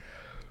 Portishead.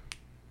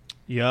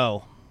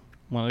 Yo,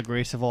 one of the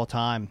greatest of all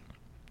time.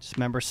 Just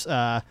remember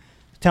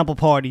temple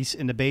parties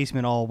in the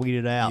basement all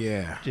weeded out.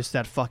 Yeah. Just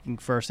that fucking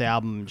first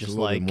album, Just just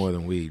a little like bit more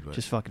than weed, but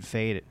just fucking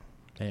faded.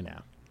 Hey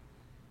now.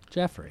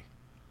 Jeffrey.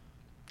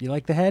 You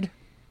like The Head?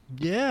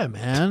 Yeah,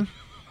 man.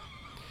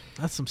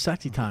 That's some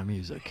sexy time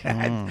music.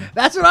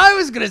 That's what I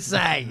was going to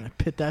say.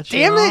 Put that shit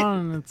Damn it.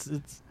 on, and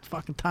it's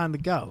fucking time to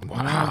go. You know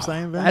what I'm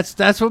saying, Vince?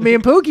 That's what me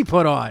and Pookie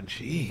put on.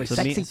 For So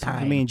sexy me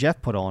time. and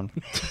Jeff put on.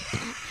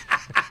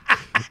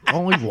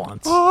 Only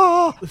once.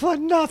 Oh, for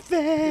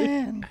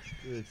nothing.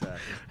 Can't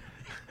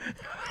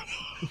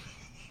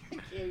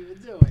even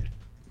do it.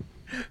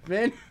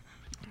 Vin?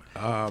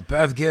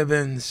 Beth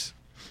Gibbons,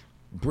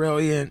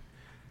 brilliant,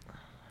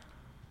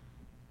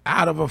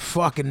 out of her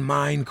fucking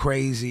mind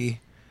crazy.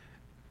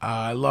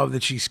 I love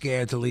that she's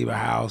scared to leave her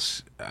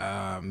house.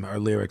 Her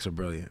lyrics are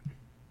brilliant.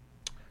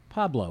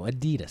 Pablo,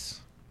 Adidas.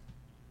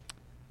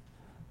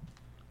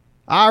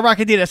 I rock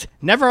Adidas,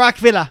 never rock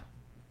Villa.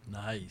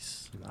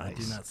 Nice. I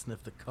do not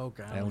sniff the coke.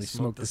 I only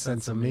smoke the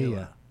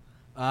Sensimilla.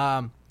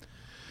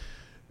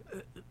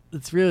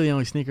 It's really the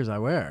only sneakers I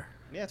wear.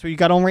 Yeah, that's what you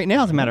got on right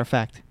now, as a matter of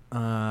fact.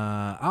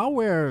 I'll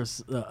wear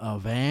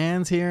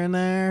Vans here and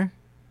there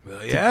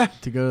Well, yeah,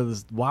 to go to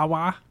this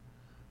Wawa.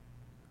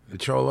 the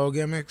Cholo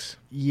gimmicks.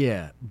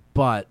 Yeah,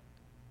 but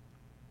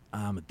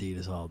I'm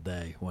Adidas all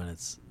day when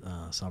it's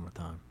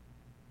summertime.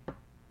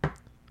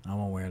 I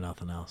won't wear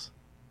nothing else.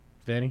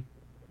 Vinny?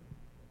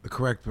 The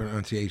correct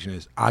pronunciation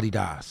is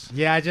Adidas.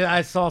 Yeah,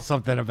 I saw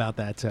something about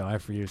that too. I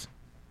refuse.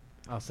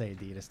 I'll say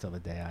Adidas till the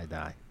day I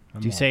die.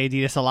 Do you say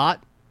Adidas a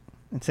lot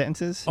in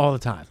sentences? all the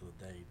time?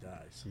 The day he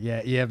dies.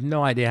 Yeah, you have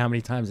no idea how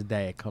many times a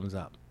day it comes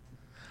up.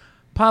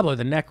 Pablo,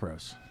 the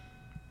Necros.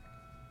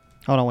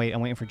 Hold on, wait. I'm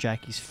waiting for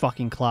Jackie's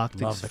fucking clock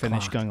to Love the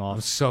finish clock. going I'm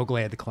off. so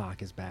glad the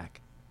clock is back.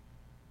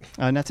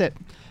 And that's it.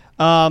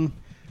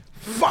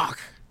 Fuck.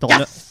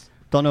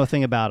 Don't know a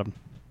thing about him.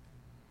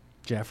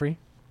 Jeffrey?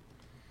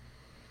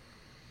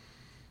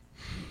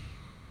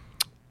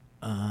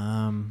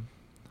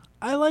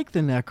 I like the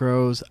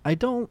Necros. I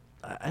don't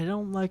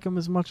like them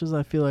as much as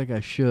I feel like I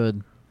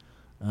should.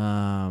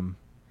 There's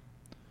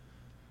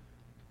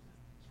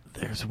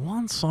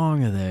one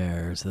song of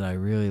theirs that I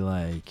really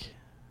like.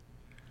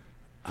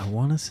 I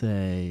want to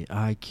say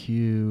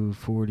IQ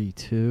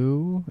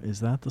 42. Is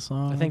that the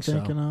song I think so. I'm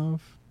thinking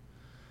of?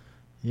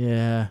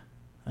 Yeah.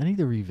 I need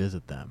to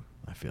revisit them,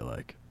 I feel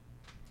like.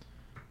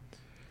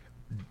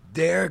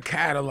 Their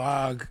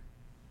catalog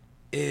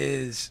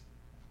is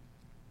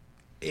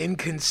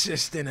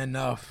inconsistent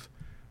enough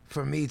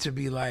for me to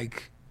be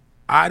like,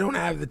 I don't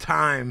have the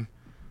time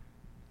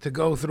to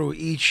go through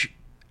each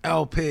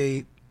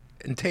LP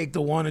and take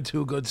the one or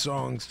two good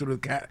songs through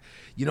the cat.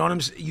 You know what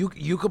I'm saying?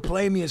 You could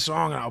play me a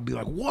song and I'll be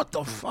like, what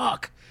the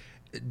fuck?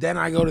 Then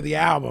I go to the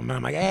album and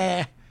I'm like,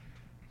 eh.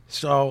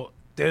 So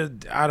there's,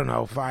 I don't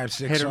know, 5,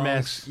 6 Hit or songs.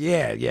 miss.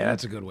 Yeah,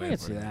 that's a good way I to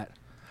can put see it. that.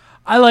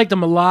 I liked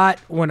them a lot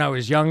when I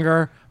was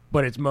younger,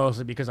 but it's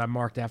mostly because I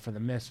marked out for the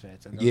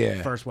Misfits. And the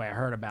Yeah. first way I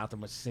heard about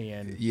them was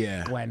seeing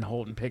Yeah. Glenn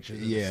holding pictures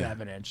of Yeah.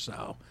 the 7-inch.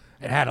 So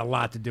it had a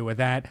lot to do with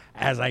that.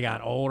 As I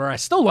got older, I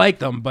still like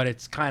them, but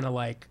it's kind of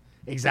like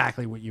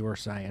exactly what you were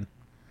saying.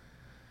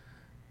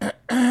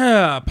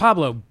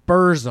 Pablo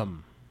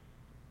Burzum.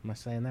 Am I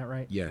saying that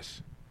right?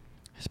 Yes.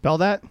 Spell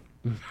that.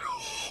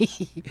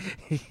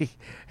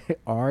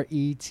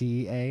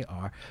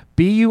 Retar.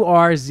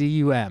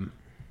 Burzum.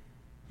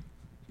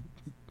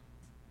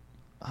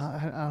 I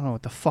don't know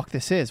what the fuck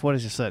this is. What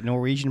is this?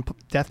 Norwegian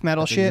death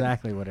metal That's shit?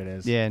 exactly what it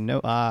is. Yeah,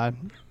 no.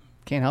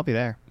 Can't help you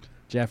there.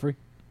 Jeffrey?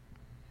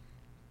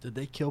 Did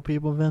they kill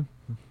people, Vin?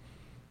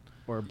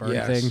 Or burn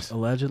Yes. things?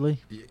 Allegedly?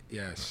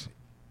 Yes.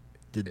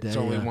 Did It's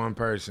they? only one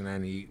person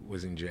and he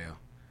was in jail.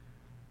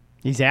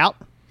 He's out.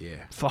 Yeah.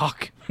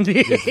 Fuck.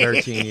 Did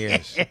 13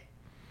 years.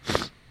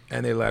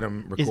 And they let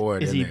him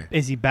record Is in he there.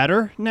 is he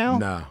better now?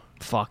 No.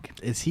 Fuck.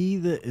 Is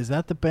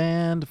that the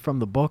band from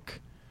the book?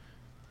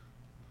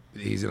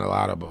 He's in a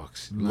lot of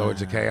books.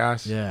 Lords of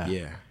Chaos? Yeah.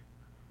 Yeah.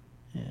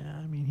 Yeah,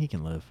 I mean, he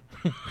can live.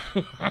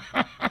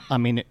 I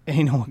mean,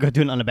 ain't no one gonna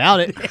do nothing about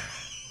it.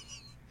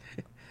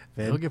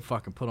 He'll get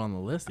fucking put on the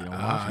list. He don't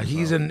watch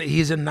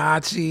He's a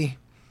Nazi.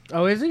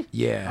 Oh, is he?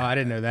 Yeah. Oh, I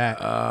didn't know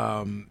that.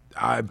 I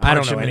don't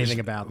punch know him in anything his-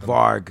 about them.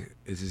 Varg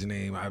is his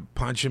name. I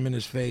punch him in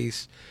his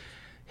face.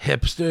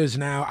 Hipsters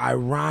now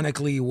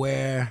ironically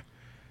wear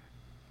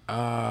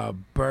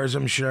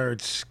Burzum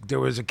shirts. There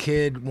was a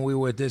kid when we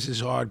were at This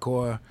Is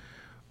Hardcore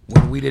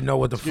when we didn't know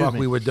what the fuck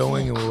we were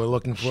doing and we were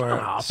looking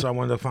for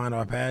someone to find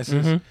our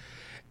passes.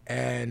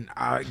 And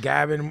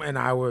Gavin and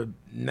I were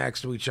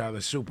next to each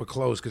other, super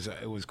close because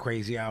it was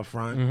crazy out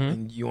front.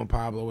 And you and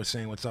Pablo were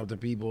saying what's up to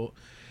people.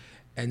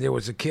 And there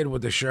was a kid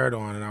with the shirt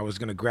on, and I was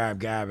gonna grab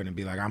Gavin and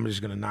be like, "I'm just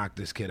gonna knock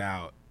this kid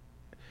out,"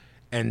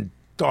 and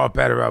thought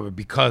better of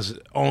it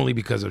only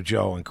because of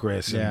Joe and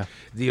Chris and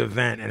the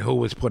event and who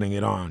was putting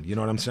it on. You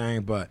know what I'm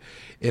saying? But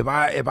if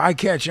I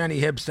catch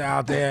any hipster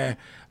out there,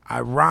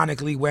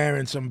 ironically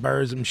wearing some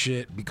Burzum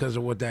shit because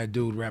of what that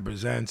dude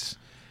represents,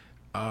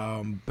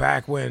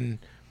 back when,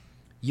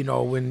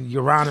 when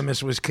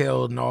Euronymous was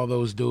killed and all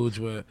those dudes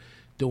were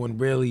doing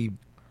really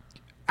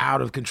out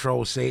of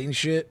control Satan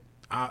shit.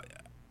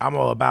 I'm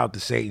all about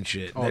the Satan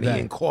shit. That day. he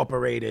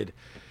incorporated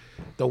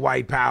the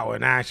white power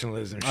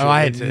nationalism shit. Oh,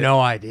 I had into- no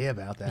idea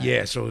about that.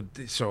 Yeah, so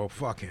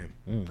fuck him.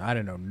 I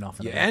didn't know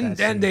nothing Yeah, about and that.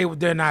 then scene.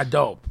 they're not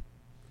dope.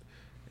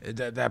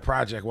 That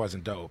project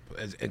wasn't dope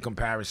in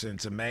comparison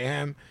to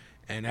Mayhem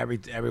and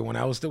everyone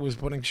else that was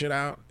putting shit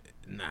out.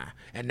 Nah,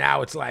 and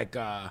now it's like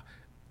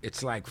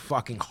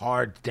fucking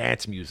hard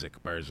dance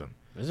music, Burzum.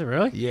 Is it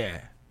really?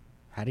 Yeah,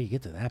 How do you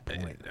get to that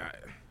point?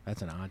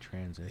 That's an odd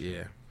transition.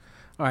 yeah.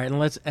 All right, and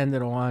let's end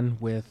it on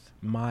with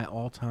my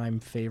all-time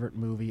favorite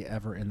movie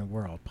ever in the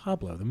world.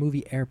 Pablo, the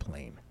movie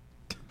Airplane.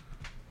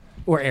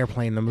 Or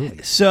Airplane the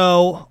movie.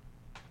 So,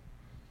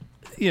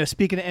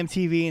 speaking of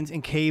MTV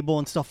and cable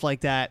and stuff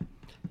like that,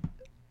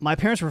 my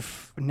parents were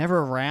never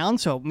around,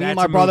 so me That's and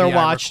my a brother movie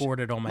I watched.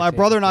 recorded on my My tape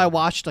brother and I recorder.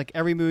 watched like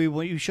every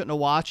movie you shouldn't have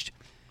watched,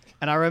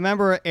 and I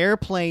remember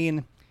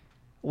Airplane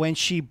when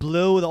she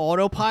blew the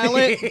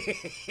autopilot.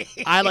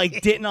 I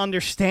didn't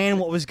understand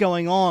what was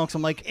going on, so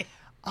I'm like,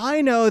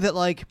 I know that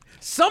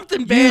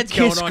Something you bad's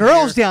kiss going on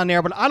girls here. down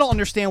there, but I don't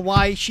understand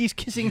why she's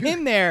kissing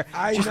him there.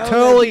 I She's know that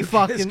totally you kiss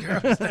fucking.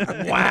 girls down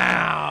there.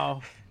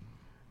 Wow.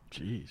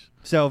 Jeez.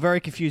 So very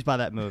confused by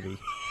that movie,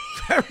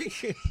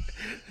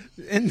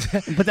 And,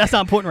 but that's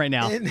not important right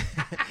now.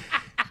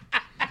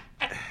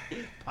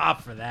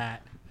 Pop for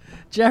that.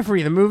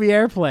 Jeffrey, the movie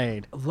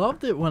Airplane.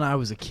 Loved it when I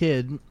was a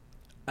kid,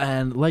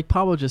 and like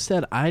Pablo just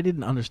said, I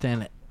didn't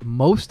understand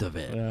most of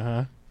it,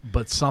 Uh-huh.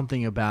 but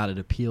something about it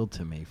appealed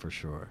to me for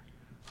sure.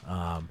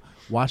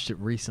 Watched it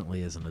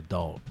recently as an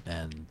adult,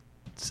 and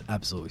it's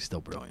absolutely still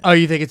brilliant. Oh,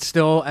 you think it's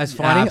still as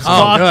funny?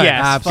 Absolutely. Oh, Fuck good.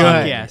 yes. Absolutely.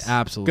 Fuck yes.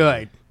 Absolutely.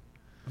 Good.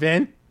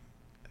 Vin?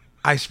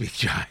 I speak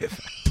jive.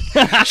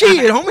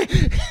 Shit,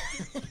 homie.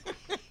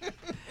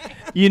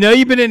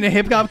 You've been in the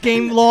hip hop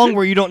game long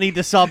where you don't need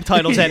the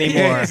subtitles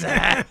anymore.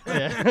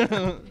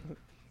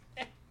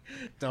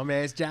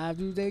 Dumbass jive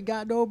dudes ain't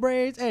got no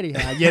brains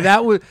anyhow. Yeah,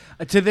 that was,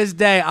 to this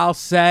day, I'll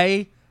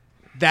say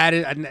That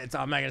is, and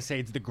I'm not gonna say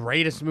it's the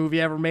greatest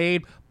movie ever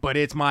made, but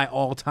it's my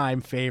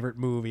all-time favorite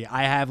movie.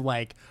 I have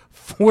like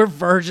 4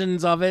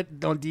 versions of it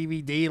on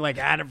DVD, like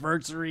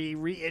anniversary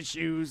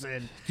reissues,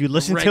 and Do you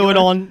listen to regular- it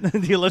on? Do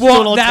you listen to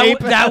it on tape?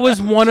 that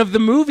was one of the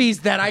movies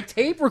that I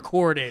tape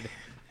recorded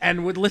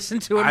and would listen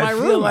to in my I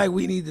feel room. like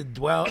we need to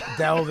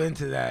delve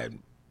into that.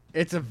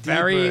 It's a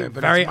very, deeper,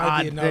 but very it might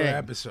odd be another thing.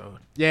 episode.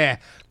 Yeah,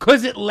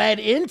 because it led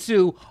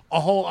into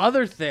a whole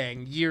other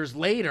thing years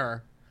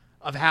later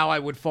of how I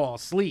would fall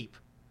asleep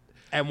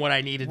and what I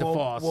needed to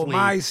fall asleep. Well,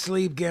 my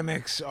sleep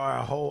gimmicks are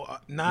a whole,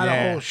 not Yeah.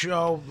 a whole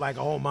show, like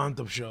a whole month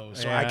of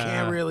shows. So I Yeah.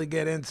 can't really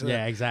get into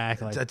Yeah,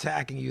 exactly.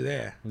 attacking you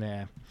there.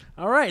 Yeah.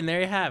 All right, and there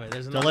you have it.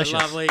 There's another Delicious.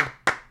 lovely,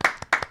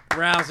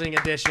 rousing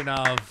edition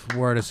of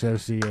Word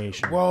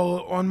Association.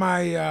 Well, on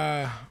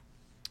my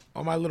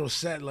little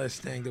set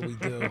list thing that we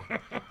do,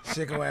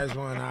 Sicko has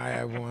one, I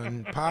have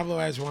one, Pablo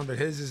has one, but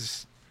his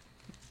is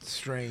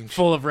strange.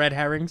 Full of red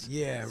herrings.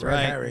 Yeah, red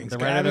right. herrings. The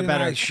redder the Gavin and I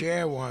better.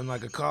 share one,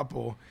 like a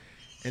couple,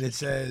 and it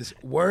says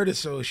Word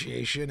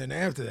Association, and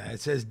after that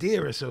it says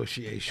Deer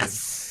Association.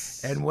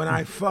 And when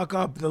I fuck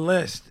up the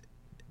list,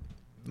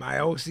 my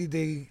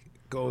OCD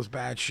goes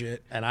batshit,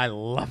 And I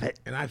love it.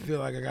 and I feel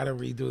like I gotta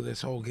redo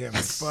this whole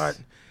gimmick. But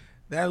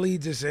that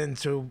leads us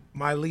into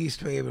my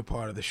least favorite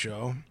part of the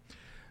show,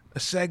 a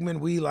segment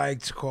we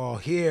like to call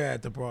here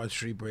at the Broad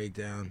Street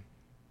Breakdown,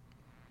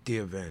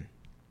 Dear Vin.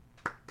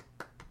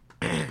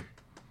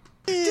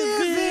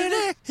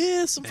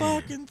 Here's some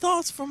fucking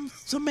thoughts from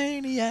some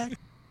maniac.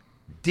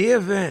 Dear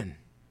Vin,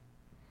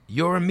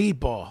 you're a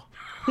meatball.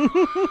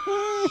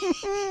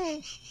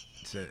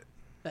 That's it.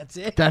 That's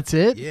it. That's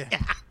it? Yeah.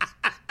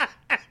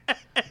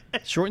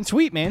 Short and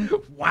sweet, man.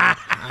 Wow.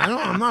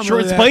 I'm not Short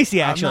really and spicy,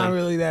 that, actually. I'm not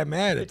really that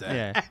mad at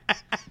that.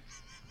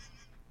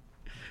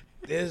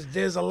 Yeah.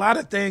 There's a lot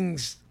of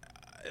things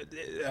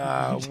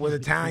with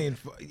Italian.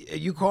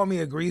 You call me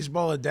a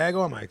greaseball, a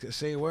dago, I'm like,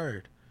 say a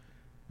word.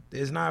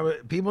 There's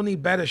not. People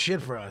need better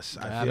shit for us.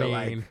 I feel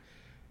like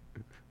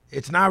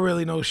it's not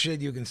really no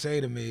shit you can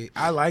say to me.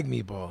 I like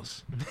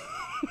meatballs.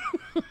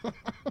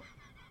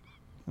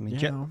 I mean, Yeah,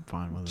 Jeff, I'm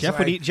fine with it. Jeff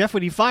would eat. Jeff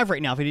would eat 5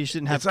 right now if he just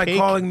didn't have It's like cake.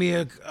 calling me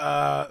a.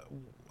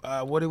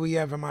 What do we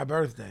have for my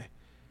birthday?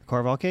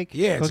 Carvel cake.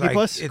 Yeah, it's Cookie like,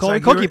 puss. It's Call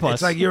like me cookie you're, puss.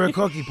 It's like you're a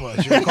cookie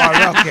puss. You're a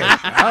Carvel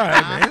cake. All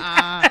right,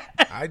 man.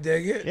 I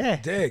dig it. Yeah.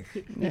 Dig.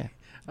 Yeah.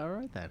 All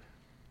right, then.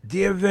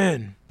 Dear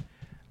Vin,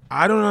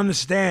 I don't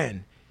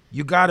understand.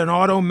 You got an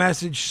auto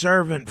message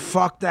servant.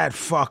 Fuck that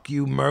fuck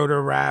you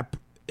murder rap.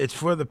 It's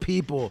for the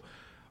people.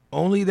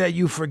 Only that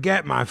you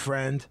forget, my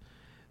friend.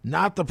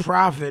 Not the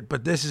prophet,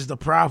 but this is the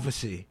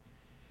prophecy.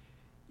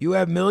 You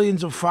have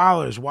millions of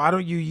followers. Why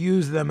don't you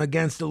use them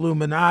against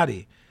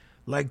Illuminati?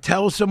 Like,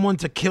 tell someone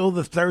to kill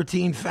the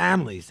 13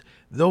 families.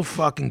 They'll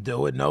fucking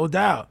do it, no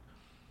doubt.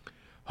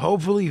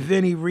 Hopefully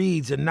Vinny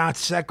reads and not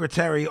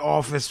secretary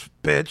office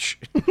bitch.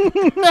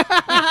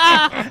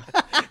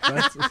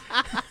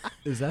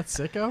 Is that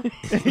Sicko?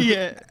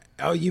 Yeah.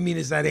 Oh, you mean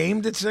is that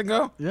aimed at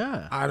Sicko?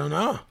 Yeah. I don't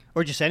know.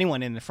 Or just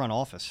anyone in the front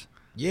office.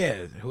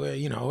 Yeah,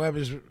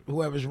 whoever's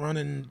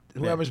running,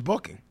 whoever's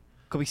booking.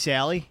 Could be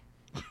Sally.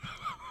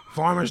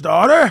 Farmer's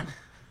daughter,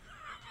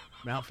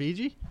 Mount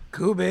Fiji?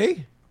 could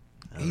be.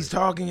 He's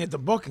talking at the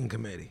booking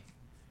committee.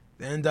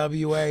 The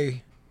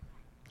NWA,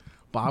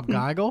 Bob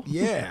Geigel?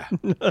 yeah.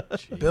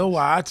 Bill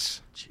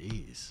Watts.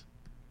 Jeez.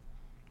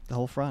 The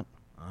whole front.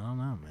 I don't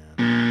know,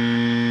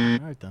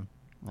 man. All right, then.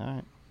 All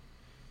right.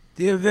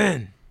 Dear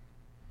Vin,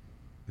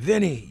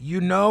 Vinny,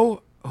 you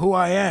know who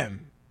I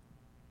am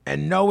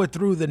and know it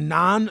through the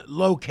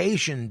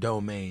non-location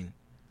domain.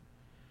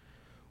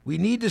 We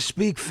need to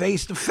speak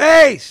face to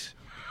face!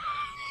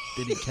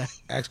 Did he catch?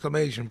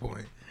 Exclamation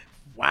point.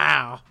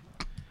 Wow.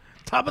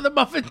 Top of the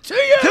muffin to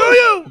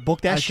you.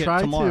 Book that shit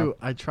tomorrow.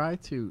 I try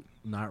to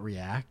not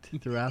react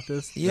throughout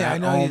this. Yeah, That I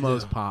know you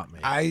almost do. popped me.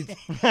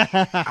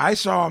 I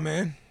saw,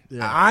 man.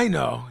 Yeah. I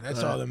know.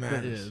 That's all that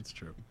matters. Yeah, it's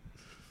true.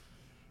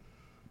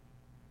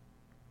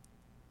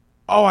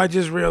 Oh, I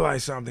just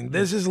realized something.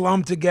 This is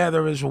lumped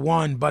together as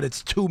one, but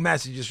it's 2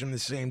 messages from the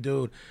same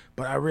dude.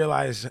 But I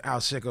realized how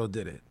Sicko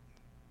did it.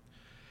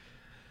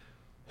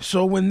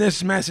 So when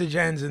this message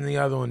ends and the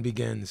other one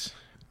begins,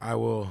 I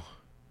will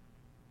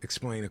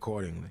explain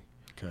accordingly.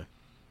 Okay.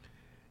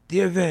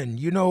 Dear Vin,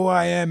 you know who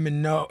I am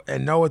and know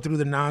it through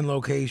the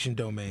non-location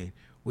domain.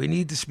 We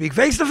need to speak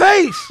face to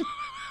face.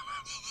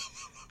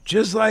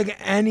 Just like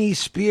any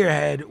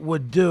spearhead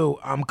would do,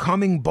 I'm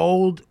coming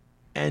bold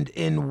and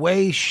in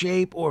way,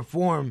 shape, or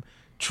form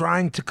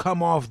trying to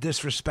come off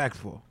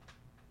disrespectful.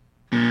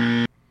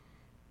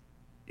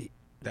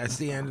 That's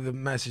the end of the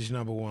message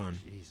number 1.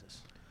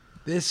 Jesus.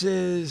 This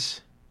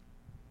is...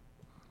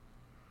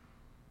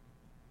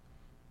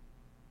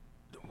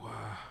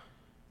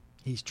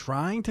 He's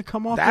trying to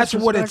come off. That's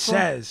what it disrespectful?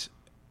 says.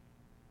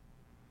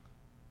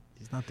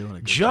 He's not doing a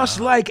good Just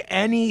job. like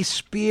any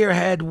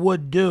spearhead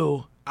would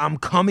do, I'm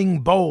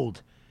coming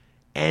bold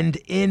and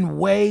in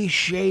way,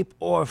 shape,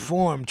 or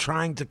form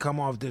trying to come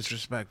off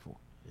disrespectful.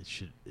 It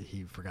should.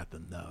 He forgot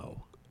the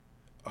no.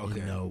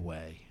 Okay. In no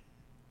way.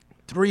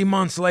 3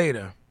 months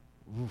later,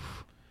 All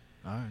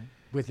right.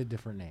 with a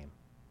different name.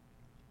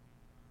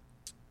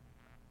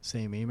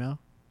 Same email.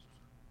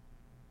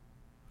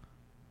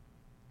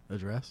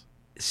 Address.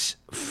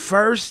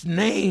 First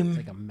name It's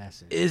like a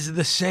message. is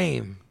the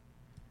same,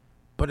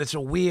 but it's a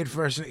weird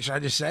first name. Should I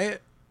just say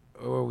it,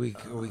 or are we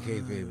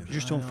kayfabing?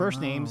 Just doing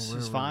first names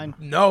is fine.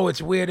 No,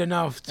 it's weird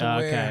enough to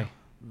Okay. where.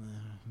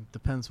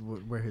 Depends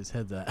where his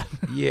head's at.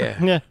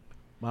 Yeah. Yeah.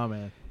 My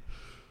man.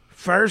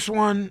 First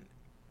one.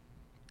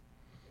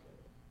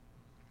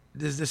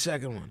 This is the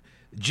second one.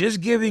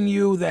 Just giving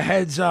you the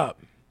heads up.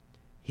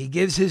 He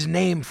gives his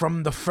name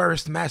from the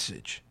first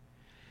message,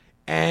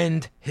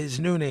 and his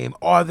new name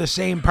are the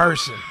same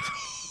person.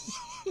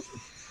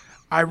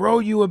 I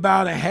wrote you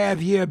about a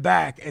half year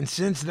back, and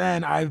since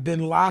then I've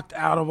been locked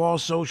out of all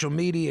social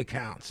media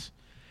accounts.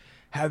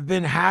 Have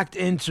been hacked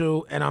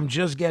into, and I'm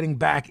just getting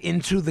back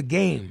into the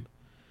game.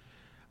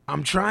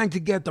 I'm trying to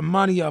get the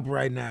money up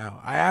right now.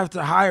 I have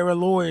to hire a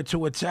lawyer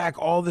to attack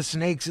all the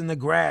snakes in the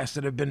grass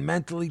that have been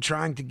mentally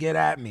trying to get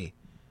at me.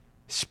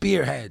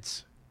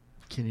 Spearheads.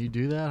 Can you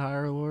do that?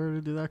 Hire a lawyer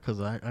to do that?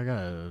 Because I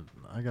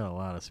got a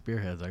lot of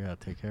spearheads I got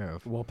to take care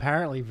of. Well,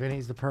 apparently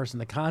Vinny's the person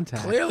to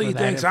contact. Clearly he for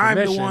that thinks I'm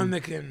the information, one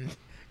that can.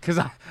 Because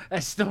I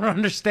still don't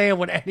understand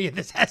what any of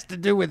this has to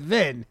do with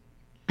Vin.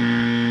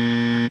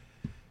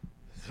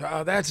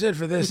 That's it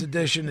for this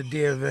edition of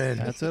Dear Vin.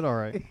 That's it. All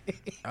right.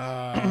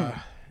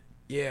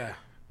 Yeah.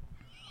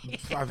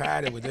 I've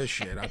had it with this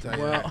shit, I'll tell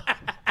you Well,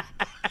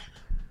 that.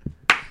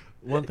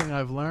 one thing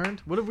I've learned.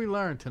 What have we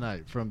learned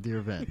tonight from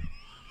Dear Vin?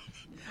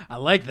 I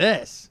like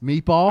this.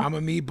 Meatball. I'm a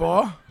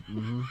meatball.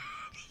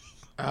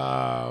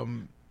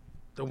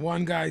 The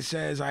one guy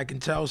says I can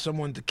tell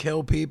someone to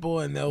kill people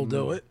and they'll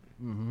do it.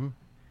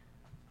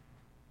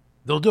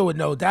 They'll do it,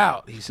 no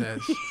doubt, he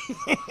says.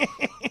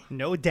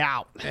 No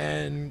doubt.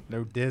 And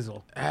No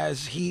dizzle.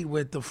 has heat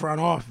with the front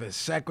office,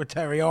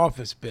 secretary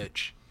office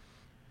bitch.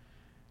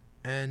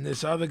 And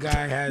this other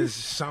guy has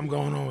something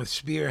going on with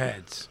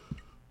spearheads.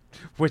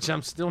 Which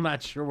I'm still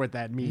not sure what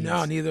that means.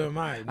 No, neither am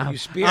I. When you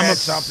spearhead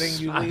something,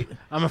 you leave.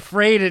 I'm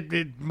afraid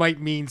it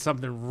might mean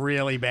something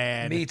really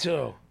bad. Me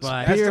too.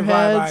 But- That's the vibe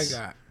I Spearheads.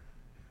 got.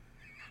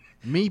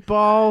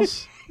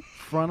 Meatballs.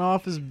 Front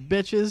office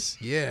bitches.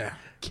 Yeah.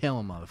 Kill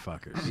 'em,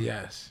 motherfuckers.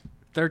 Yes.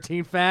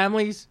 13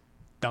 families,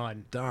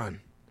 done.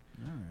 Done.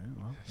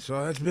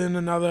 So that's been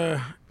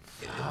another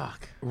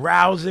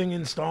rousing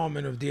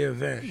installment of Dear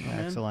Vin.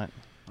 Excellent.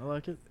 I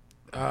like it.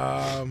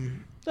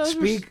 Those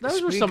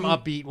were some speaking-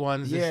 upbeat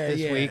ones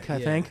this week, I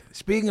think.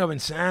 Speaking of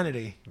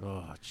insanity,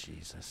 Oh,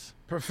 Jesus.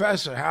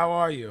 Professor, how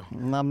are you?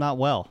 I'm not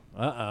well.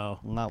 Uh-oh.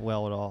 I'm not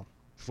well at all.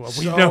 Well,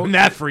 So- we've known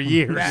that for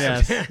years.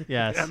 Yes.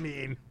 Yes. I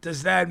mean,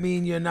 Does that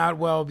mean you're not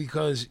well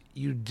because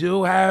you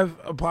do have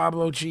a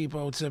Pablo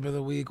Cheapo tip of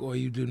the week, or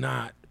you do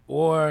not?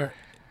 Or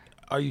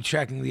are you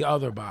checking the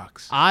other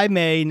box? I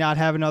may not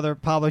have another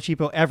Pablo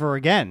Cheapo ever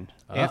again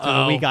after the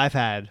Uh-oh. week I've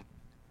had.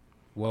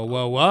 whoa,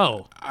 whoa,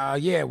 whoa.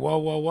 Yeah,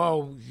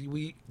 whoa.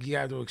 You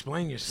have to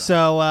explain yourself.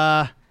 So,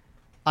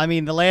 I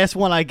mean, the last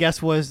one I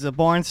guess was the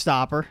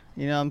Barnstopper.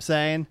 You know what I'm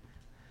saying?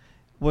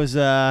 Was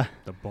The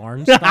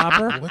barn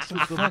stopper? What the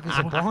fuck is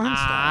a barn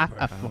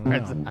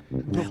stopper?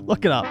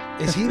 look it up.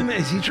 Is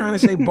he trying to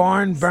say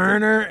barn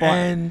burner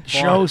and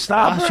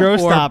showstopper?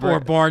 Showstopper.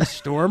 Or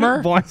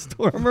barnstormer?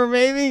 Barnstormer,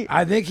 maybe.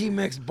 I think he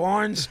mixed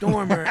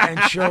barnstormer and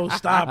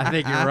showstopper. I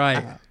think you're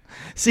right.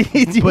 See,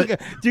 do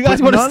you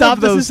guys But want to none stop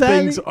of this those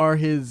insanity? things are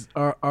his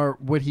are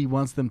what he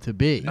wants them to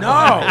be.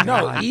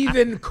 No,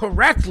 even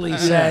correctly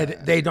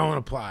said they don't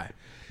apply.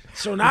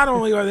 So not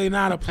only are they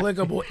not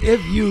applicable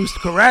if used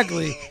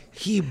correctly,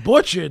 he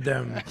butchered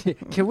them.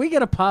 Can we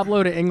get a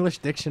Pablo to English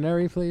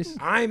dictionary, please?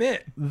 I'm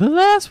it. The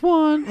last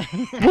one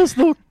was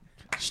the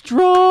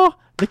straw,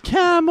 the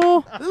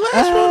camel, The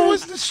last one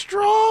was the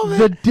straw.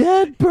 the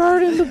dead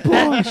bird in the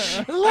bush.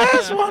 The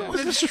last one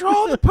was the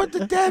straw that put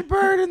the dead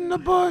bird in the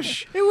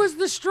bush. It was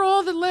the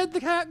straw that led the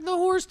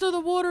horse to the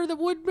water that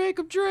would make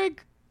him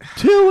drink.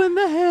 2 in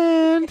the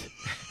hand.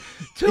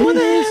 2 in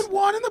the hand,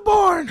 1 in the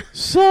barn.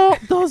 Salt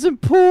doesn't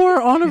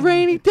pour on a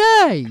rainy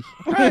day.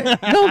 Know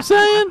what I'm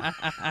saying?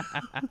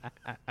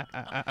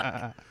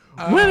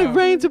 When it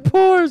rains, it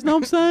pours. Know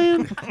what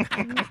I'm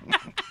saying?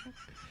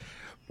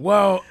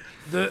 Well,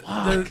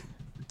 the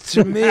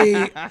to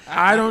me,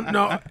 I don't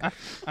know.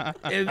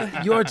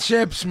 Your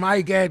chips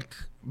might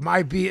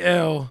be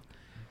ill,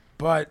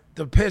 but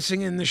the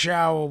pissing in the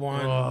shower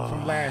one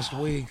from last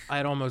week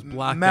I'd almost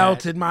blocked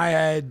melted my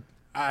head.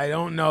 I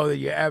don't know that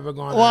you're ever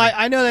going Well,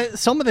 I know that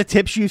some of the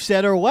tips you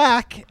said are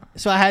whack,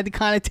 so I had to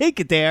kind of take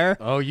it there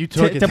Oh, you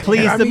took to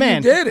please I the mean,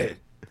 man. you did it.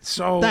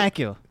 So Thank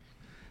you.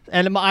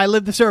 And I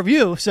live to serve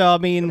you, so I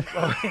mean,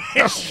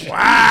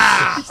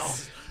 wow.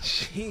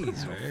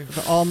 Jeez, man.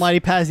 the almighty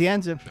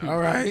Pazienza. All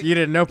right. You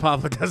didn't know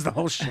Pablo does the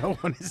whole show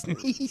on his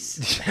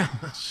knees.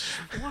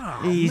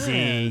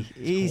 Easy.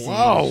 Easy.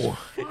 Whoa.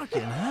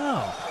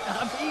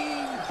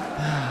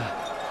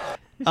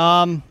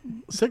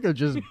 Sicko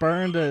just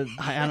burned a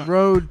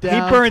road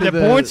down. He burned to a the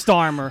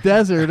Bornstarmer.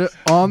 desert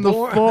on the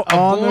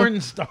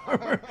born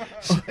star.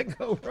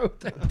 Sicko wrote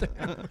that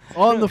down.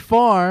 on the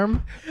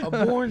farm. A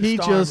born He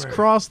just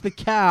crossed the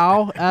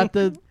cow at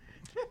the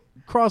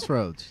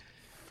crossroads.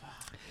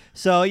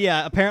 So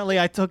yeah, apparently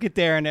I took it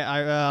there, and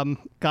I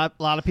got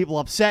a lot of people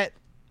upset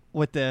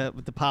with the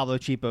Pablo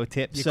Cheapo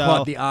tip. You so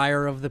caught the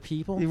ire of the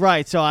people.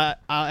 right, so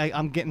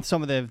I'm getting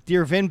some of the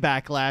Dear Vin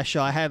backlash.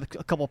 So I had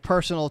a couple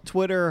personal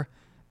Twitter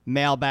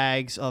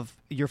mailbags of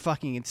 "you're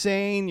fucking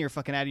insane, you're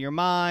fucking out of your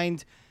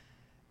mind,"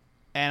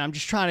 and I'm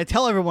just trying to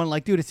tell everyone,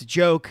 like, dude, it's a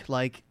joke.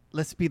 Like,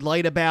 let's be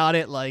light about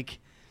it. Like,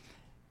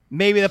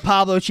 maybe the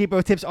Pablo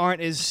Cheapo tips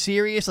aren't as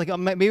serious. Like,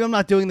 maybe I'm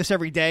not doing this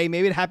every day.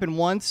 Maybe it happened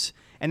once,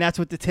 and that's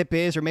what the tip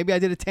is. Or maybe I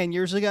did it 10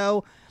 years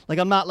ago. Like,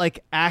 I'm not,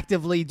 like,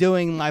 actively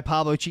doing my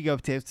Pablo Cheapo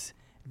tips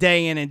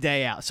day in and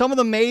day out. Some of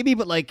them maybe,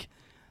 but, like,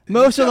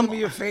 most of them,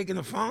 You're faking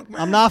the funk, man.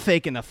 I'm not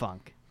faking the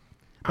funk.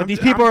 But these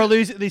people are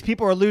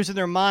losing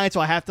their mind, so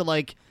I have to,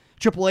 like,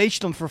 Triple H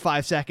them for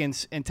 5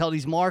 seconds and tell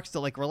these marks to,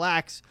 like,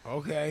 relax.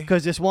 Okay.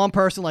 Because this one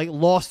person, like,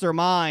 lost their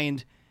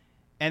mind.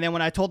 And then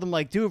when I told them,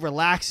 like, dude,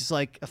 relax, it's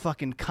like a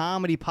fucking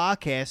comedy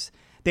podcast,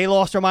 they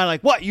lost their mind.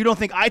 Like, what? You don't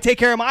think I take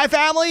care of my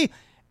family?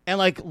 And,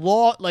 like,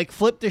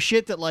 flipped the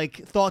shit that,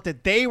 like, thought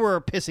that they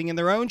were pissing in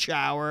their own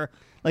shower.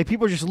 Like,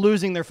 people are just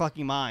losing their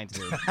fucking minds,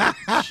 dude.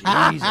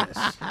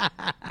 Jesus.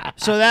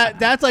 So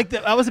that's like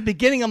that was the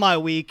beginning of my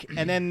week,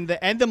 and then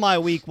the end of my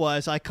week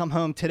was I come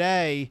home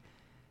today,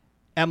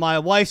 and my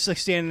wife's like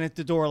standing at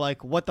the door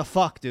like, "What the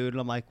fuck, dude?" And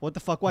I'm like, "What the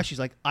fuck what?" She's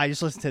like, "I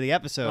just listened to the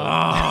episode.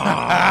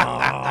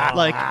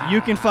 Like,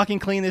 you can fucking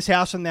clean this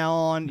house from now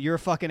on. You're a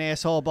fucking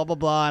asshole, blah blah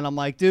blah." And I'm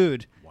like,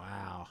 "Dude,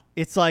 Wow.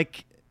 it's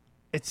like."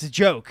 It's a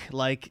joke.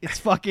 Like, it's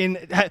fucking.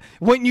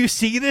 Wouldn't you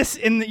see this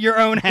in your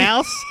own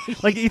house?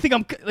 Like, you think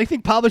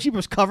Pablo Cheapo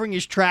was covering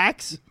his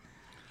tracks?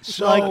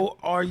 So, like-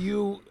 are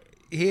you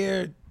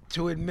here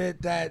to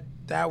admit that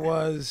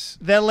was?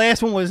 That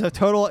last one was a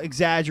total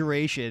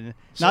exaggeration.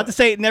 Not to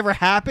say it never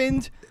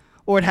happened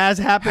or it has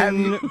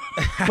happened,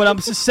 but I'm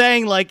just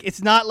saying, like,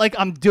 it's not like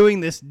I'm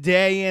doing this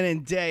day in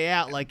and day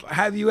out. Like,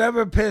 Have you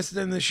ever pissed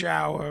in the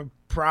shower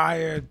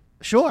prior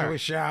sure, to a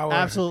shower?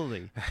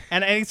 absolutely.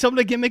 And some of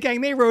the gimmick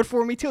gang, they wrote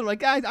for me too.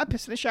 Like, I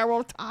piss in the shower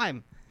all the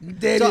time.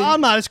 Did So it?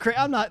 I'm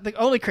not the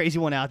only crazy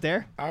one out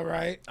there. All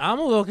right. I'm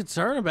a little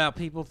concerned about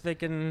people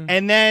thinking.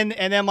 And then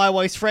my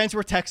wife's friends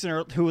were texting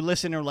her who would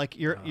listen to her like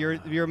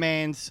your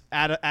man's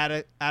out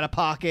of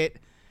pocket.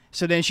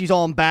 So then she's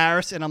all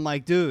embarrassed, and I'm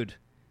like, dude,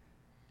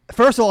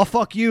 first of all,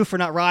 fuck you for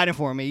not riding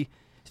for me.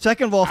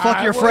 Second of all,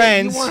 fuck your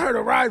friends. You want her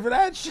to ride for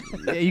that shit?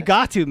 Yeah, you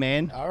got to,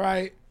 man. All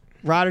right.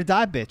 Ride or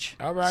die, bitch.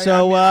 All right.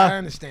 So I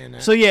understand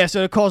that. So yeah,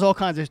 so it caused all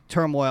kinds of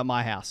turmoil at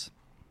my house.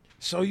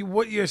 So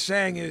what you're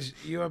saying is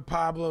your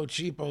Pablo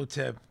Cheapo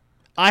tip.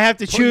 I have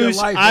to Put your choose.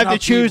 life I have in to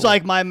choose upheaval.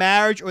 like my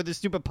marriage or the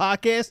stupid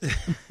podcast.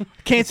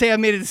 Can't say I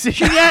made a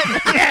decision yet.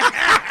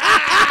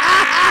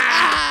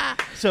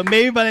 So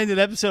maybe by the end of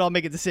the episode, I'll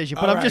make a decision.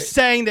 But All I'm just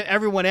saying that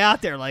everyone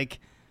out there, like,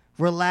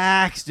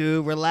 relax,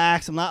 dude,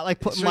 relax. I'm not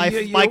like putting So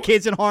my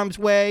kids in harm's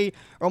way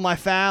or my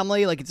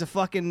family. Like, it's a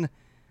fucking.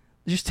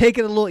 Just take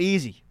it a little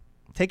easy.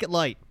 Take it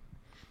light.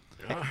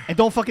 And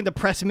don't fucking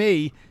depress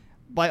me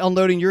by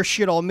unloading your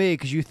shit on me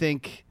because you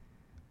think.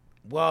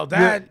 Well,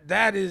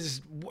 that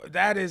is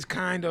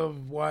kind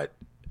of why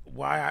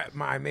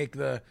I make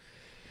the.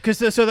 Because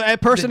the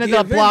person The ended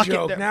up Dear Vin blocking.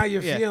 joke, now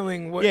you're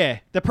feeling what- Yeah,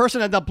 the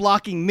person ended up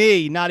blocking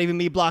me, not even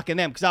me blocking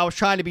them. Because I was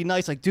trying to be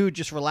nice, like, dude,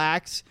 just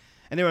relax.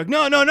 And they were like,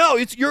 no,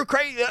 you're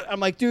crazy. I'm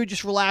like, dude,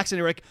 just relax. And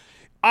they were like,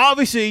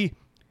 obviously,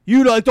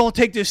 you like don't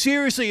take this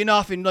seriously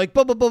enough, and like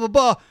blah blah blah blah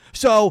blah.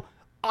 So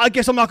I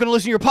guess I'm not going to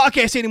listen to your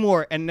podcast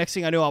anymore. And next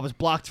thing I knew, I was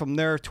blocked from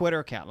their Twitter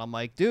account. And I'm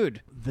like,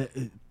 dude,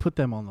 Put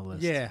them on the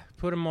list. Yeah,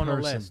 put them on the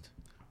list.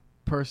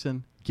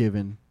 Person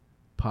giving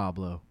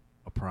Pablo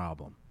a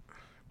problem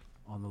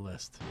on the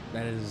list.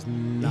 That is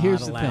not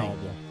Here's allowable.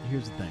 the thing.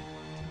 Here's the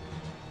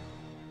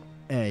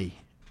thing.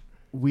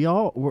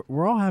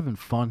 We're all having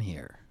fun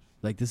here.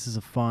 Like, this is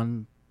a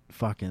fun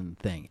fucking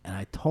thing. And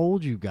I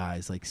told you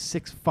guys like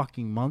 6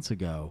 fucking months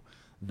ago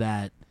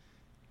that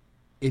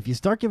if you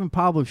start giving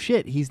Pablo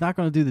shit, he's not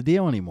going to do the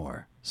deal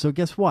anymore. So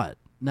guess what?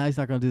 Now he's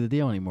not going to do the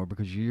deal anymore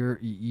because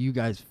you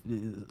guys,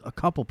 a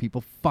couple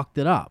people fucked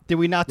it up. did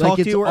we not Like, talk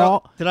to it's you?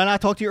 all- Did I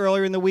not talk to you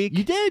earlier in the week?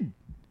 You did.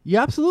 You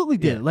absolutely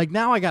did. Yeah. Like,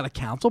 now I got to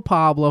counsel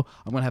Pablo.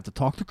 I'm going to have to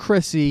talk to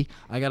Chrissy.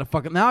 I got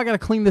to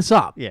clean this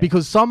up. Yeah.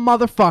 Because some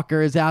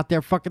motherfucker is out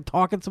there fucking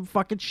talking some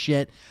fucking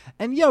shit.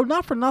 And, yo,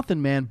 not for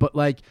nothing, man, but,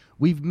 like,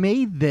 we've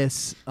made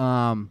this,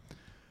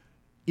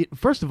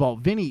 first of all,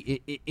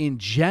 Vinny, in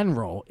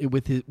general,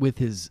 with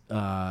his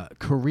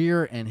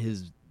career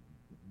and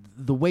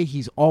the way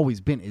he's always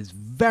been is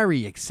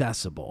very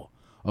accessible.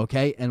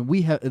 Okay. And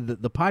we have,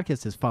 the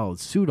podcast has followed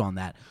suit on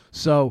that.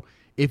 So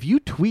if you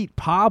tweet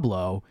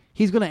Pablo,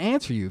 he's going to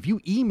answer you. If you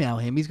email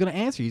him, he's going to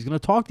answer you. He's going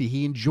to talk to you.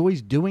 He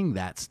enjoys doing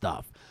that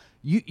stuff.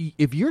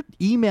 If you're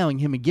emailing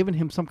him and giving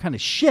him some kind of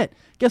shit,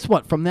 guess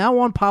what? From now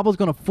on, Pablo's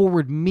going to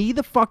forward me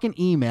the fucking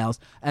emails,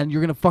 and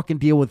you're going to fucking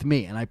deal with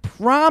me. And I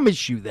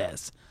promise you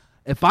this.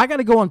 If I got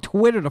to go on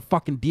Twitter to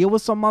fucking deal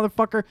with some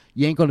motherfucker,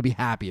 you ain't going to be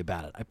happy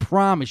about it. I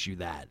promise you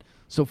that.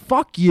 So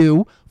fuck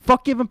you,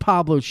 fuck giving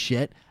Pablo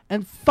shit,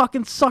 and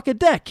fucking suck a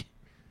dick.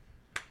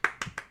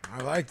 I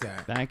like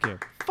that. Thank you.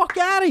 Fuck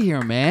out of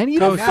here, man. You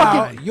don't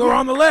Now, fucking... you're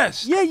on the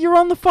list. Yeah, you're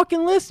on the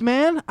fucking list,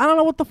 man. I don't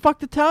know what the fuck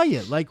to tell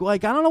you. Like I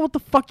don't know what the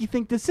fuck you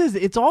think this is.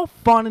 It's all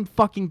fun and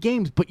fucking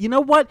games, but you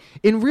know what?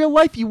 In real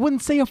life, you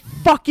wouldn't say a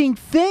fucking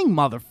thing,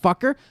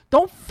 motherfucker.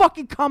 Don't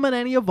fucking come at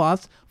any of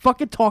us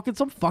fucking talking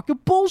some fucking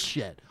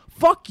bullshit.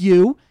 Fuck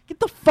you. Get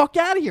the fuck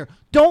out of here.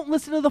 Don't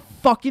listen to the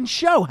fucking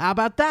show. How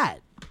about that?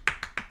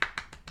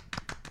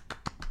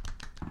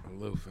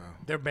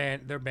 They're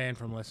banned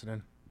from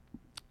listening.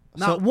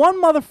 Not one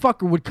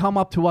motherfucker would come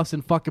up to us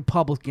in fucking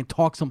public and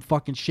talk some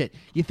fucking shit.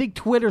 You think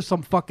Twitter's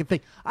some fucking thing?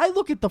 I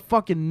look at the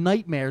fucking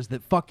nightmares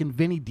that fucking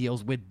Vinny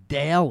deals with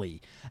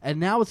daily, and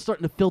now it's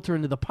starting to filter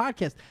into the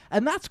podcast,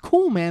 and that's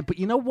cool, man. But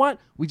you know what?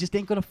 We just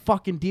ain't gonna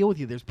fucking deal with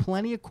you. There's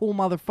plenty of cool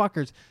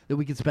motherfuckers that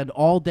we can spend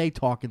all day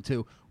talking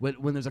to.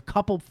 When there's a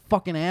couple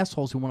fucking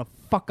assholes who want to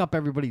fuck up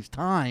everybody's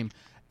time,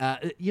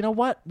 you know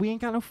what? We ain't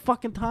got no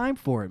fucking time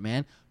for it,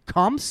 man.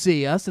 Come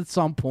see us at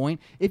some point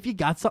if you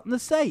got something to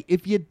say.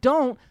 If you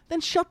don't, then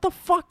shut the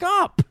fuck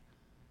up.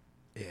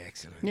 Yeah,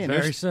 excellent. Yeah,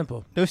 Very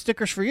simple. No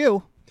stickers for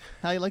you.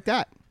 How you like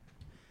that?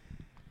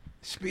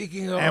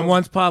 Speaking of, And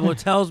once Pablo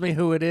tells me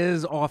who it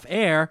is off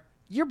air,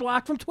 you're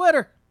blocked from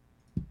Twitter.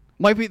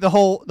 Might be the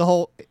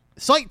whole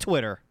site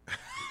Twitter.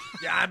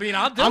 Yeah, I mean,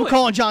 I'll do I'm it.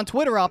 calling John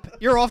Twitter up.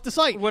 You're off the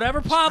site.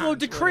 Whatever Pablo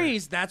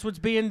decrees, that's what's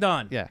being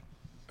done. Yeah.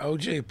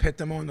 OG, put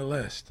them on the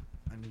list.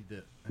 I got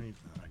it.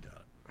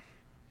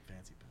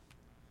 Fancy pen.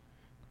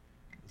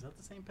 Is that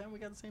the same pen? We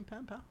got the same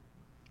pen, pal?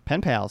 Pen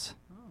pals.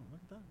 Oh,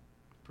 look at that.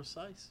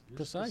 Precise. You're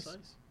Precise.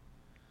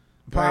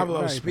 Pablo,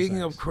 very speaking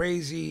precise. of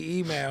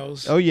crazy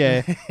emails Oh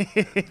yeah.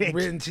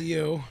 written to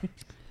you,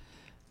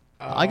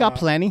 I got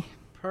plenty.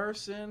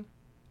 Person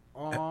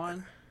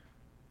on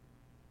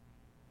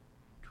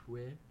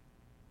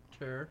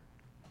Twitter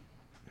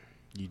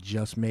You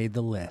just made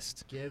the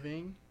list.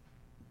 giving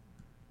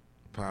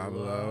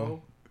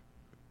Pablo,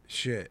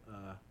 shit,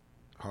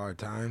 hard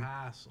time.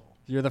 hassle.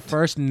 You're the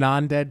first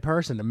non-dead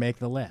person to make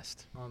the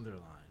list.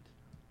 Underlined.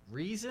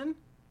 Reason?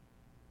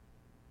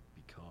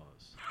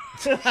 Because.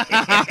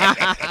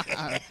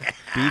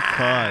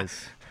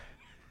 Because.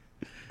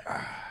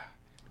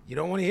 You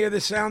don't want to hear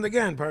this sound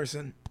again,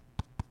 person.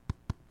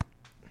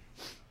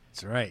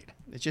 That's right.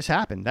 It just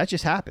happened. That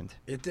just happened.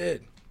 It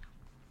did.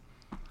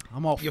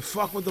 I'm all You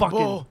fuck with the fucking-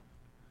 bull,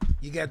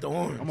 you get the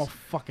horns. I'm all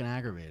fucking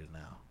aggravated now.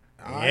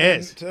 I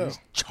Yes. am too.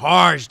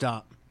 Charged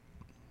up.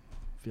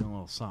 Feeling a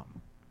little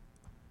something.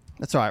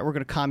 That's all right. We're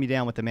gonna calm you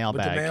down with the With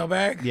mailbag. the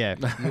mailbag? Yeah.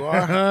 You are?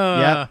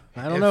 Yep.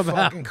 I don't know If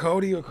about. fucking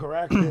Cody will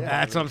correct me.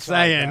 That's what I'm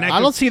saying. I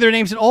don't see their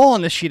names at all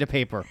on this sheet of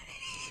paper.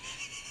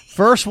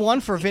 First one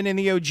for Vin and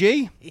the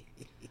OG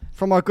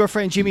from our good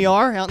friend Jimmy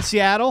R out in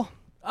Seattle.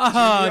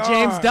 Oh, Jimmy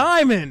James R.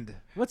 Diamond.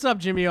 What's up,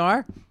 Jimmy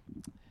R?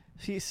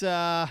 He's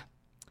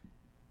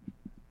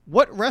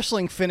what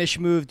wrestling finish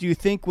move do you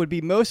think would be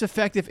most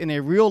effective in a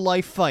real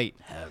life fight?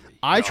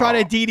 I tried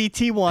a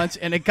DDT once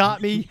and it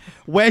got me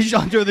wedged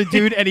under the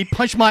dude and he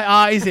punched my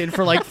eyes in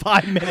for like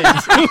 5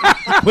 minutes.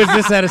 Was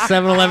this at a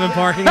 7-Eleven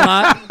parking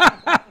lot?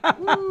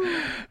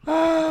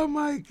 Oh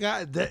my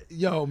god,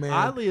 yo man,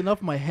 Oddly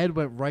enough, my head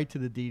went right to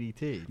the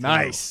DDT.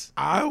 Nice.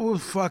 I will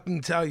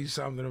fucking tell you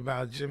something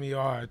about Jimmy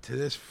R to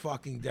this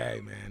fucking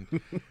day, man.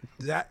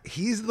 That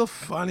he's the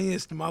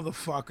funniest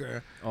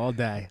motherfucker. All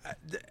day.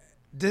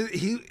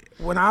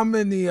 When I'm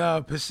in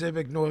the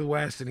Pacific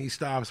Northwest and he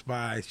stops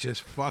by, it's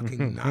just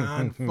fucking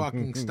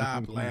non-fucking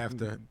stop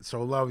laughter.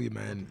 So love you,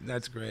 man.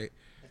 That's great.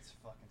 That's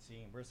fucking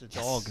scene. Where's the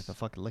dog? Get the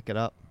fucking lick it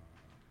up.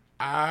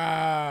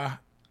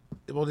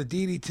 Well, the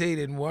DDT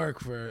didn't work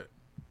for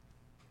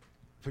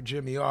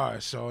Jimmy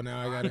R. So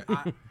now I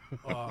gotta.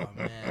 Oh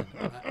man.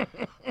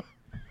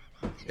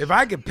 If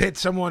I could pit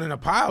someone in a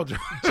pile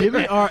driver.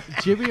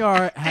 Jimmy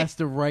R has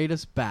to write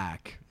us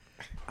back.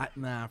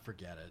 Nah,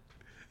 forget it.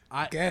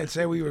 Go ahead,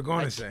 say what you were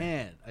going I to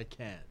say. I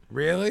can't.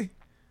 Really?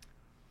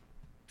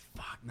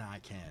 Fuck, nah, I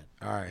can't.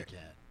 All I right.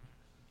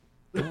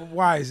 can't.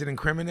 Why? Is it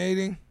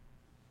incriminating?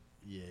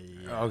 Yeah.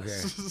 Okay.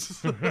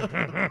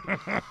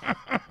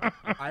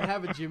 I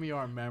have a Jimmy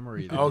R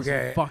memory. That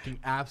Okay. is fucking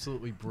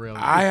absolutely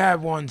brilliant. I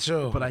have one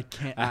too. but I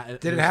can't.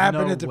 Did it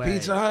happen at the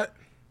Pizza Hut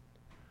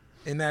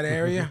in that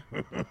area?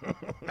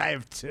 I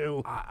have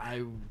two.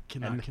 I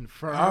cannot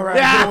confirm. All right.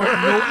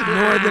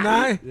 Nor did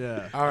I.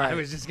 Yeah. All right. I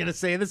was just gonna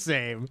say the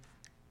same.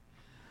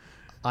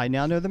 I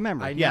now know the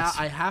memory. Yes.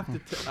 I have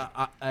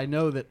to. I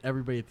know that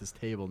everybody at this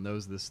table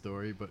knows this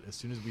story, but as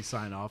soon as we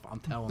sign off,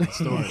 I'm telling the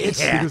story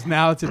because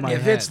now it's in my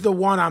If head. it's the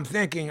one I'm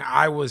thinking,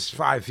 I was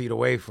 5 feet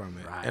away from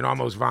it Right. and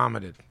almost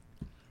vomited.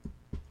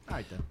 All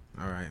right then.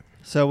 All right.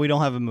 So we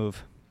don't have a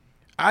move.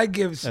 I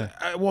give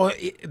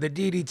the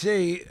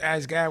DDT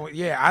as Gavin.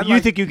 Yeah, You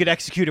think you could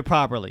execute it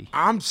properly?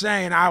 I'm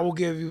saying I will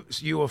give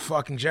you a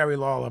fucking Jerry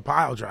Lawler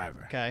pile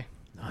driver. Okay.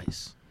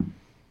 Nice.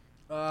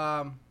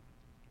 I'm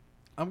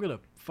gonna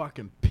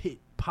fucking pit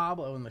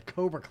Pablo in the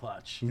Cobra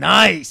Clutch.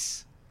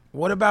 Nice.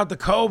 What about the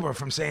Cobra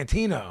from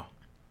Santino?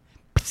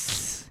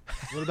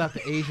 What about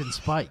the Asian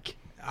Spike?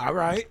 All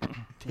right.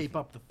 Tape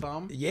up the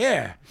thumb.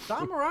 Yeah.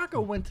 Don Morocco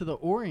went to the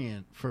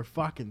Orient for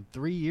fucking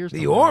 3 years.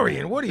 The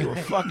Orient? What are you, a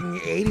fucking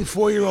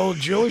 84-year-old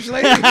Jewish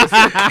lady? He did.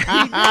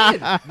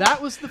 That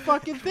was the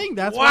fucking thing.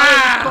 That's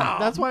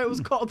why it was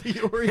called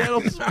the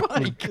Oriental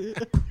Spike.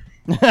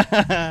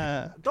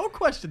 Don't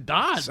question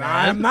Don, So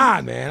man. I'm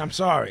not, man. I'm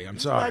sorry.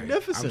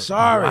 magnificent. I'm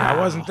sorry. I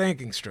wasn't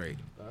thinking straight.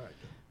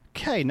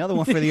 Okay, another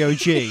one for the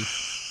OG.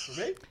 For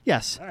me?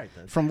 Yes. All right,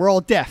 then. From Raw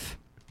Def.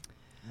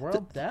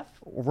 World Deaf?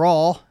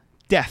 Raw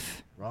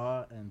Def.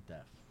 Raw and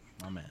Deaf.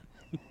 My man.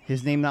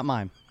 His name, not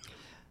mine.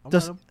 I'm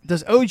Does with him.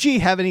 Does OG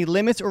have any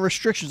limits or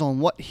restrictions on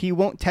what he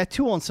won't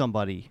tattoo on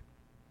somebody?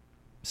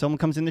 Someone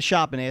comes in the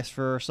shop and asks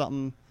for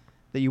something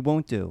that you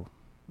won't do.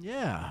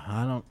 Yeah,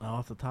 I don't,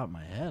 off the top of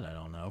my head, I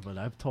don't know, but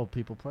I've told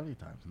people plenty of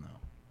times no.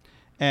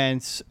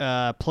 And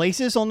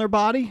places on their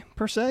body,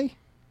 per se?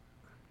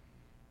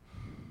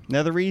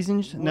 Another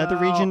region not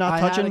I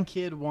touching? had a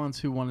kid once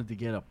who wanted to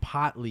get a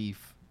pot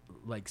leaf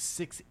like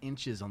 6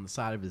 inches on the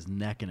side of his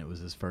neck, and it was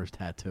his first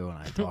tattoo, and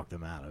I talked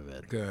him out of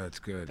it. Good, it's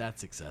good.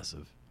 That's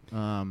excessive.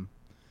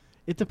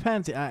 It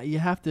depends. You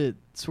have to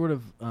sort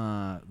of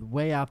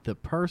weigh out the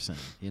person.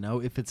 You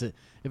know, if it's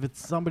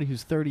somebody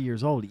who's 30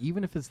 years old,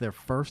 even if it's their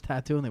first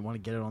tattoo and they want to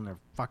get it on their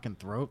fucking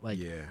throat, like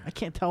I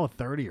can't tell a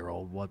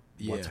 30-year-old what's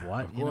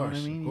what. Of You know what I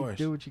course, mean? of You course.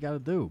 do what you got to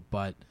do,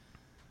 but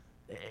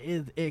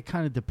it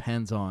kind of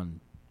depends on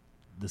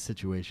the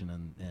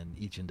situation and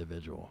each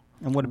individual.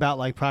 And what about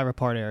like private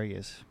part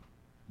areas?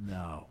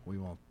 No, we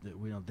won't.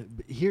 We don't.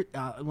 Here,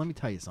 let me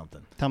tell you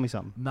something. Tell me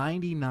something.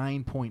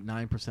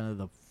 99.9% of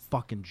the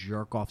fucking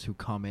jerk offs who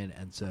come in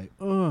and say,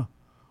 I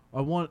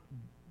want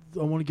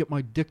to get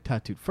my dick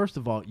tattooed. First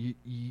of all,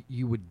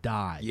 you would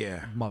die,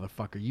 Yeah.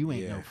 motherfucker. You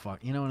ain't Yeah. no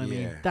fuck. You know what I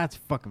mean? Yeah. That's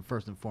fucking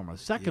first and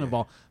foremost. Second of Yeah.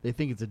 all, they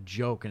think it's a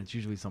joke, and it's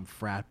usually some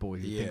frat boy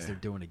who thinks Yeah. they're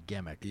doing a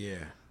gimmick.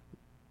 Yeah.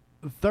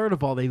 Third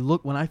of all, they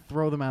look when I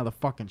throw them out of the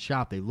fucking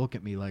shop. They look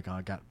at me like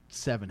I got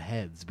 7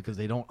 heads because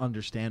they don't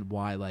understand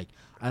why. Like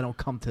I don't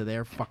come to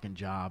their fucking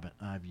job.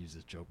 And I've used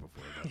this joke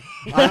before.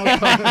 But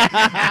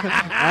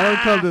I don't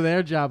come to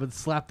their job and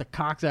slap the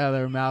cocks out of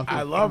their mouth.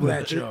 I love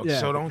that joke,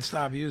 so don't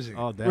stop using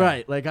it.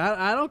 Right, like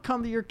I don't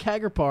come to your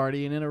kegger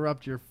party and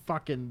interrupt your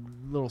fucking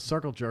little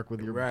circle jerk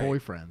with your Right.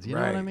 boyfriends. You know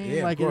what I Right. mean? Yeah,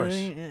 of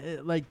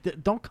like, course.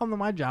 don't come to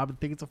my job and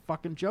think it's a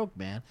fucking joke,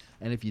 man.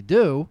 And if you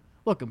do,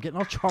 look, I'm getting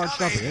all charged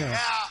up here.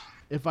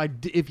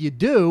 If you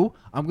do,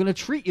 I'm gonna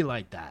treat you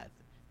like that.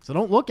 So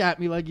don't look at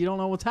me like you don't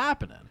know what's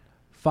happening.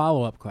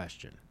 Follow-up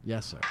question.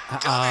 Yes, sir.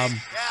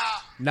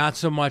 Not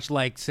so much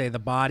like say the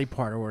body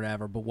part or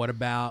whatever, but what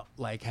about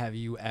like have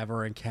you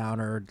ever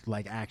encountered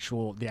like the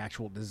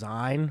actual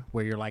design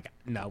where you're like,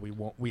 no,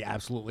 we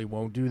absolutely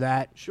won't do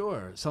that.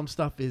 Sure. Some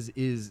stuff is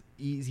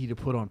easy to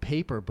put on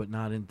paper, but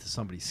not into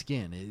somebody's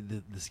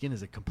skin. The skin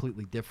is a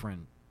completely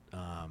different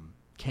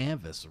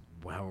canvas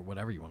or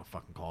whatever you want to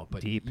fucking call it.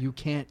 But Deep. you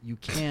can't.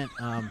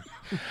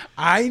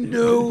 I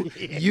knew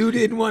you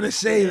didn't want to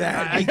say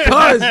that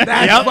because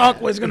that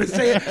fuck was going to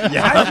say it.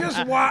 I just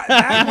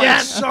that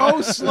went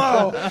so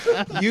slow.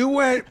 You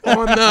went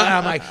on the.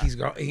 I'm like,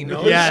 he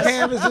knows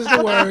canvas is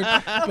the word,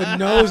 but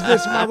knows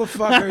this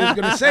motherfucker is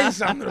going to say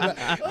something.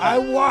 I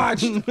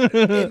watched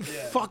in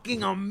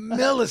fucking a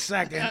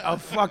millisecond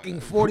of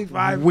fucking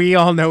 45. We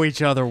all know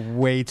each other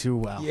way too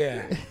well.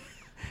 Yeah.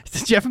 It's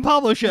the Jeff and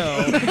Pablo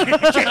show.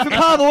 Jeff and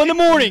Pablo in the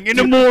morning.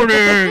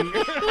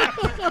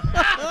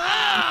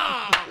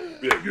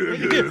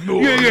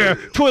 Yeah.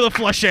 Toilet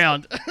flush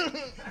sound.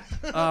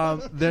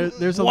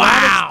 There's a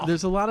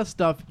lot of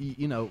stuff.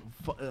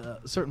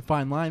 Certain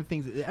fine line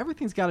things.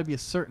 Everything's got to be a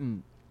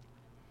certain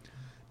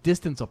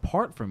distance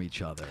apart from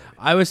each other.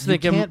 I was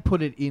thinking you can't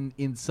put it in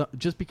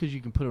just because you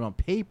can put it on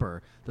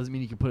paper doesn't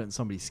mean you can put it in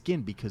somebody's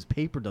skin because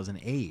paper doesn't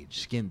age.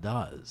 Skin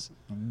does.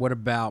 what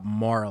about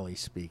morally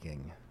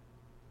speaking?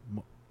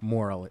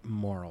 Moral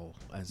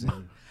as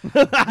in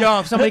yo,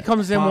 if somebody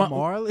comes in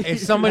Marley? if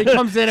somebody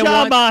comes in and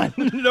John wants,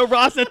 man. No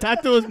Rasta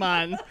tattoos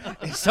man.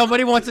 if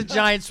somebody wants a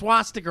giant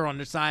swastika on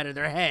the side of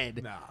their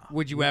head,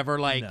 would you ever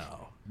like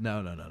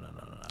No.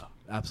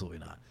 Absolutely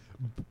not.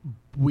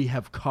 We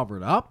have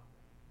covered up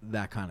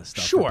that kind of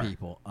stuff Sure. for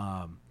people,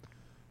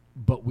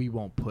 but we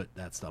won't put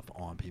that stuff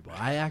on people.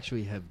 I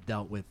actually have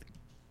dealt with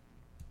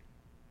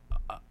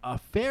a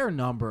fair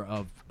number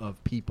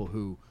of people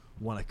who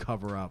want to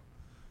cover up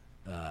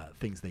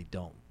things they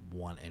don't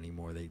want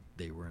anymore.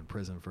 They were in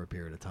prison for a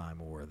period of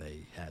time, or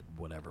they had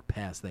whatever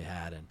past they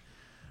had, and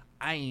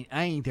I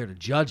ain't there to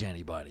judge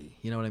anybody.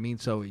 You know what I mean?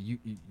 So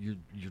you're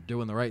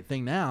doing the right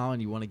thing now,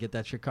 and you want to get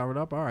that shit covered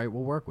up. All right,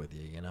 we'll work with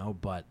you. You know,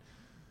 but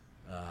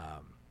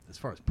as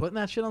far as putting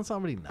that shit on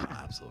somebody, no,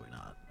 absolutely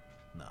not.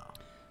 No.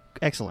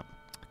 Excellent.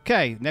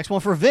 Okay, next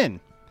one for Vin.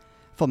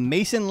 from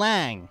Mason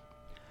Lang.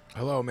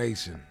 Hello,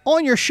 Mason.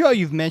 On your show,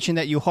 you've mentioned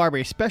that you harbor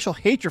a special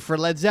hatred for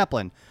Led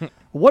Zeppelin.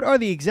 What are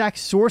the exact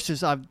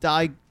sources of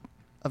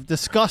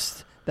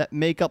disgust that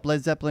make up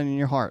Led Zeppelin in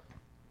your heart?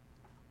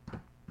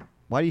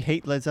 Why do you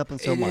hate Led Zeppelin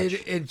so much?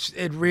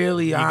 It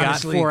really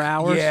honestly. got 4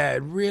 hours? Yeah,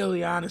 it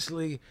really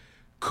honestly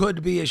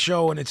could be a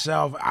show in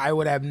itself. I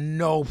would have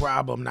no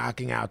problem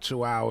knocking out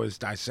 2 hours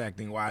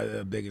dissecting why they're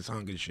the biggest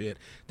hunk of shit.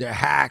 They're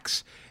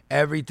hacks.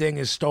 Everything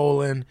is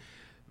stolen.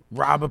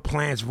 Robert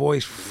Plant's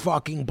voice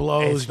fucking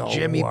blows. It's the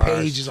Jimmy worst.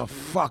 Page is a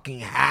fucking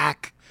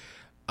hack.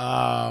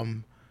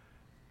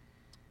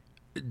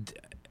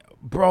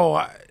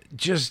 Bro,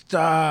 just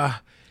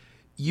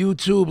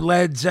YouTube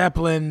Led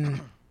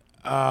Zeppelin.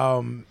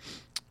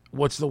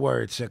 What's the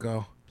word,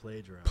 sicko?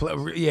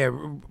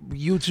 Plagiarism.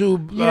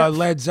 YouTube Yeah.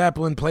 Led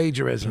Zeppelin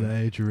plagiarism.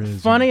 Plagiarism.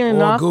 Funny Or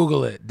enough,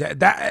 Google it.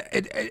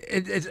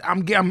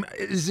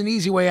 It's an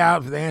easy way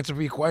out for the answer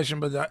for your question,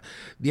 but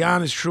the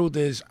honest truth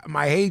is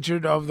my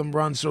hatred of them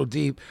runs so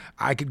deep.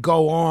 I could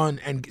go on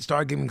and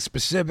start giving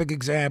specific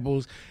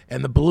examples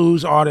and the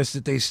blues artists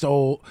that they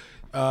stole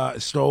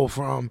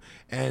from,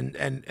 and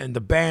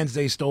the bands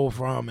they stole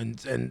from, and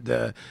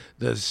the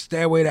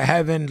Stairway to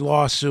Heaven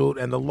lawsuit,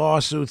 and the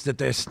lawsuits that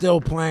they're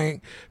still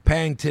paying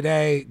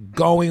today,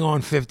 going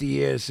on 50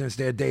 years since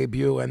their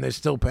debut, and they're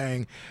still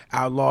paying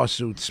out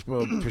lawsuits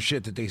for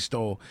shit that they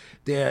stole.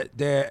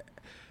 They're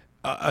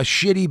a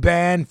shitty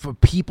band for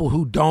people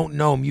who don't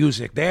know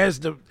music. There's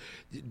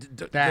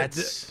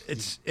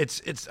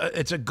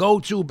it's a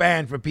go-to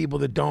band for people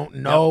that don't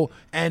know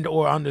and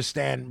or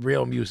understand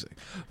real music.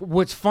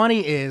 what's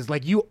funny is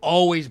like you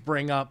always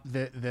bring up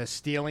the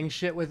stealing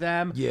shit with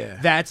them. Yeah.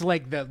 That's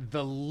like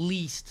the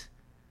least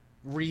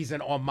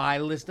reason on my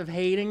list of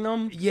hating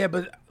them. Yeah,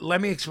 but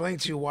let me explain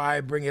to you why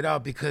I bring it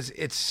up, because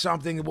it's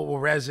something that will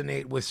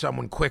resonate with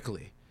someone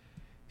quickly.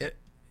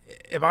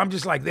 If I'm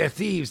just like, they're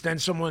thieves, then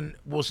someone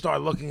will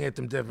start looking at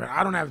them different.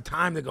 I don't have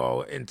time to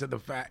go into the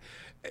fact.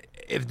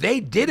 If they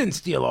didn't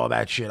steal all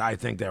that shit, I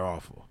think they're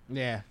awful.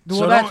 Yeah. So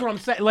Well, that's don't- what I'm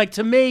saying. Like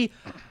to me,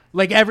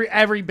 like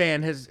every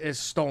band has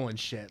stolen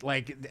shit.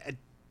 Like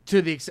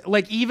to the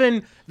like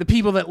even the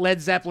people that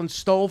Led Zeppelin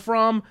stole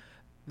from,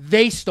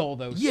 they stole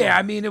those. Yeah, I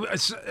songs. mean, it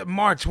was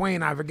Mark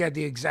Twain, I forget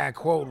the exact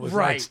quote, was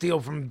like, Right. steal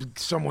from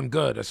someone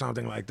good or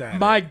something like that.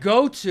 My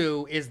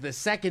go-to is the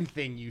second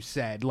thing you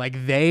said.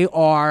 Like they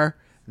are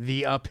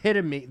the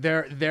epitome.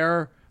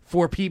 They're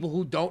for people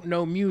who don't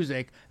know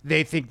music.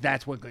 They think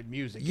that's what good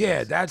music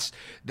Yeah, is.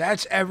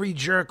 that's every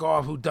jerk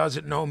off who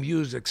doesn't know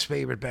music's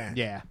favorite band.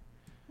 Yeah.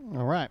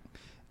 All right.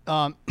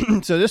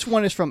 So this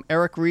one is from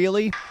Eric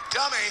Reilly.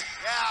 Dummy,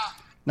 yeah.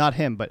 Not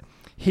him, but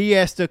he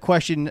asked a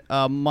question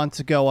months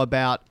ago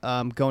about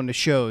going to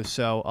shows.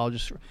 So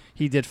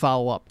he did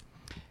follow up.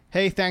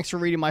 Hey, thanks for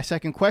reading my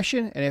second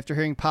question. And after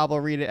hearing Pablo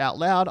read it out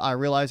loud, I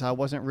realized I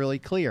wasn't really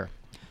clear.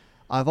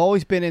 I've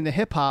always been into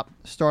hip-hop,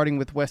 starting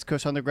with West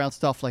Coast underground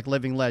stuff like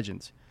Living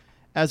Legends.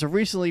 As of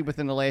recently,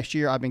 within the last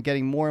year, I've been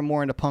getting more and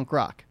more into punk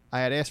rock.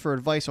 I had asked for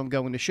advice on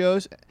going to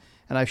shows,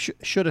 and I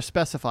should have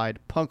specified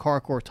punk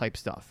hardcore type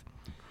stuff.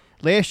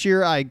 Last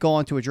year, I had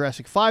gone to a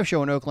Jurassic 5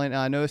 show in Oakland,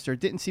 and I noticed there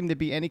didn't seem to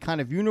be any kind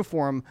of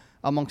uniform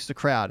amongst the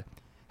crowd.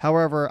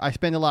 However, I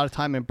spend a lot of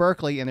time in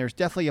Berkeley, and there's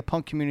definitely a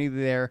punk community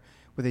there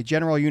with a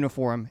general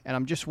uniform, and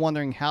I'm just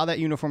wondering how that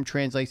uniform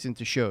translates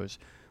into shows.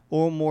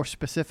 Or more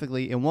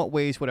specifically, in what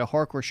ways would a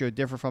hardcore show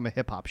differ from a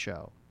hip-hop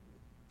show?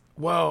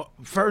 Well,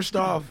 first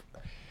off,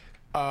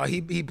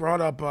 he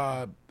brought up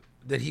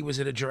that he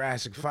was at a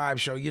Jurassic 5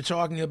 show. You're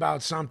talking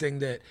about something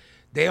that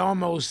they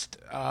almost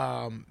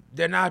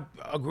they're not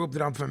a group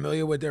that I'm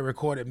familiar with. They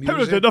recorded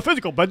music.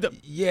 physical, but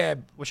Yeah,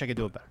 wish I could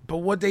do it better. but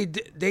what they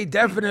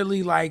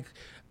definitely like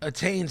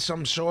attained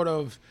some sort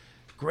of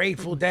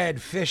Grateful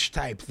Dead Fish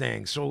type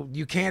thing. So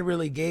you can't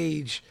really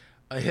gauge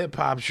a hip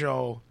hop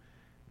show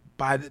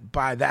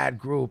by that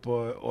group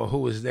or who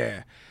was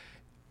there.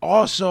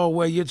 Also,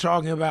 where you're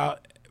talking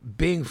about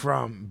being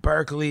from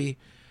Berkeley,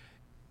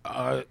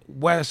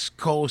 West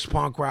Coast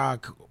punk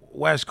rock,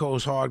 West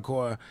Coast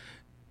hardcore.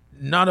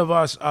 None of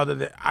us, other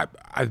than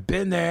I've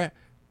been there,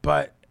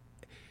 but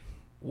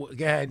go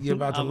ahead. You're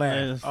about to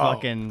laugh.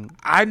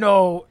 I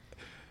know.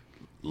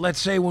 Let's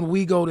say when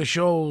we go to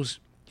shows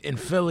in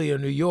Philly or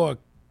New York,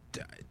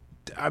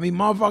 I mean,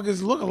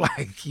 motherfuckers look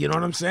alike. You know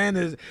what I'm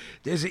saying?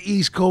 There's an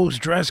East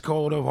Coast dress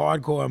code of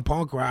hardcore and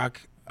punk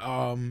rock.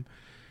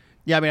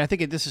 Yeah, I mean, I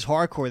think if this is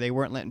hardcore, they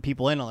weren't letting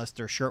people in unless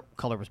their shirt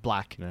color was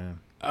black.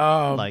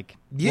 Yeah. Like,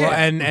 Yeah, Well,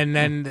 and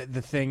then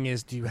the thing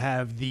is, do you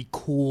have the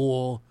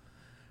cool,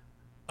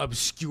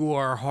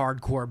 obscure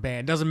hardcore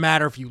band? Doesn't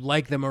matter if you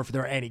like them or if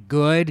they're any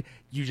good.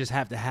 You just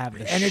have to have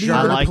the and it shirt. I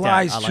even like that.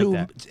 applies I like to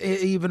that. it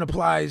even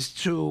applies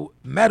to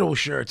metal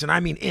shirts, and I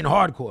mean in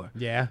hardcore.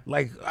 Yeah.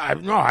 Like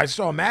I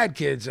saw Mad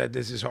Kids at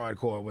This Is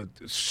Hardcore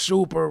with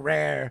super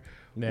rare,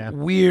 Yeah.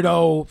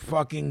 weirdo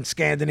fucking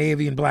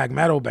Scandinavian black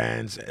metal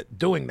bands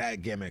doing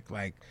that gimmick.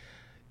 Like,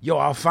 yo,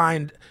 I'll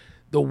find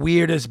the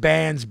weirdest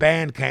band's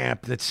band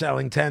camp that's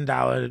selling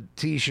 $10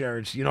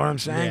 T-shirts. You know what I'm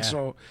saying? Yeah.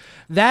 So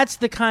That's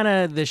the kind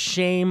of the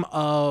shame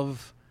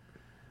of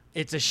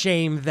it's a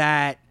shame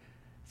that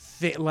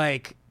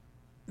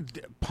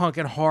punk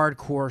and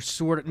hardcore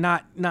sort of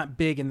not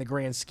big in the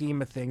grand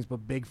scheme of things,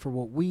 but big for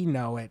what we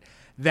know it.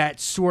 That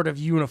sort of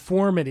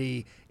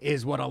uniformity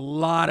is what a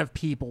lot of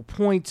people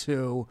point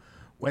to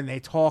when they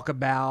talk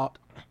about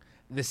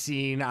the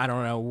scene. I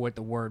don't know what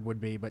the word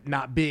would be, but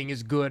not being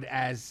as good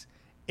as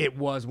it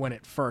was when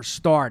it first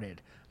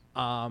started.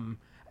 And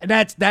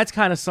that's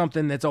kind of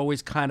something that's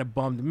always kind of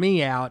bummed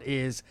me out,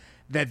 is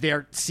that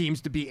there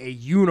seems to be a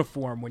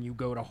uniform when you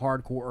go to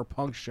hardcore or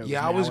punk shows.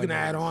 Yeah, I was going to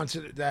nowadays. add on to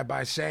that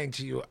by saying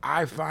to you,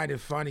 I find it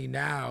funny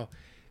now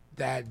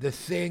that the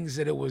things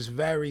that it was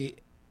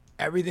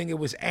everything it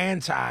was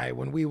anti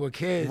when we were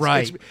kids.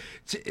 Right.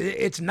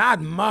 It's not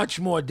much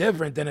more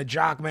different than a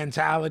jock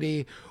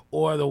mentality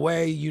or the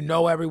way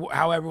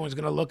how everyone's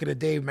going to look at a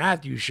Dave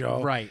Matthews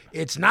show. Right.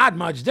 It's not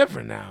much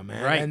different now,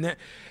 man. Right.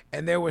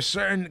 And there were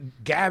certain,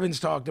 Gavin's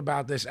talked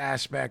about this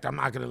aspect. I'm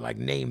not going to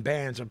name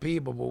bands or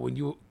people, but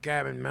when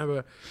Gavin,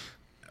 remember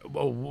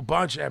a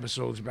bunch of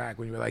episodes back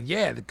when you were like,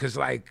 yeah, because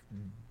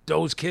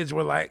those kids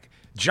were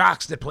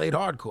jocks that played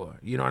hardcore.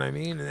 You know what I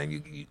mean? And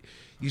then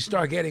you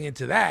start getting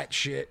into that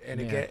shit, and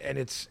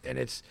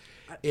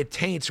it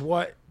taints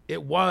what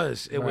it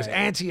was. It was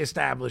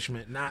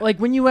anti-establishment, not Like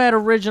when you had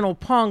original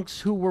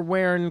punks who were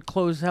wearing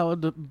clothes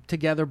held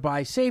together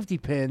by safety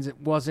pins,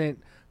 it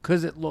wasn't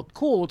because it looked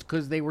cool. It's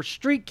because they were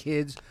street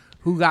kids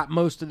who got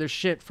most of their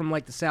shit from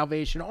the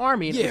Salvation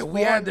Army. And Yeah,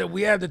 we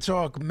had to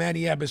talk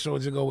many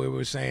episodes ago where we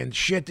were saying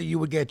shit that you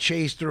would get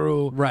chased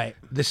through Right.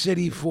 the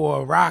city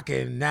for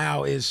rocking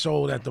now is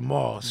sold at the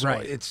mall. So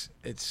Right.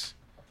 it's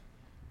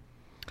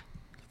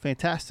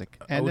Fantastic.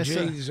 And OG, this,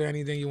 is there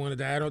anything you wanted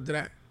to add on to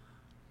that?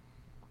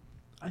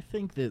 I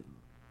think that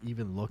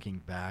even looking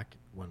back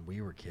when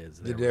we were kids,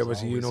 There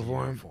was a always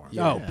uniform? Oh,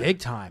 Yeah. big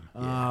time.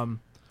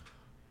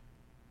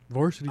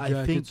 Varsity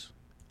I think jackets.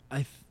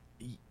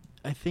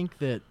 I think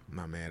that I'm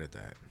not mad at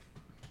that.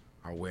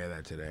 I'll wear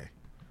that today.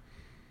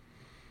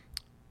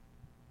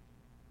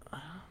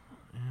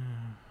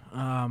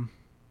 I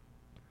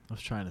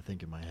was trying to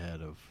think in my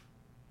head of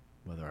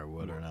whether I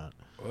would or not.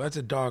 Well, that's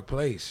a dark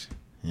place.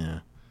 Yeah.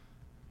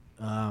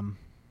 I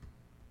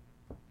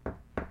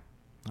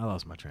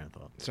lost my train of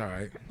thought. It's all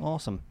right.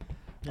 awesome.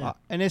 Yeah.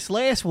 And this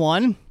last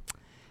one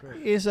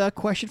is a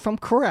question from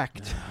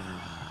Correct.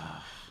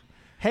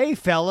 Hey,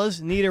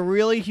 fellas, need a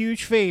really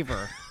huge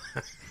favor.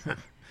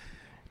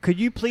 Could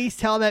you please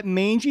tell that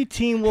mangy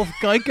Teen Wolf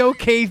Geico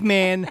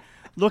caveman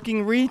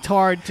looking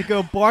retard to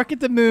go bark at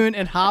the moon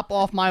and hop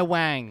off my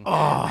wang? Oh,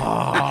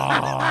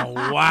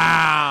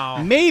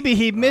 wow. Maybe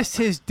he missed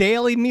his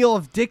daily meal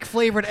of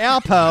dick-flavored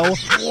Alpo.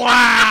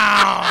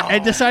 Wow.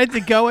 And decided to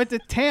go at the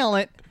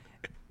talent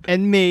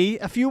and me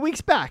a few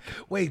weeks back.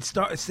 Wait,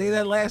 say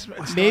that last.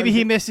 Maybe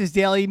he missed his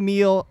daily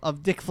meal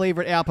of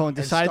dick-flavored Alpo and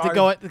decided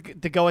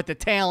to go at the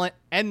talent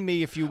and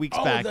me a few weeks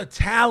back. the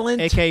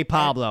talent, A.K.A.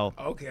 Pablo.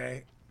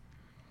 Okay.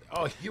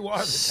 Oh, you are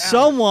the talent.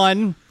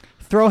 Someone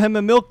throw him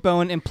a milk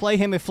bone and play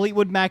him a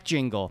Fleetwood Mac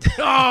jingle.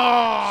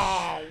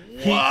 Oh,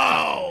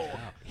 whoa!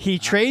 He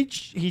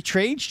trades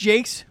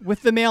Jake's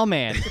with the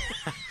mailman.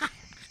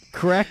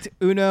 Correct.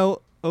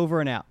 Uno over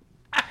and out.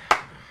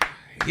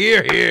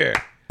 Here.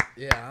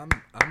 Yeah,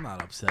 I'm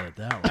not upset at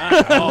that one.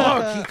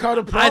 Look, he cut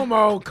a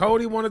promo.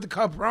 Cody wanted to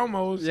cut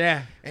promos.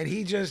 Yeah. And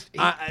he just.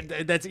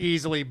 That's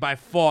easily by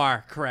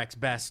far Correct's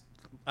best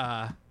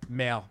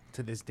mail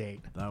to this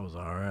date. That was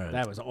all right.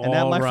 That was all And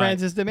that, my right.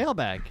 friends, is the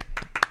mailbag.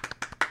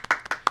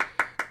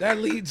 That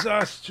leads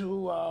us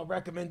to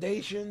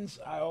recommendations.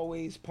 I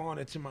always pawn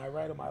it to my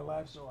right or my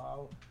left,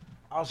 so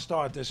I'll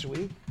start this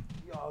week.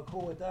 Y'all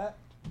cool with that?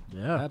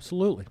 Yeah.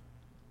 Absolutely.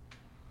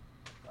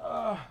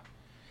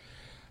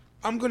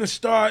 I'm going to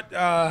start.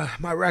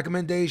 My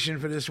recommendation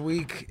for this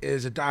week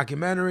is a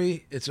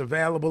documentary. It's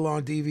available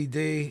on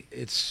DVD.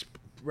 It's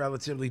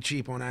relatively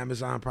cheap on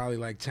Amazon, probably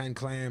like 10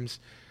 clams.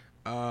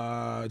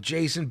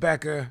 Jason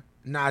Becker,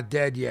 Not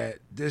Dead Yet.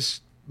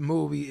 This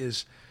movie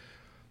is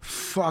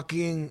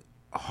fucking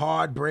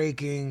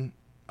heartbreaking.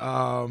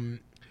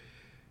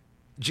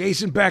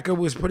 Jason Becker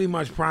was pretty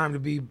much primed to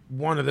be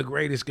one of the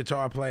greatest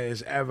guitar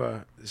players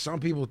ever. Some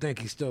people think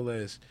he still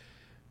is.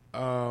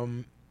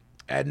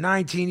 At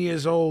 19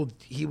 years old,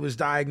 he was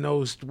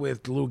diagnosed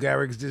with Lou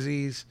Gehrig's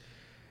disease,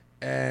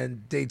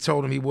 and they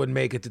told him he wouldn't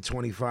make it to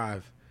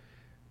 25.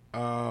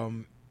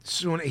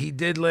 Soon he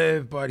did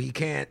live, but he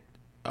can't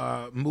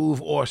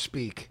move or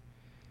speak.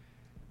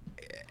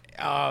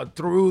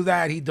 Through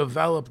that, he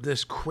developed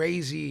this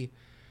crazy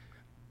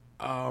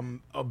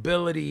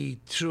ability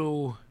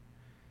to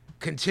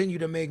continue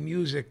to make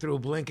music through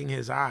blinking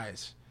his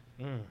eyes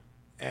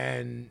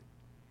and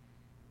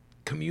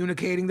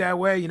communicating that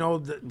way. You know,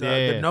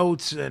 the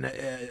notes and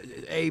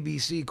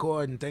ABC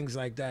chord and things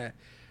like that.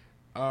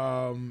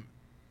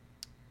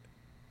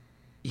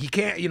 He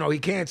can't, he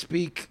can't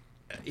speak.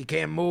 He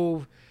can't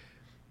move.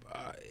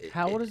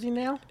 How old is he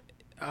now?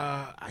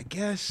 I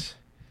guess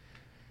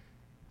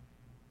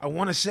I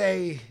want to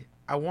say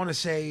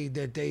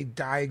that they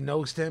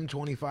diagnosed him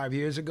 25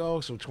 years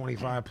ago, so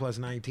 25 plus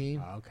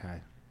 19.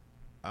 Okay.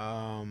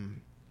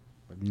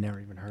 I've never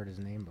even heard his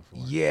name before.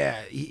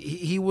 Yeah,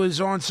 he was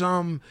on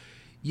some,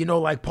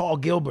 like Paul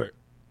Gilbert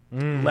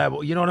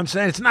level. You know what I'm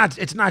saying?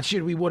 It's not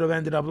shit we would have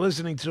ended up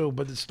listening to,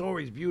 but the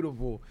story's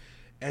beautiful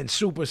and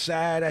super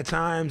sad at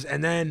times.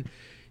 And then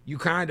you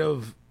kind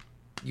of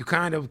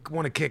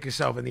want to kick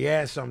yourself in the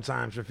ass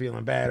sometimes for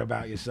feeling bad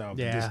about yourself.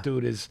 Yeah. This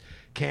dude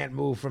can't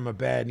move from a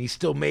bed and he's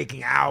still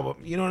making album.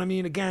 You know what I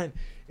mean? Again,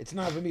 it's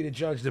not for me to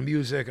judge the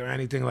music or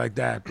anything like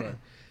that, but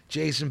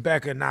Jason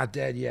Becker, Not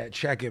Dead Yet.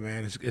 Check it,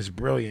 man. It's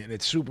brilliant.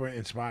 It's super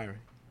inspiring.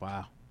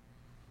 Wow.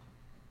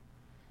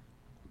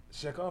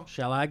 Sicko?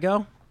 Shall I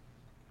go?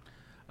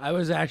 I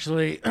was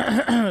actually,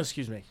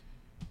 excuse me.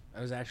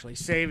 I was actually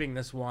saving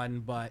this one,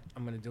 but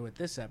I'm going to do it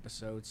this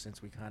episode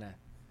since we kind of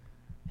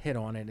hit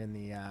on it in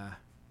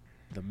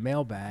the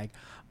mailbag.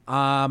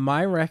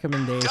 My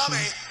recommendation.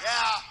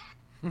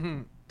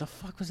 The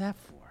fuck was that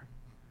for?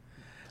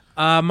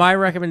 My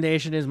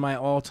recommendation is my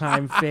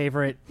all-time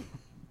favorite.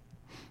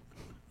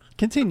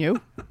 Continue.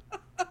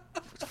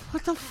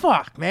 What the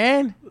fuck,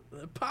 man?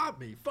 Pop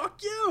me. Fuck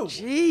you.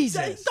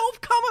 Jesus.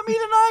 Don't come at me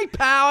tonight,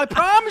 pal. I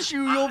promise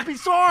you'll be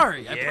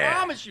sorry. I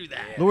promise you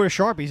that. Lord of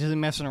Sharpies isn't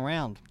messing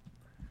around.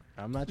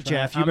 I'm not trying.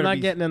 Jeff, you I'm better not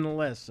be- getting in the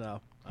list, so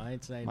I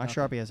ain't saying My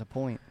nothing. Sharpie has a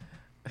point.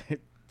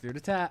 Through the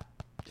tap.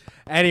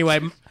 Anyway,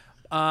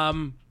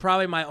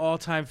 probably my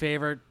all-time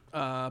favorite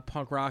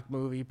punk rock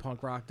movie,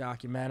 punk rock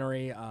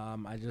documentary.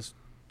 I just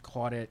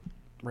caught it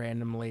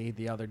randomly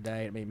the other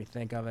day. It made me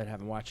think of it.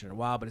 Haven't watched it in a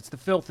while, but it's The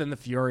Filth and the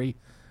Fury,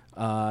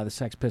 the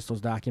Sex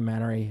Pistols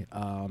documentary.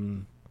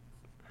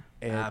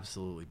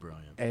 Absolutely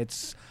brilliant.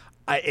 It's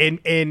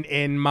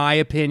in my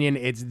opinion,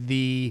 it's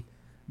the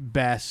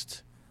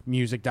best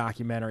music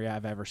documentary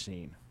I've ever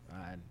seen.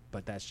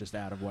 But that's just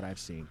out of what I've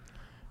seen.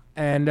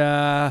 And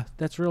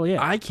that's really it.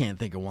 I can't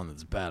think of one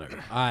that's better.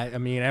 I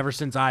mean, ever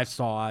since I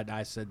saw it,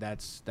 I said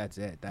that's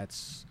it.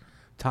 That's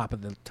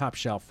top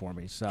shelf for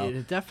me. So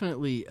It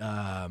definitely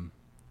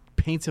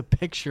paints a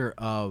picture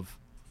of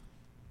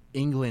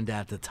England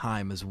at the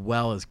time, as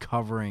well as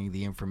covering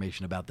the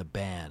information about the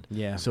band.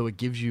 Yeah. So it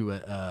gives you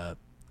a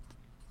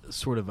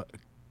sort of a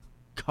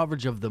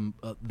coverage of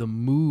the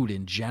mood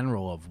in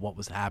general of what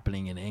was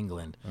happening in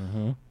England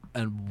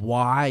and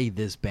why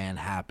this band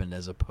happened,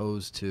 as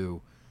opposed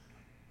to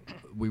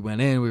we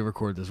went in, we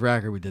recorded this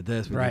record, we did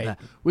this, we Right. did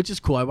that, which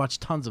is cool. I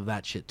watched tons of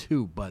that shit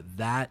too, but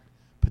that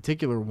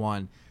particular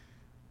one,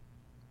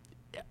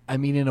 I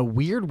mean, in a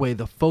weird way,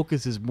 the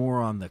focus is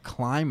more on the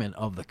climate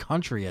of the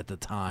country at the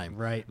time,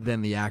 Right.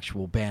 than the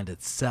actual band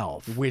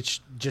itself.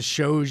 which just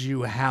shows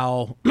you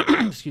how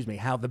excuse me,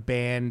 how the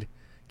band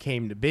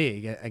came to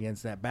be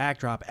against that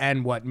backdrop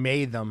and what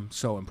made them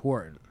so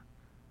important.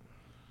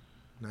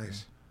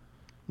 Nice.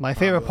 My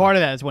favorite part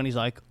of that is when he's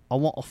like, I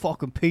want a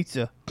fucking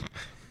pizza.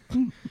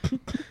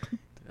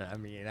 I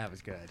mean, that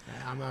was good.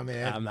 I'm not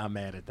mad. I'm not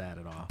mad at that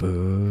at all.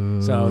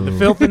 So The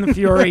Filth and the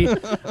Fury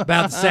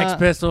about the Sex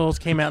Pistols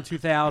came out in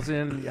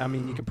 2000. I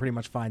mean, you can pretty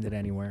much find it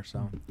anywhere.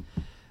 So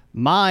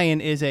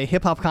Mine is a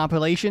hip hop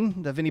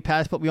compilation that Vinny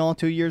Paz put me on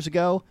 2 years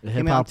ago. A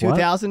Came out in hip-hop what?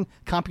 2000.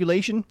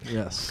 Compilation.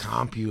 Yes.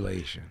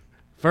 Compilation.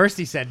 first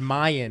he said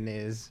Mayan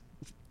is.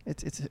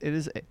 It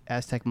is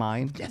Aztec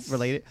Mayan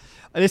related.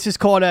 This is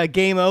called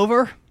Game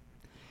Over.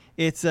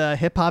 It's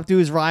hip hop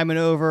dudes rhyming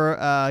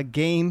over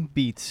game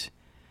beats.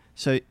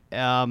 So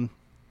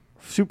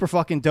super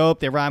fucking dope.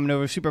 They're rhyming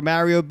over Super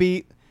Mario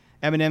beat.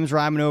 Eminem's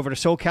rhyming over the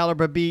Soul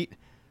Calibur beat.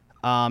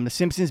 The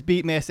Simpsons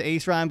beat. Master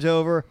Ace rhymes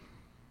over.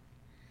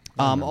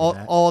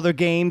 All other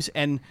games,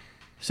 and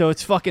so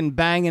it's fucking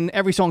banging.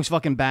 Every song's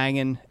fucking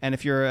banging. And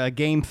if you're a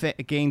game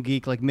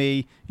geek like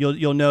me,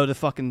 you'll know the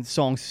fucking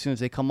songs as soon as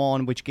they come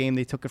on, which game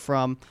they took it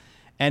from.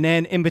 And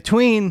then in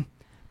between,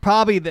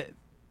 probably the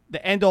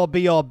end all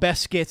be all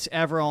best skits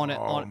ever on it.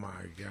 Oh my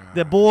god.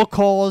 The bull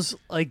calls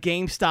like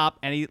GameStop,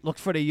 and he looked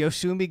for the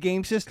Yosumi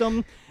game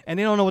system, and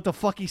they don't know what the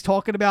fuck he's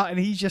talking about, and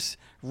he's just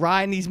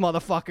riding these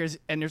motherfuckers,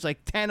 and there's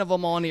like 10 of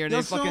them on here. And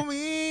they fucking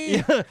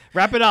Yosumi!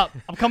 wrap it up.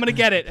 I'm coming to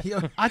get it.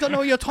 I don't know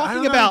what you're I talking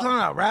don't know about. what you're talking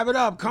about. Wrap it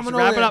up. Coming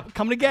Wrap over it up.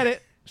 Coming to get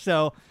it.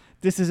 So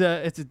this is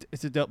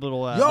it's a dope little,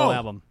 Yo, little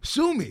album.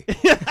 sue me.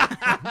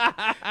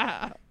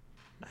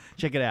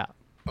 Check it out.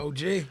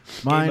 OG.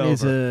 Mine Game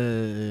is over.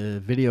 a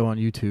video on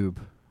YouTube.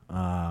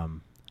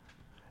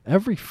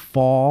 Every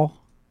fall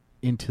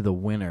into the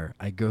winter,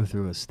 I go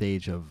through a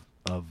stage of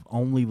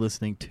only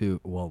listening to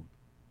a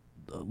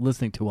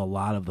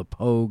lot of the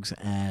Pogues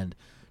and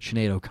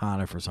Sinead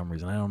O'Connor for some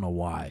reason. I don't know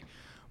why,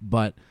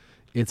 but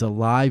it's a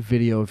live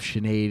video of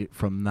Sinead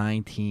from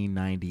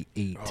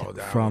 1998 Oh,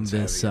 that from one's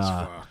this. heavy as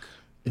fuck.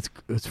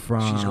 It's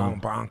from. She's going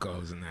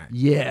bonkos in that.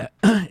 Yeah,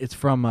 it's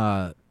from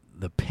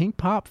the Pink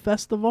Pop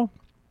Festival.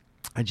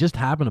 I just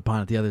happened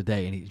upon it the other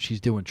day, and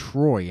she's doing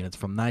Troy, and it's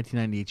from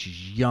 1998.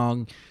 She's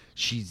young.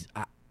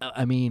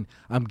 I mean,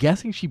 I'm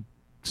guessing she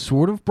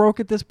sort of broke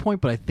at this point,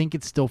 but I think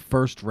it's still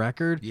first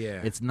record. Yeah.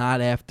 It's not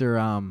after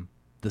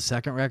the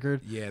second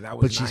record. Yeah, that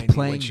was But she's 90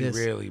 playing when she this-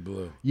 really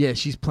blew. Yeah,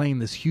 she's playing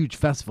this huge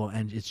festival,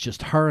 and it's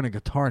just her and a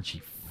guitar, and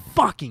she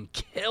fucking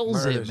kills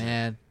Murders it, it.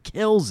 man.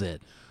 Kills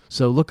it.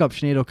 So look up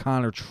Sinead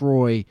O'Connor,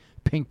 Troy,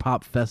 Pink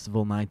Pop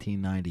Festival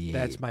 1998.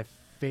 That's my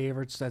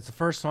favorite. That's the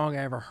first song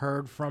I ever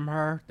heard from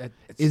her.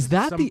 Is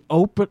that the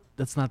open?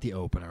 That's not the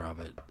opener of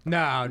it.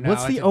 No.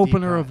 What's it's the a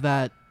opener deep of cut.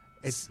 that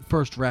It's-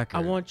 first record?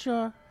 I want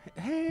your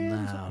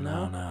hands.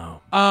 No.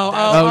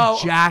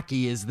 Oh,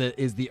 Jackie is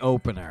the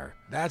opener.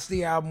 That's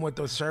the album with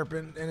the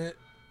serpent in it.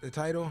 The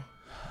title.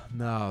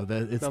 No,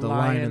 it's The the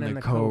Lion Lion and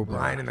the Cobra. Cobra.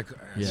 Lion in the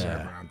Yeah.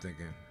 serpent. I'm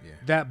thinking.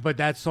 Yeah. But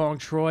that song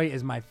Troy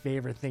is my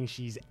favorite thing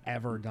she's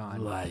ever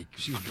done. Like,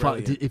 She's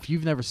brilliant. if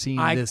you've never seen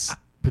I- this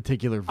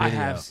particular video, I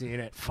have seen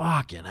it.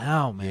 Fucking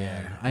hell, man!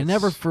 Yeah, I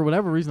never, for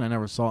whatever reason, I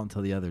never saw it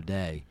until the other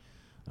day.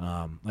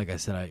 Like I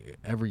said,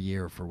 every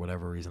year for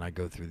whatever reason I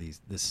go through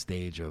this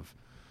stage of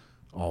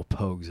all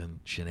Pogues and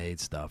Sinead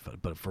stuff.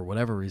 But for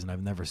whatever reason,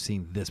 I've never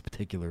seen this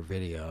particular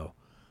video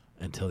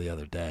until the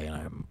other day, and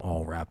I'm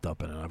all wrapped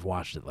up in it. I've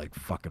watched it like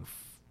fucking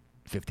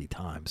 50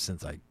 times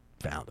since I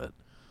found it.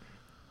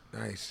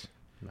 Nice.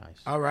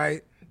 Nice. All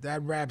right.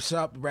 That wraps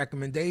up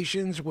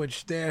recommendations,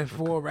 which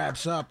therefore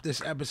wraps up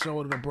this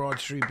episode of the Broad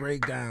Street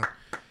Breakdown.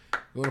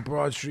 Go to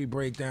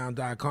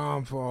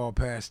broadstreetbreakdown.com for all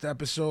past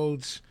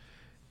episodes.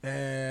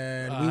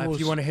 And we will If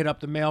you want to hit up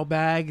the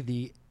mailbag,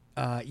 the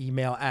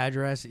email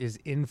address is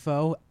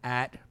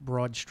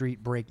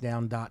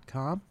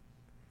info@broadstreetbreakdown.com.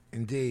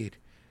 Indeed.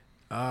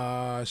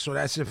 So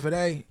that's it for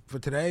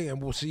today,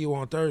 and we'll see you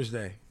on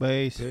Thursday.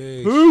 Base.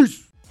 Peace.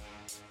 Peace.